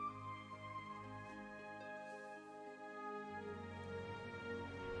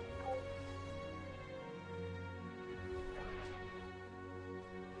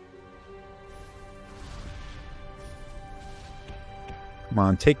 Come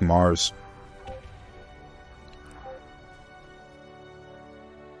on, take Mars.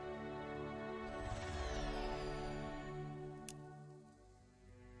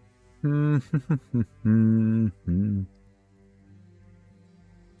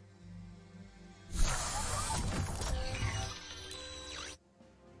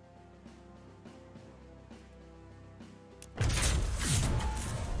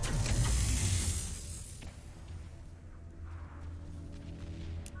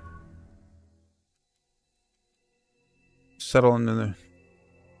 Settle into the...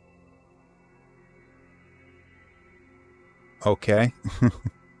 Okay.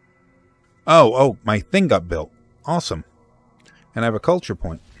 Oh, my thing got built. Awesome. And I have a culture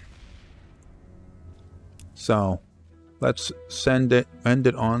point. So, let's end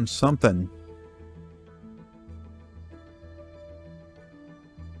it on something.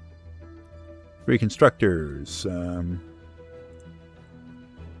 Three constructors.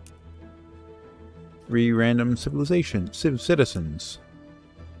 3 random citizens.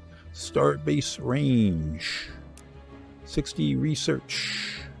 Start base range. 60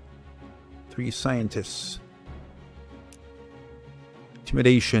 research. 3 scientists.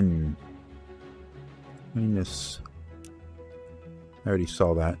 Intimidation. Minus. I already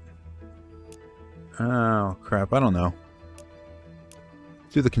saw that. Oh, crap. I don't know.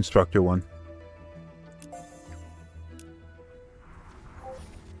 Do the constructor one.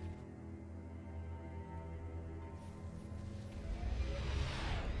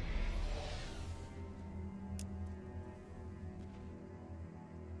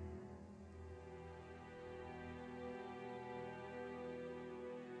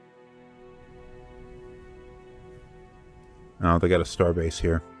 Oh, they got a starbase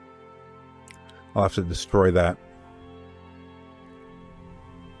here. I'll have to destroy that.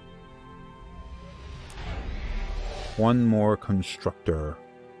 One more constructor.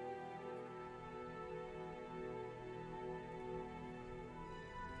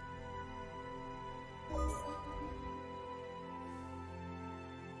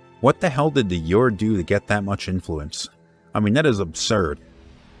 What the hell did the Yor do to get that much influence? I mean, that is absurd.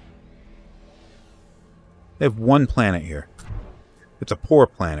 They have 1 planet here. It's a poor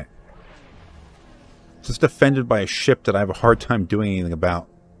planet. It's just defended by a ship that I have a hard time doing anything about.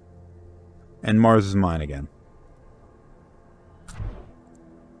 And Mars is mine again.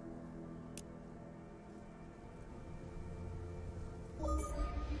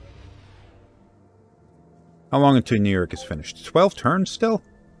 How long until New York is finished? 12 turns still?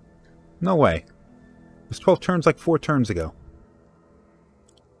 No way. It was 12 turns like 4 turns ago.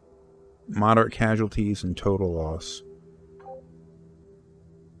 Moderate casualties and total loss.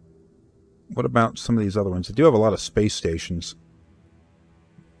 What about some of these other ones? They do have a lot of space stations.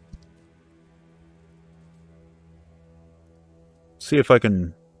 See if I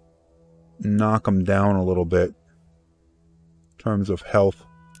can knock them down a little bit in terms of health.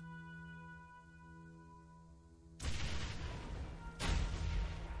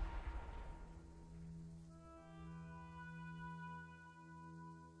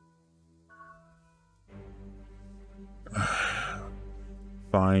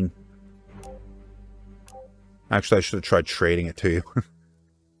 Fine. Actually, I should have tried trading it to you.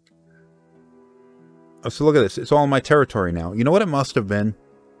 Oh, so look at this. It's all in my territory now. You know what it must have been?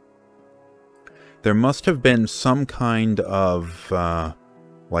 There must have been some kind of,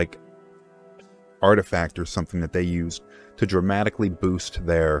 like, artifact or something that they used to dramatically boost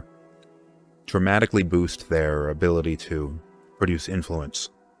their ability to produce influence.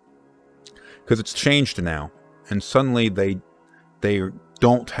 Because it's changed now. And suddenly they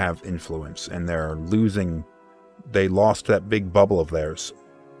don't have influence, and they're losing. They lost that big bubble of theirs.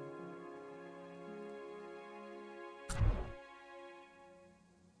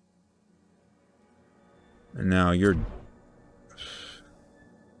 And now you're...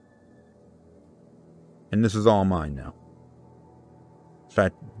 And this is all mine now. In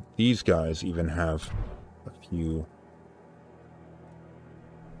fact, these guys even have a few...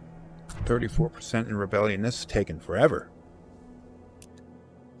 34% in rebellion. This is taking forever.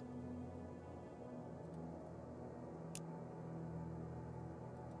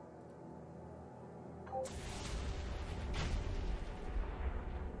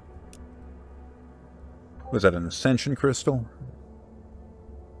 Was that an ascension crystal?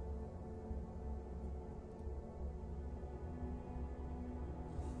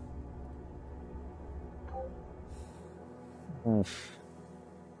 Oof.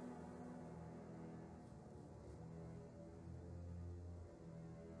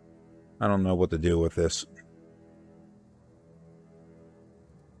 I don't know what to do with this.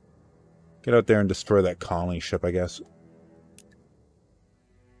 Get out there and destroy that colony ship, I guess.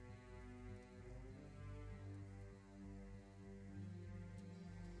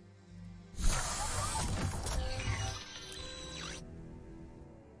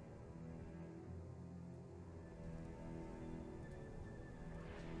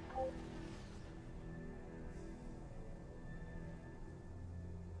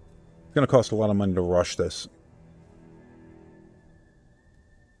 It's going to cost a lot of money to rush this.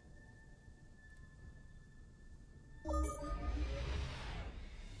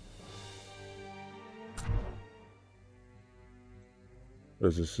 What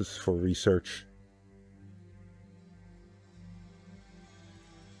is this? This is for research.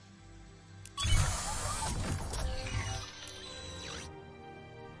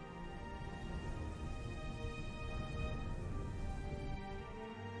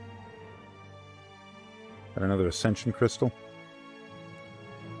 Got another ascension crystal.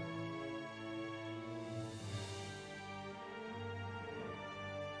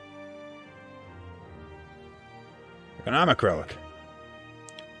 Economic relic.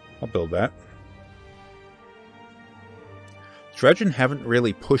 I'll build that. Dredgen haven't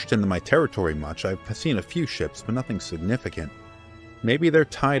really pushed into my territory much. I've seen a few ships, but nothing significant. Maybe they're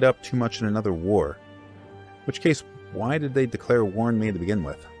tied up too much in another war. In which case, why did they declare war on me to begin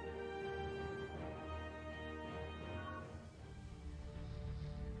with?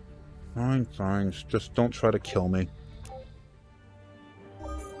 Fine, fine. Just don't try to kill me.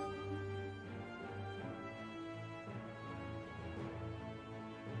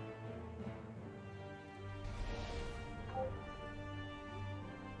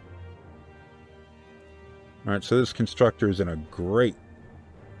 Alright, so this constructor is in a great,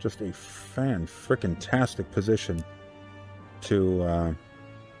 just a fan-frickin-tastic position to,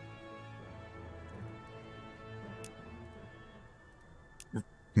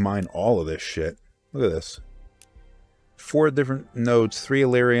 mine all of this shit. Look at this. 4 different nodes, 3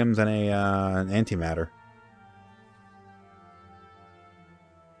 Illyriums, and an antimatter.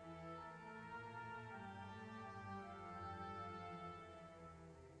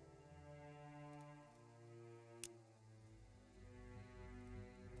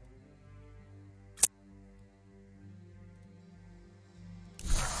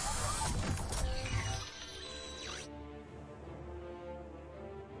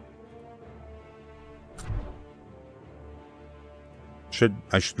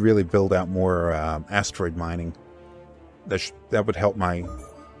 I should really build out more asteroid mining. That would help my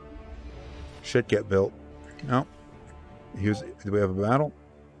shit get built. Oh, do we have a battle?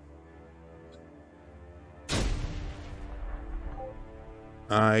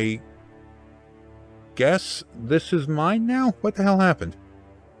 I guess this is mine now? What the hell happened?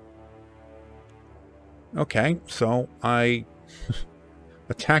 Okay, so I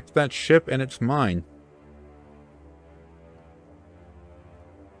attacked that ship and it's mine.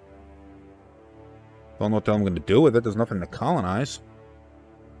 Don't know what the hell I'm going to do with it. There's nothing to colonize.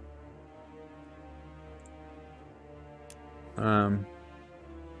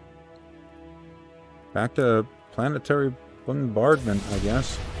 Back to planetary bombardment, I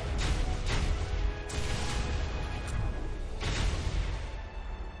guess.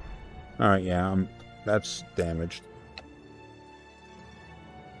 Alright, yeah, that's damaged.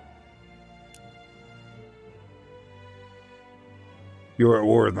 You're at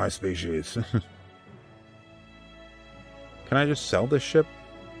war with my species. Can I just sell this ship?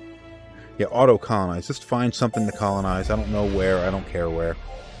 Yeah, auto-colonize. Just find something to colonize. I don't know where. I don't care where.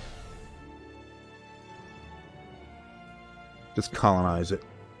 Just colonize it.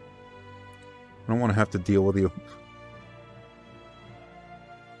 I don't want to have to deal with you.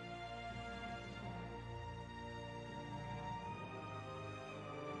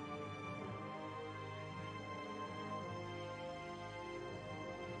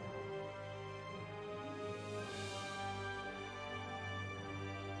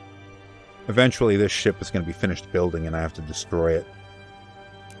 Eventually, this ship is going to be finished building, and I have to destroy it.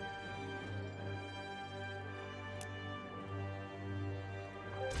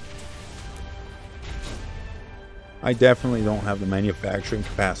 I definitely don't have the manufacturing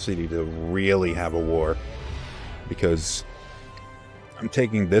capacity to really have a war, because I'm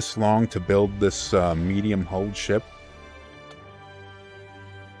taking this long to build this medium-hulled ship.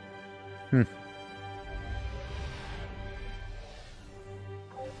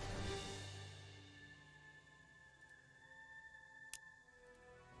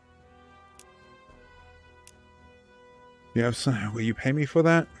 You have some, will you pay me for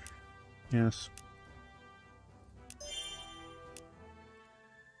that? Yes.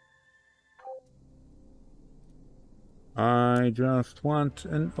 I just want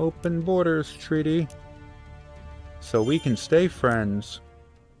an open borders treaty so we can stay friends.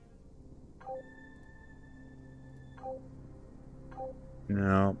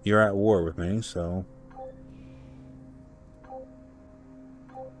 No, you're at war with me, so...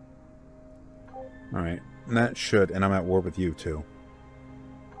 Alright, that should, and I'm at war with you, too.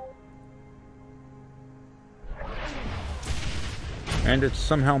 And it's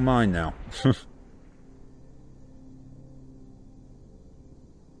somehow mine now.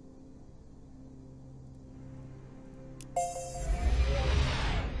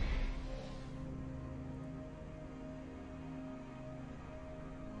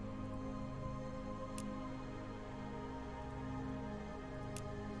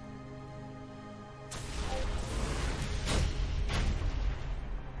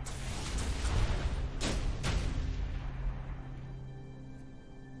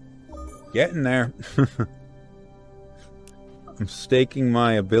 Getting there. I'm staking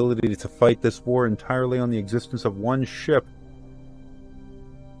my ability to fight this war entirely on the existence of one ship.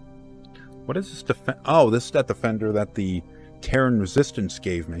 What is this defense? Oh, this is that defender that the Terran Resistance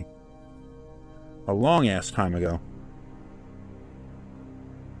gave me. A long-ass time ago.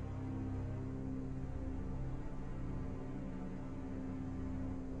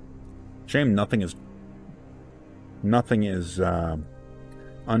 Shame nothing is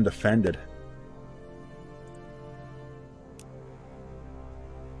undefended.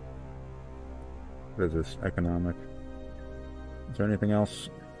 What is this? Economic. Is there anything else?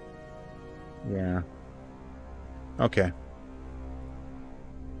 Yeah. Okay.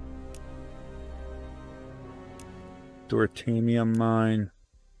 Duratamium mine.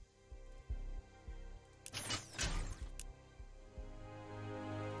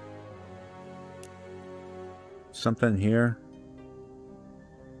 Something here.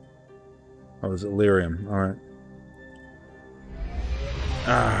 Oh, it's Illyrium. Alright.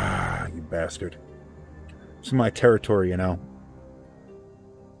 Ah, you bastard. It's my territory, you know.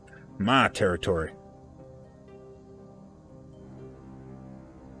 My territory.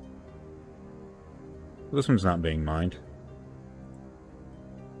 This one's not being mined.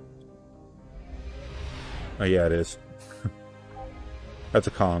 Oh, yeah, it is. That's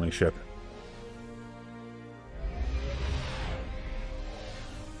a colony ship.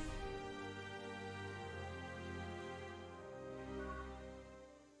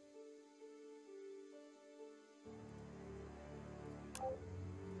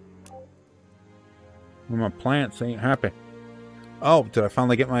 Well, my plants ain't happy. Oh, did I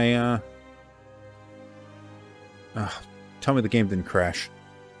finally get my, tell me the game didn't crash.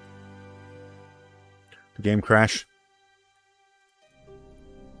 The game crash?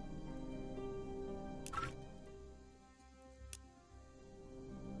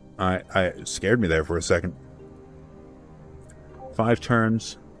 It scared me there for a second. 5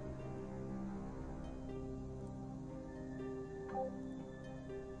 turns.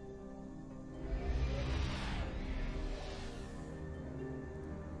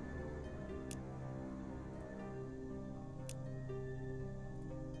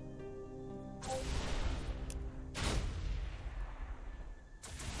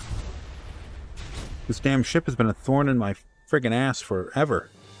 This damn ship has been a thorn in my friggin' ass forever.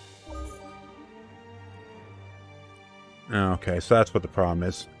 Okay, so that's what the problem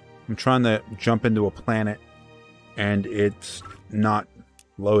is. I'm trying to jump into a planet, and it's not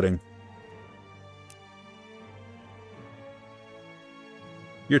loading.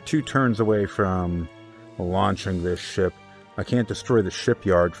 You're 2 turns away from launching this ship. I can't destroy the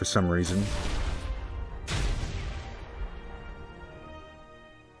shipyard for some reason.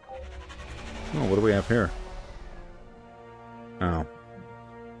 Oh, what do we have here? Oh.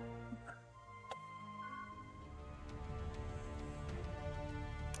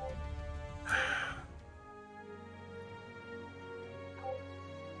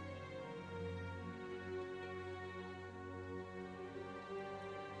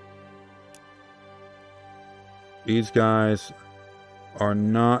 These guys are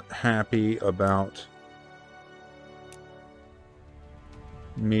not happy about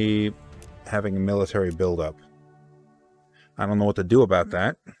me having a military buildup. I don't know what to do about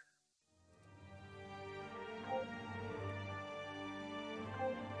that.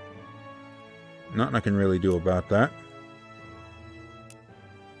 Nothing I can really do about that.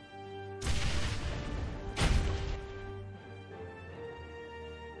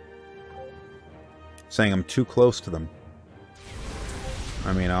 Saying I'm too close to them.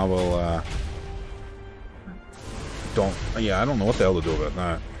 I mean, I will, I don't know what the hell to do about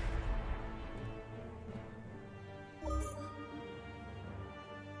that.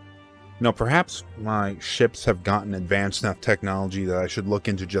 No, perhaps my ships have gotten advanced enough technology that I should look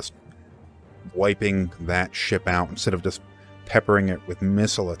into just wiping that ship out instead of just peppering it with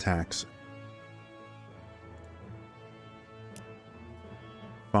missile attacks.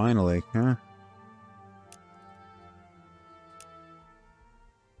 Finally, huh?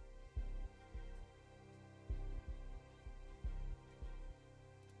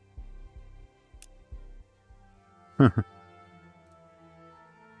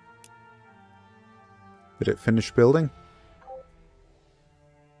 Did it finish building?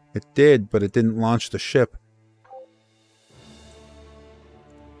 It did, but it didn't launch the ship.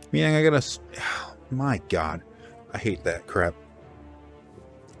 Meaning I gotta... Oh, my god. I hate that crap.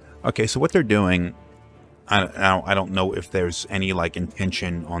 Okay, so what they're doing... I don't know if there's any, like,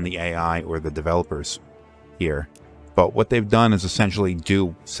 intention on the AI or the developers here. But what they've done is essentially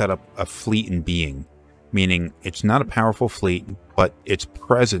set up a fleet in being. Meaning it's not a powerful fleet, but its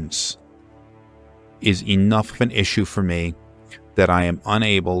presence is enough of an issue for me that I am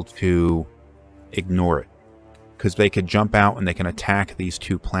unable to ignore it. Because they could jump out and they can attack these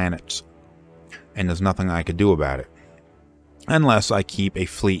 2 planets. And there's nothing I could do about it. Unless I keep a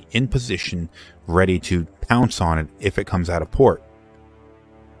fleet in position ready to pounce on it if it comes out of port.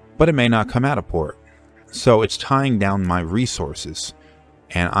 But it may not come out of port. So it's tying down my resources.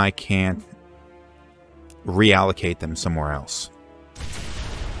 And I can't reallocate them somewhere else.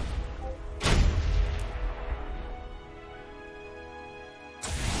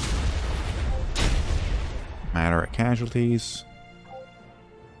 Moderate casualties.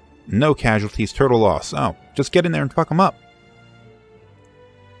 No casualties, total loss. Oh, just get in there and fuck them up.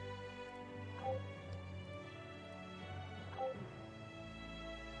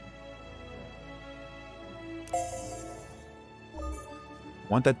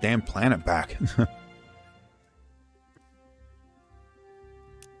 Want that damn planet back.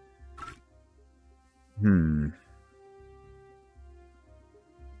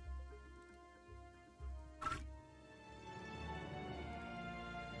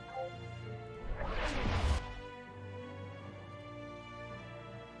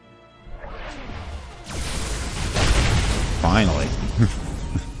 Finally.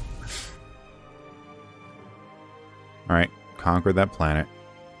 Alright, conquer that planet.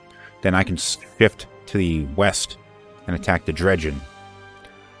 Then I can shift to the west and attack the Dredgen.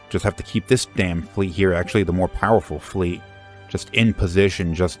 Just have to keep this damn fleet here, actually the more powerful fleet, just in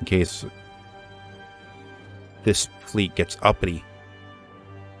position just in case this fleet gets uppity.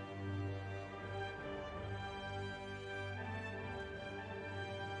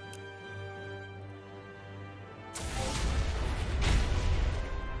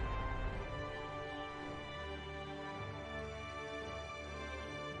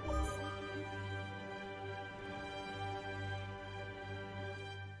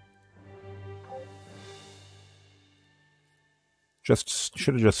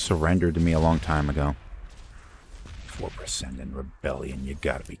 Should have just surrendered to me a long time ago. 4% in rebellion, you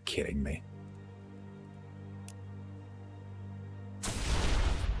gotta be kidding me.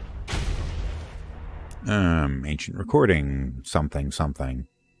 Ancient recording, something.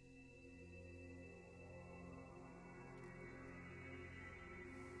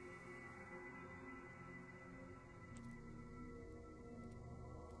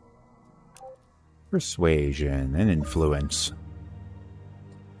 Persuasion and influence.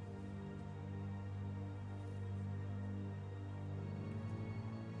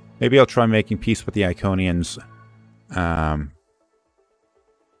 Maybe I'll try making peace with the Iconians.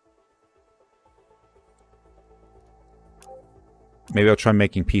 Maybe I'll try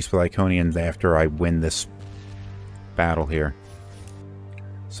making peace with Iconians after I win this battle here.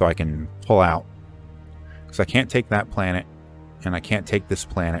 So I can pull out. Because I can't take that planet, and I can't take this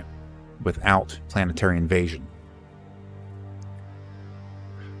planet without planetary invasion.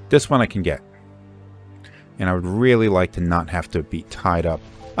 This one I can get. And I would really like to not have to be tied up.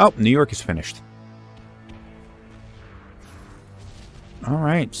 Oh, New York is finished.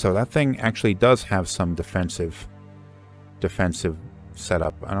 Alright, so that thing actually does have some defensive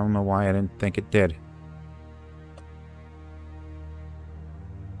setup. I don't know why I didn't think it did.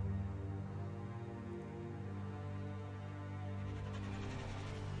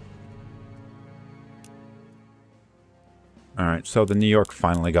 Alright, so the New York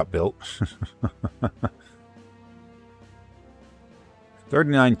finally got built.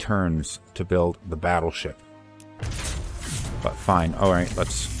 39 turns to build the battleship. But fine. Alright,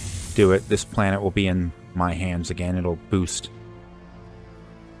 let's do it. This planet will be in my hands again. It'll boost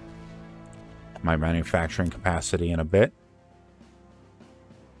my manufacturing capacity in a bit.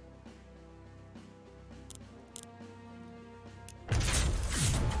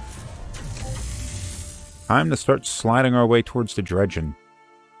 Time to start sliding our way towards the Dredgen.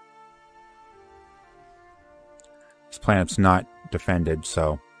 This planet's not defended,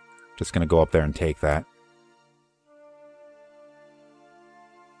 so just going to go up there and take that.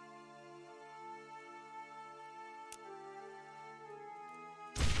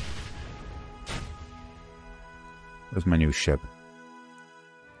 Where's my new ship?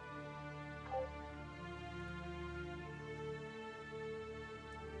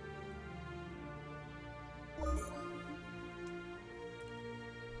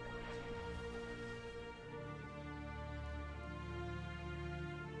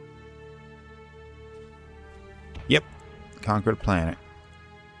 Yep, conquered a planet.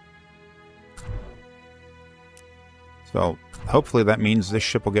 So, hopefully that means this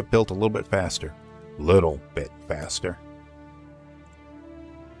ship will get built a little bit faster. Little bit faster.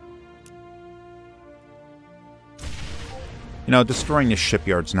 You know, destroying this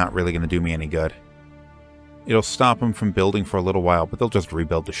shipyard's not really going to do me any good. It'll stop them from building for a little while, but they'll just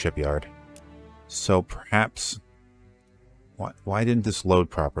rebuild the shipyard. So perhaps... Why didn't this load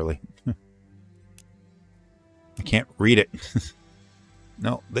properly? I can't read it.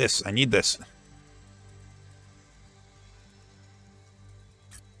 No, this. I need this.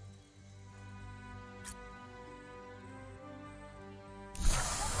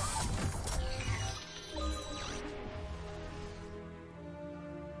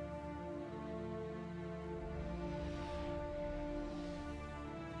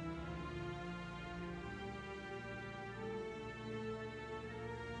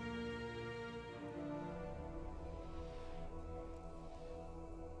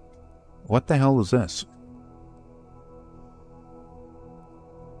 What the hell is this?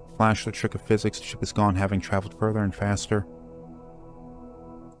 Flash the trick of physics. The ship is gone, having traveled further and faster.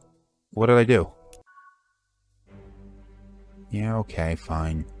 What did I do? Yeah, okay,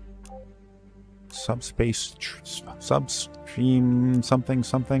 fine. Subspace... Substream... something,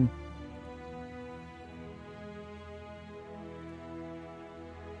 something?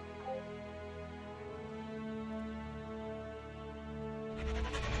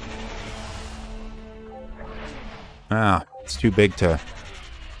 Ah, it's too big to...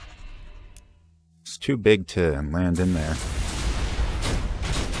 It's too big to land in there.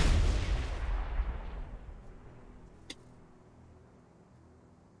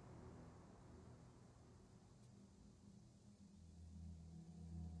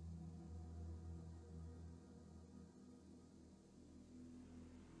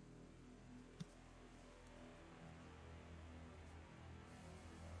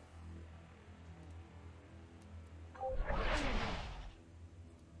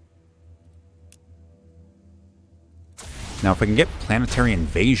 Now, if I can get planetary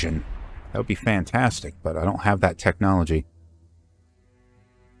invasion, that would be fantastic, but I don't have that technology.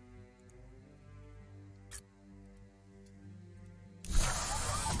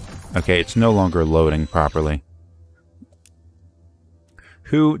 Okay, it's no longer loading properly.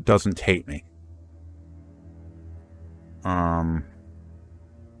 Who doesn't hate me? I'm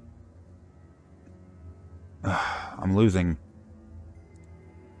losing.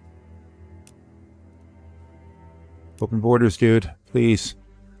 Open borders, dude. Please.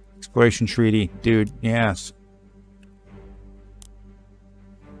 Exploration treaty. Dude, yes.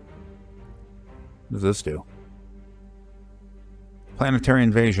 What does this do? Planetary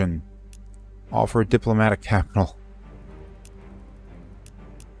invasion. Offer diplomatic capital.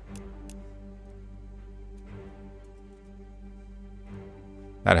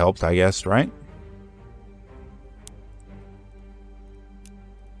 That helped, I guess, right?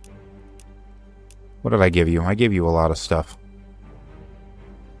 What did I give you? I gave you a lot of stuff.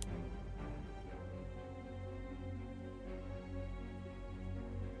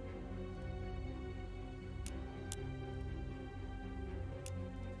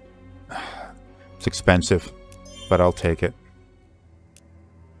 It's expensive, but I'll take it.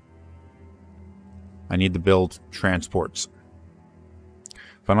 I need to build transports.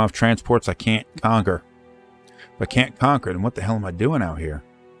 If I don't have transports, I can't conquer. If I can't conquer, then what the hell am I doing out here?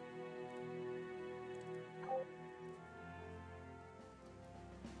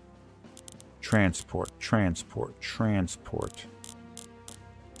 Transport, transport, transport.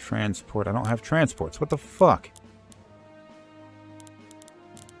 Transport. I don't have transports. What the fuck?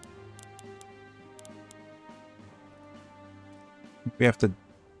 We have to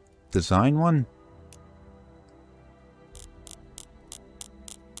design one?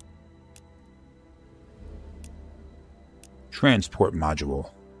 Transport module.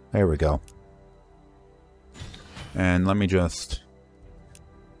 There we go. And let me just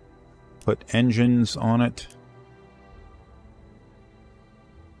put engines on it.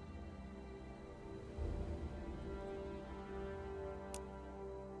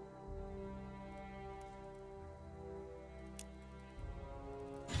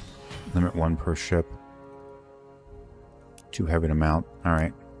 Limit 1 per ship. Too heavy to mount.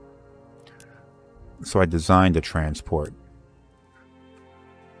 Alright. So I designed a transport.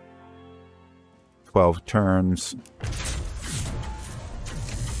 12 turns.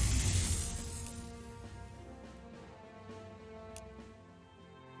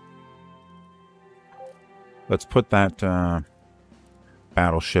 Let's put that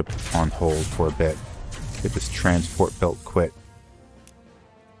battleship on hold for a bit. Get this transport built quick.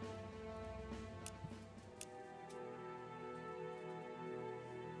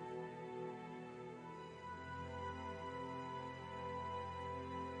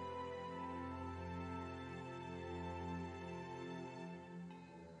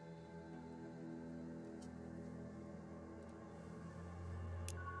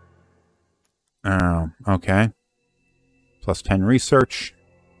 Okay. Plus 10 research.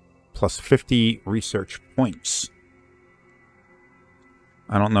 Plus 50 research points.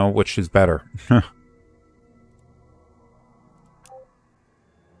 I don't know which is better. Should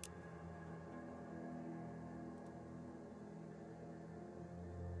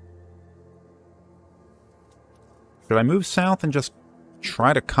I move south and just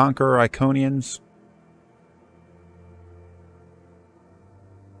try to conquer Iconians?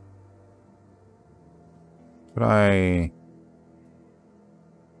 But I...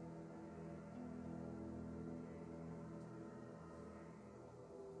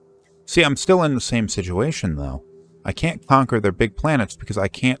 See, I'm still in the same situation, though. I can't conquer their big planets because I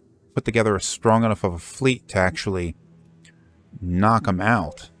can't put together a strong enough of a fleet to actually knock them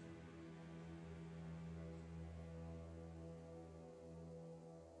out.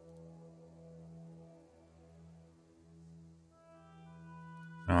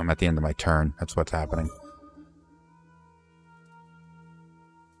 Oh, I'm at the end of my turn. That's what's happening.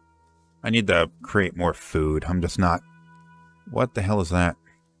 I need to create more food. I'm just not... What the hell is that?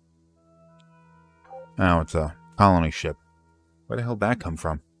 Oh, it's a colony ship. Where the hell did that come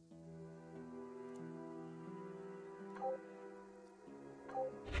from?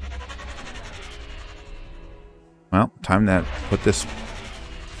 Well, time to put this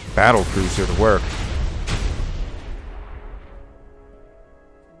battle cruiser to work.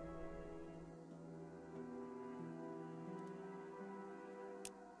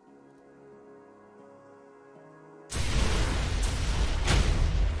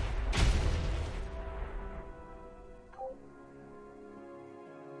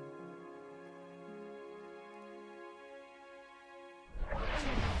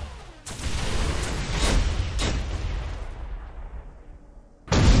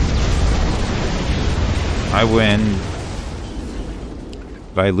 I win.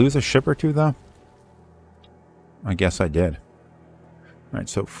 Did I lose a ship or two, though? I guess I did. Alright,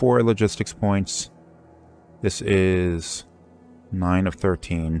 so 4 logistics points. This is 9 of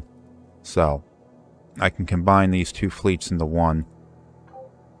 13. So, I can combine these 2 fleets into one.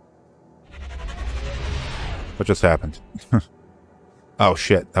 What just happened? Oh,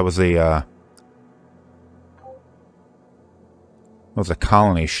 shit. That was a, that was a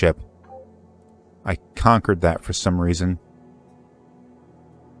colony ship. I conquered that for some reason.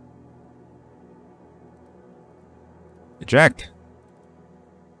 Eject.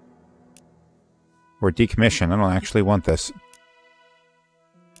 Or decommission. I don't actually want this.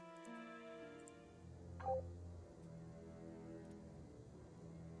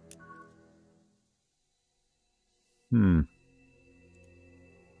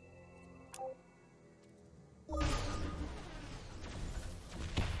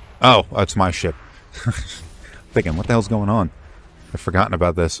 Oh, that's my ship. Thinking, what the hell's going on? I've forgotten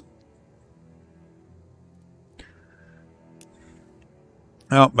about this.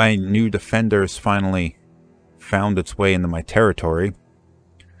 Oh, my new defenders finally found its way into my territory.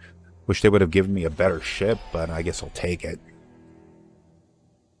 Wish they would have given me a better ship, but I guess I'll take it.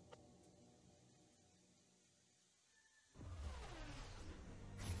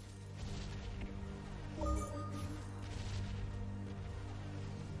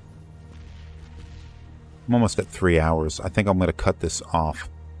 I'm almost at 3 hours. I think I'm going to cut this off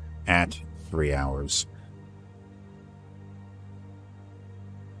at 3 hours.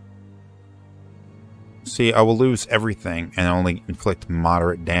 See, I will lose everything and only inflict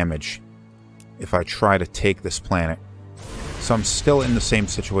moderate damage if I try to take this planet. So I'm still in the same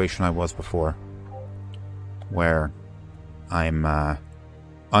situation I was before, where I'm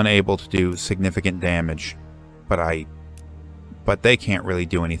unable to do significant damage, but they can't really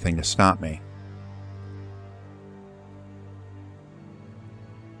do anything to stop me.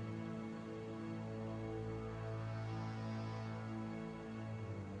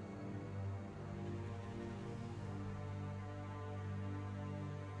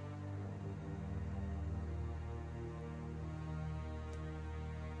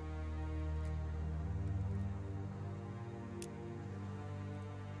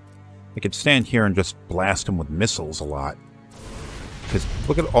 I could stand here and just blast them with missiles a lot. Because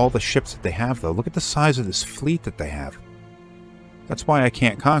look at all the ships that they have, though. Look at the size of this fleet that they have. That's why I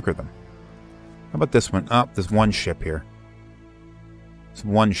can't conquer them. How about this one? Oh, there's one ship here. There's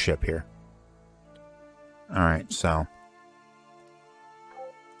one ship here. Alright, so...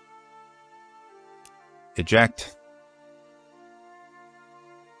 Eject.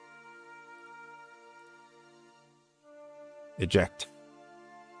 Eject.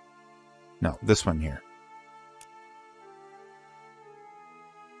 No, this one here.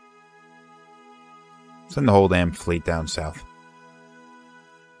 Send the whole damn fleet down south.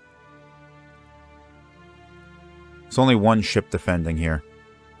 There's only one ship defending here.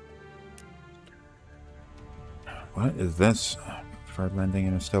 What is this? Preferred landing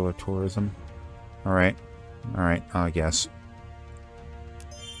interstellar tourism. Alright. Alright, I guess.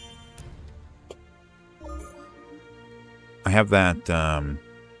 I have that,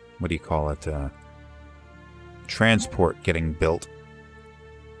 what do you call it? Transport getting built.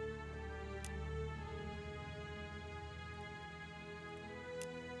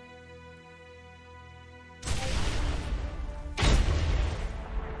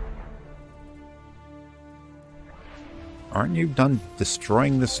 Aren't you done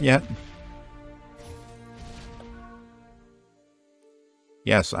destroying this yet?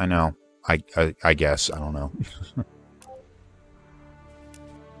 Yes, I know. I guess. I don't know.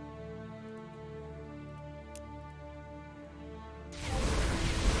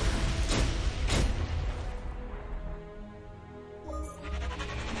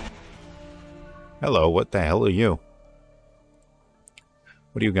 Hello, what the hell are you?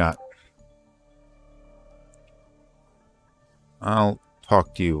 What do you got? I'll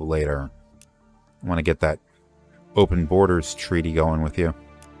talk to you later. I want to get that open borders treaty going with you.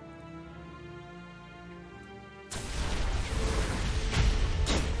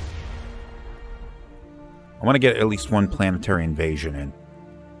 I want to get at least one planetary invasion in.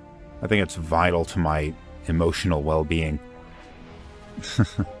 I think it's vital to my emotional well-being.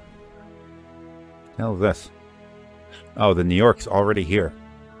 Hell is this? Oh, the New York's already here.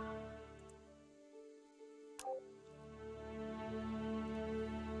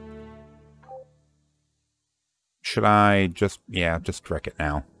 Should I just... yeah, just wreck it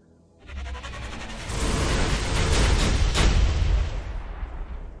now.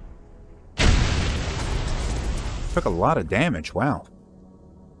 Took a lot of damage, wow.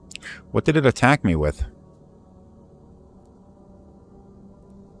 What did it attack me with?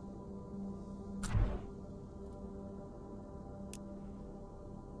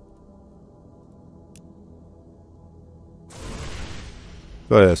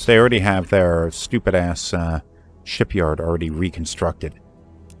 They already have their stupid-ass shipyard already reconstructed.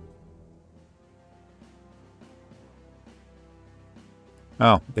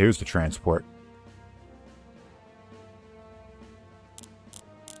 Oh, there's the transport.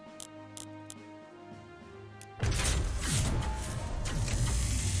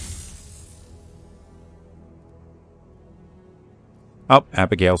 Oh,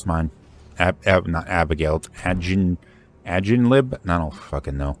 Abigail's mine. Not Abigail. It's Aginlib? I don't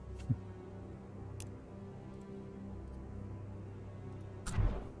fucking know.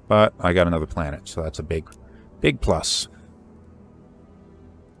 But I got another planet, so that's a big plus.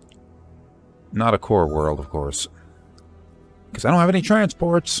 Not a core world, of course. Because I don't have any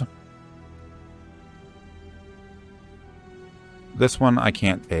transports. This one I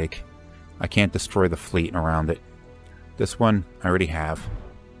can't take. I can't destroy the fleet around it. This one I already have.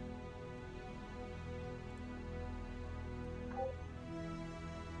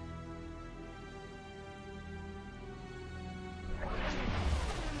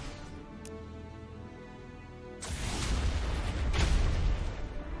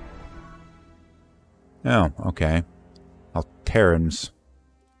 Oh, okay. Alterans.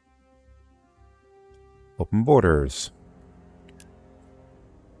 Open borders.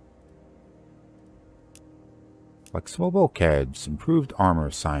 Flexible bulkheads. Improved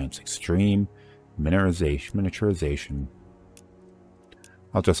armor science. Extreme miniaturization.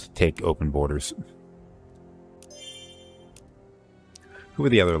 I'll just take open borders. Who are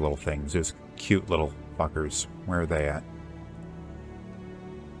the other little things? There's cute little fuckers. Where are they at?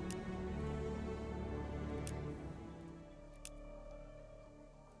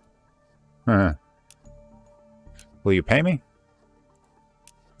 Huh. Will you pay me?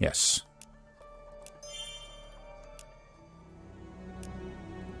 Yes.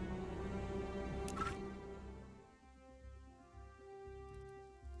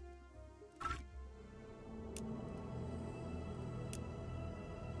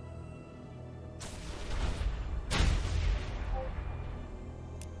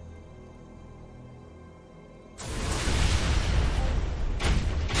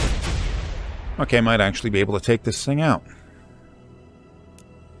 Okay, I might actually be able to take this thing out.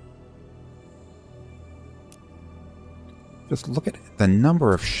 Just look at the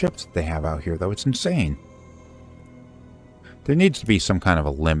number of ships that they have out here, though. It's insane. There needs to be some kind of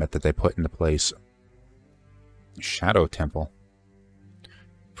a limit that they put into place. Shadow Temple.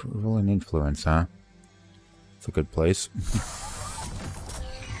 Approval and influence, huh? It's a good place.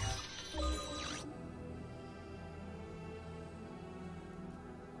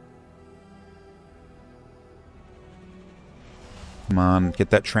 Come on,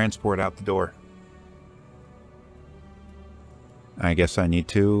 get that transport out the door. I guess I need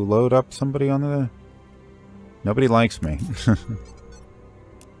to load up somebody on the... Nobody likes me.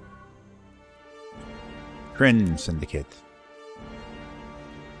 Kryn Syndicate.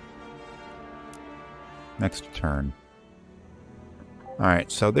 Next turn. Alright,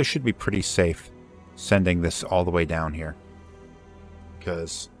 so this should be pretty safe sending this all the way down here.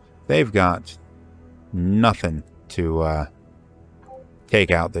 Because they've got nothing to take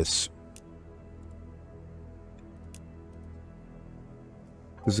out this.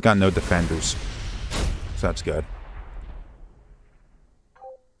 This has got no defenders. So that's good.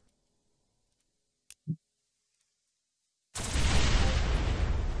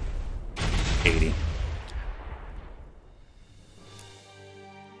 $80.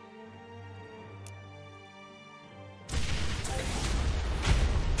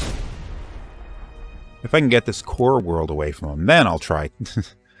 If I can get this core world away from them, then I'll try.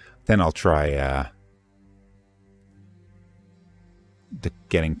 Then I'll try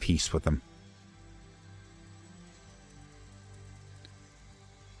getting peace with them.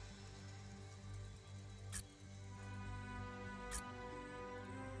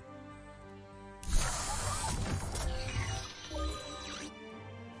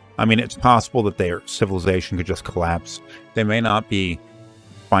 I mean, it's possible that their civilization could just collapse. They may not be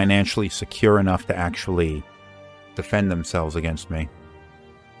financially secure enough to actually defend themselves against me.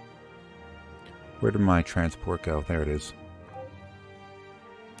 Where did my transport go? There it is.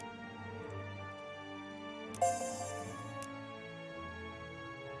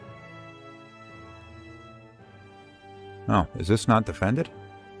 Oh, is this not defended?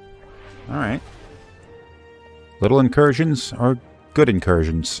 Alright. Little incursions are good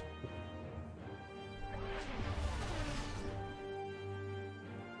incursions.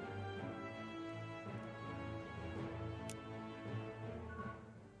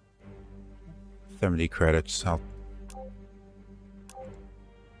 $70 credits.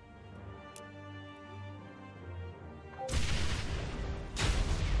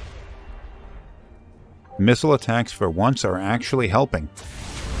 Missile attacks for once are actually helping.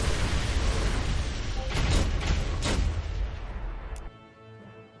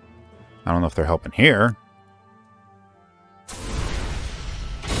 I don't know if they're helping here.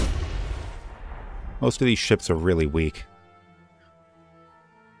 Most of these ships are really weak.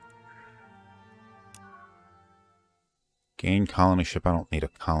 Gain colony ship. I don't need a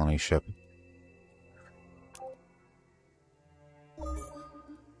colony ship.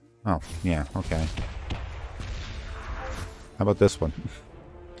 Oh, yeah, okay. How about this one?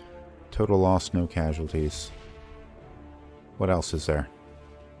 Total loss, no casualties. What else is there?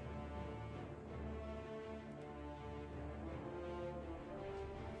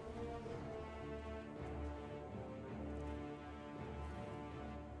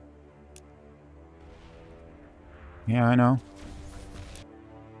 Yeah, I know.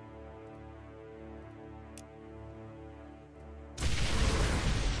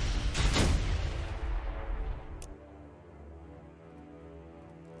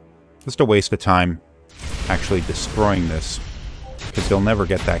 Just a waste of time actually destroying this, because they'll never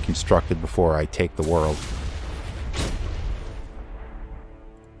get that constructed before I take the world.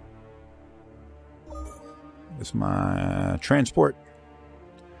 Here's my transport.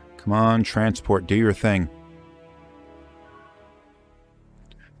 Come on, transport, do your thing.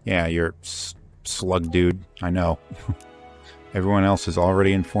 Yeah, you're slug dude, I know. Everyone else has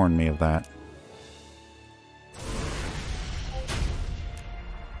already informed me of that.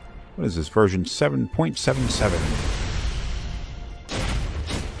 What is this, version 7.77?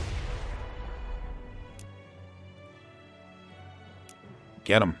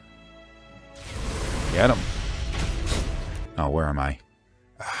 Get him. Get him. Oh, where am I?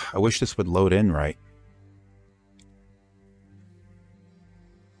 I wish this would load in right.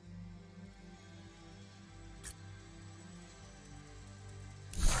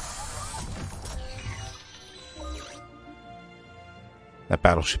 That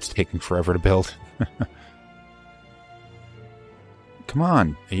battleship's taking forever to build. Come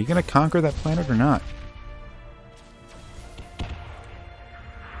on, are you going to conquer that planet or not?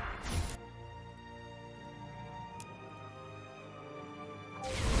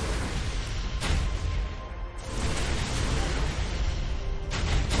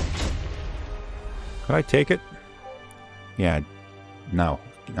 Could I take it? Yeah, no,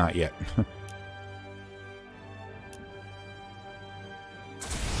 not yet.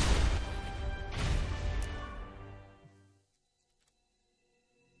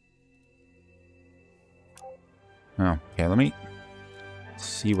 Oh, okay, let me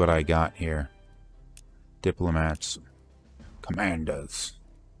see what I got here. Diplomats. Commanders.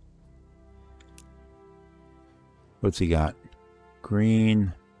 What's he got?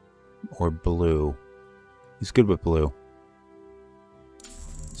 Green or blue? He's good with blue.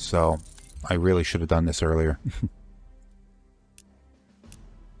 So, I really should have done this earlier.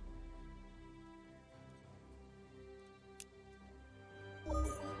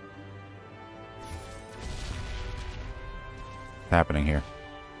 Happening here?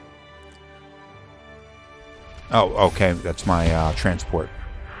 Oh, okay, that's my transport.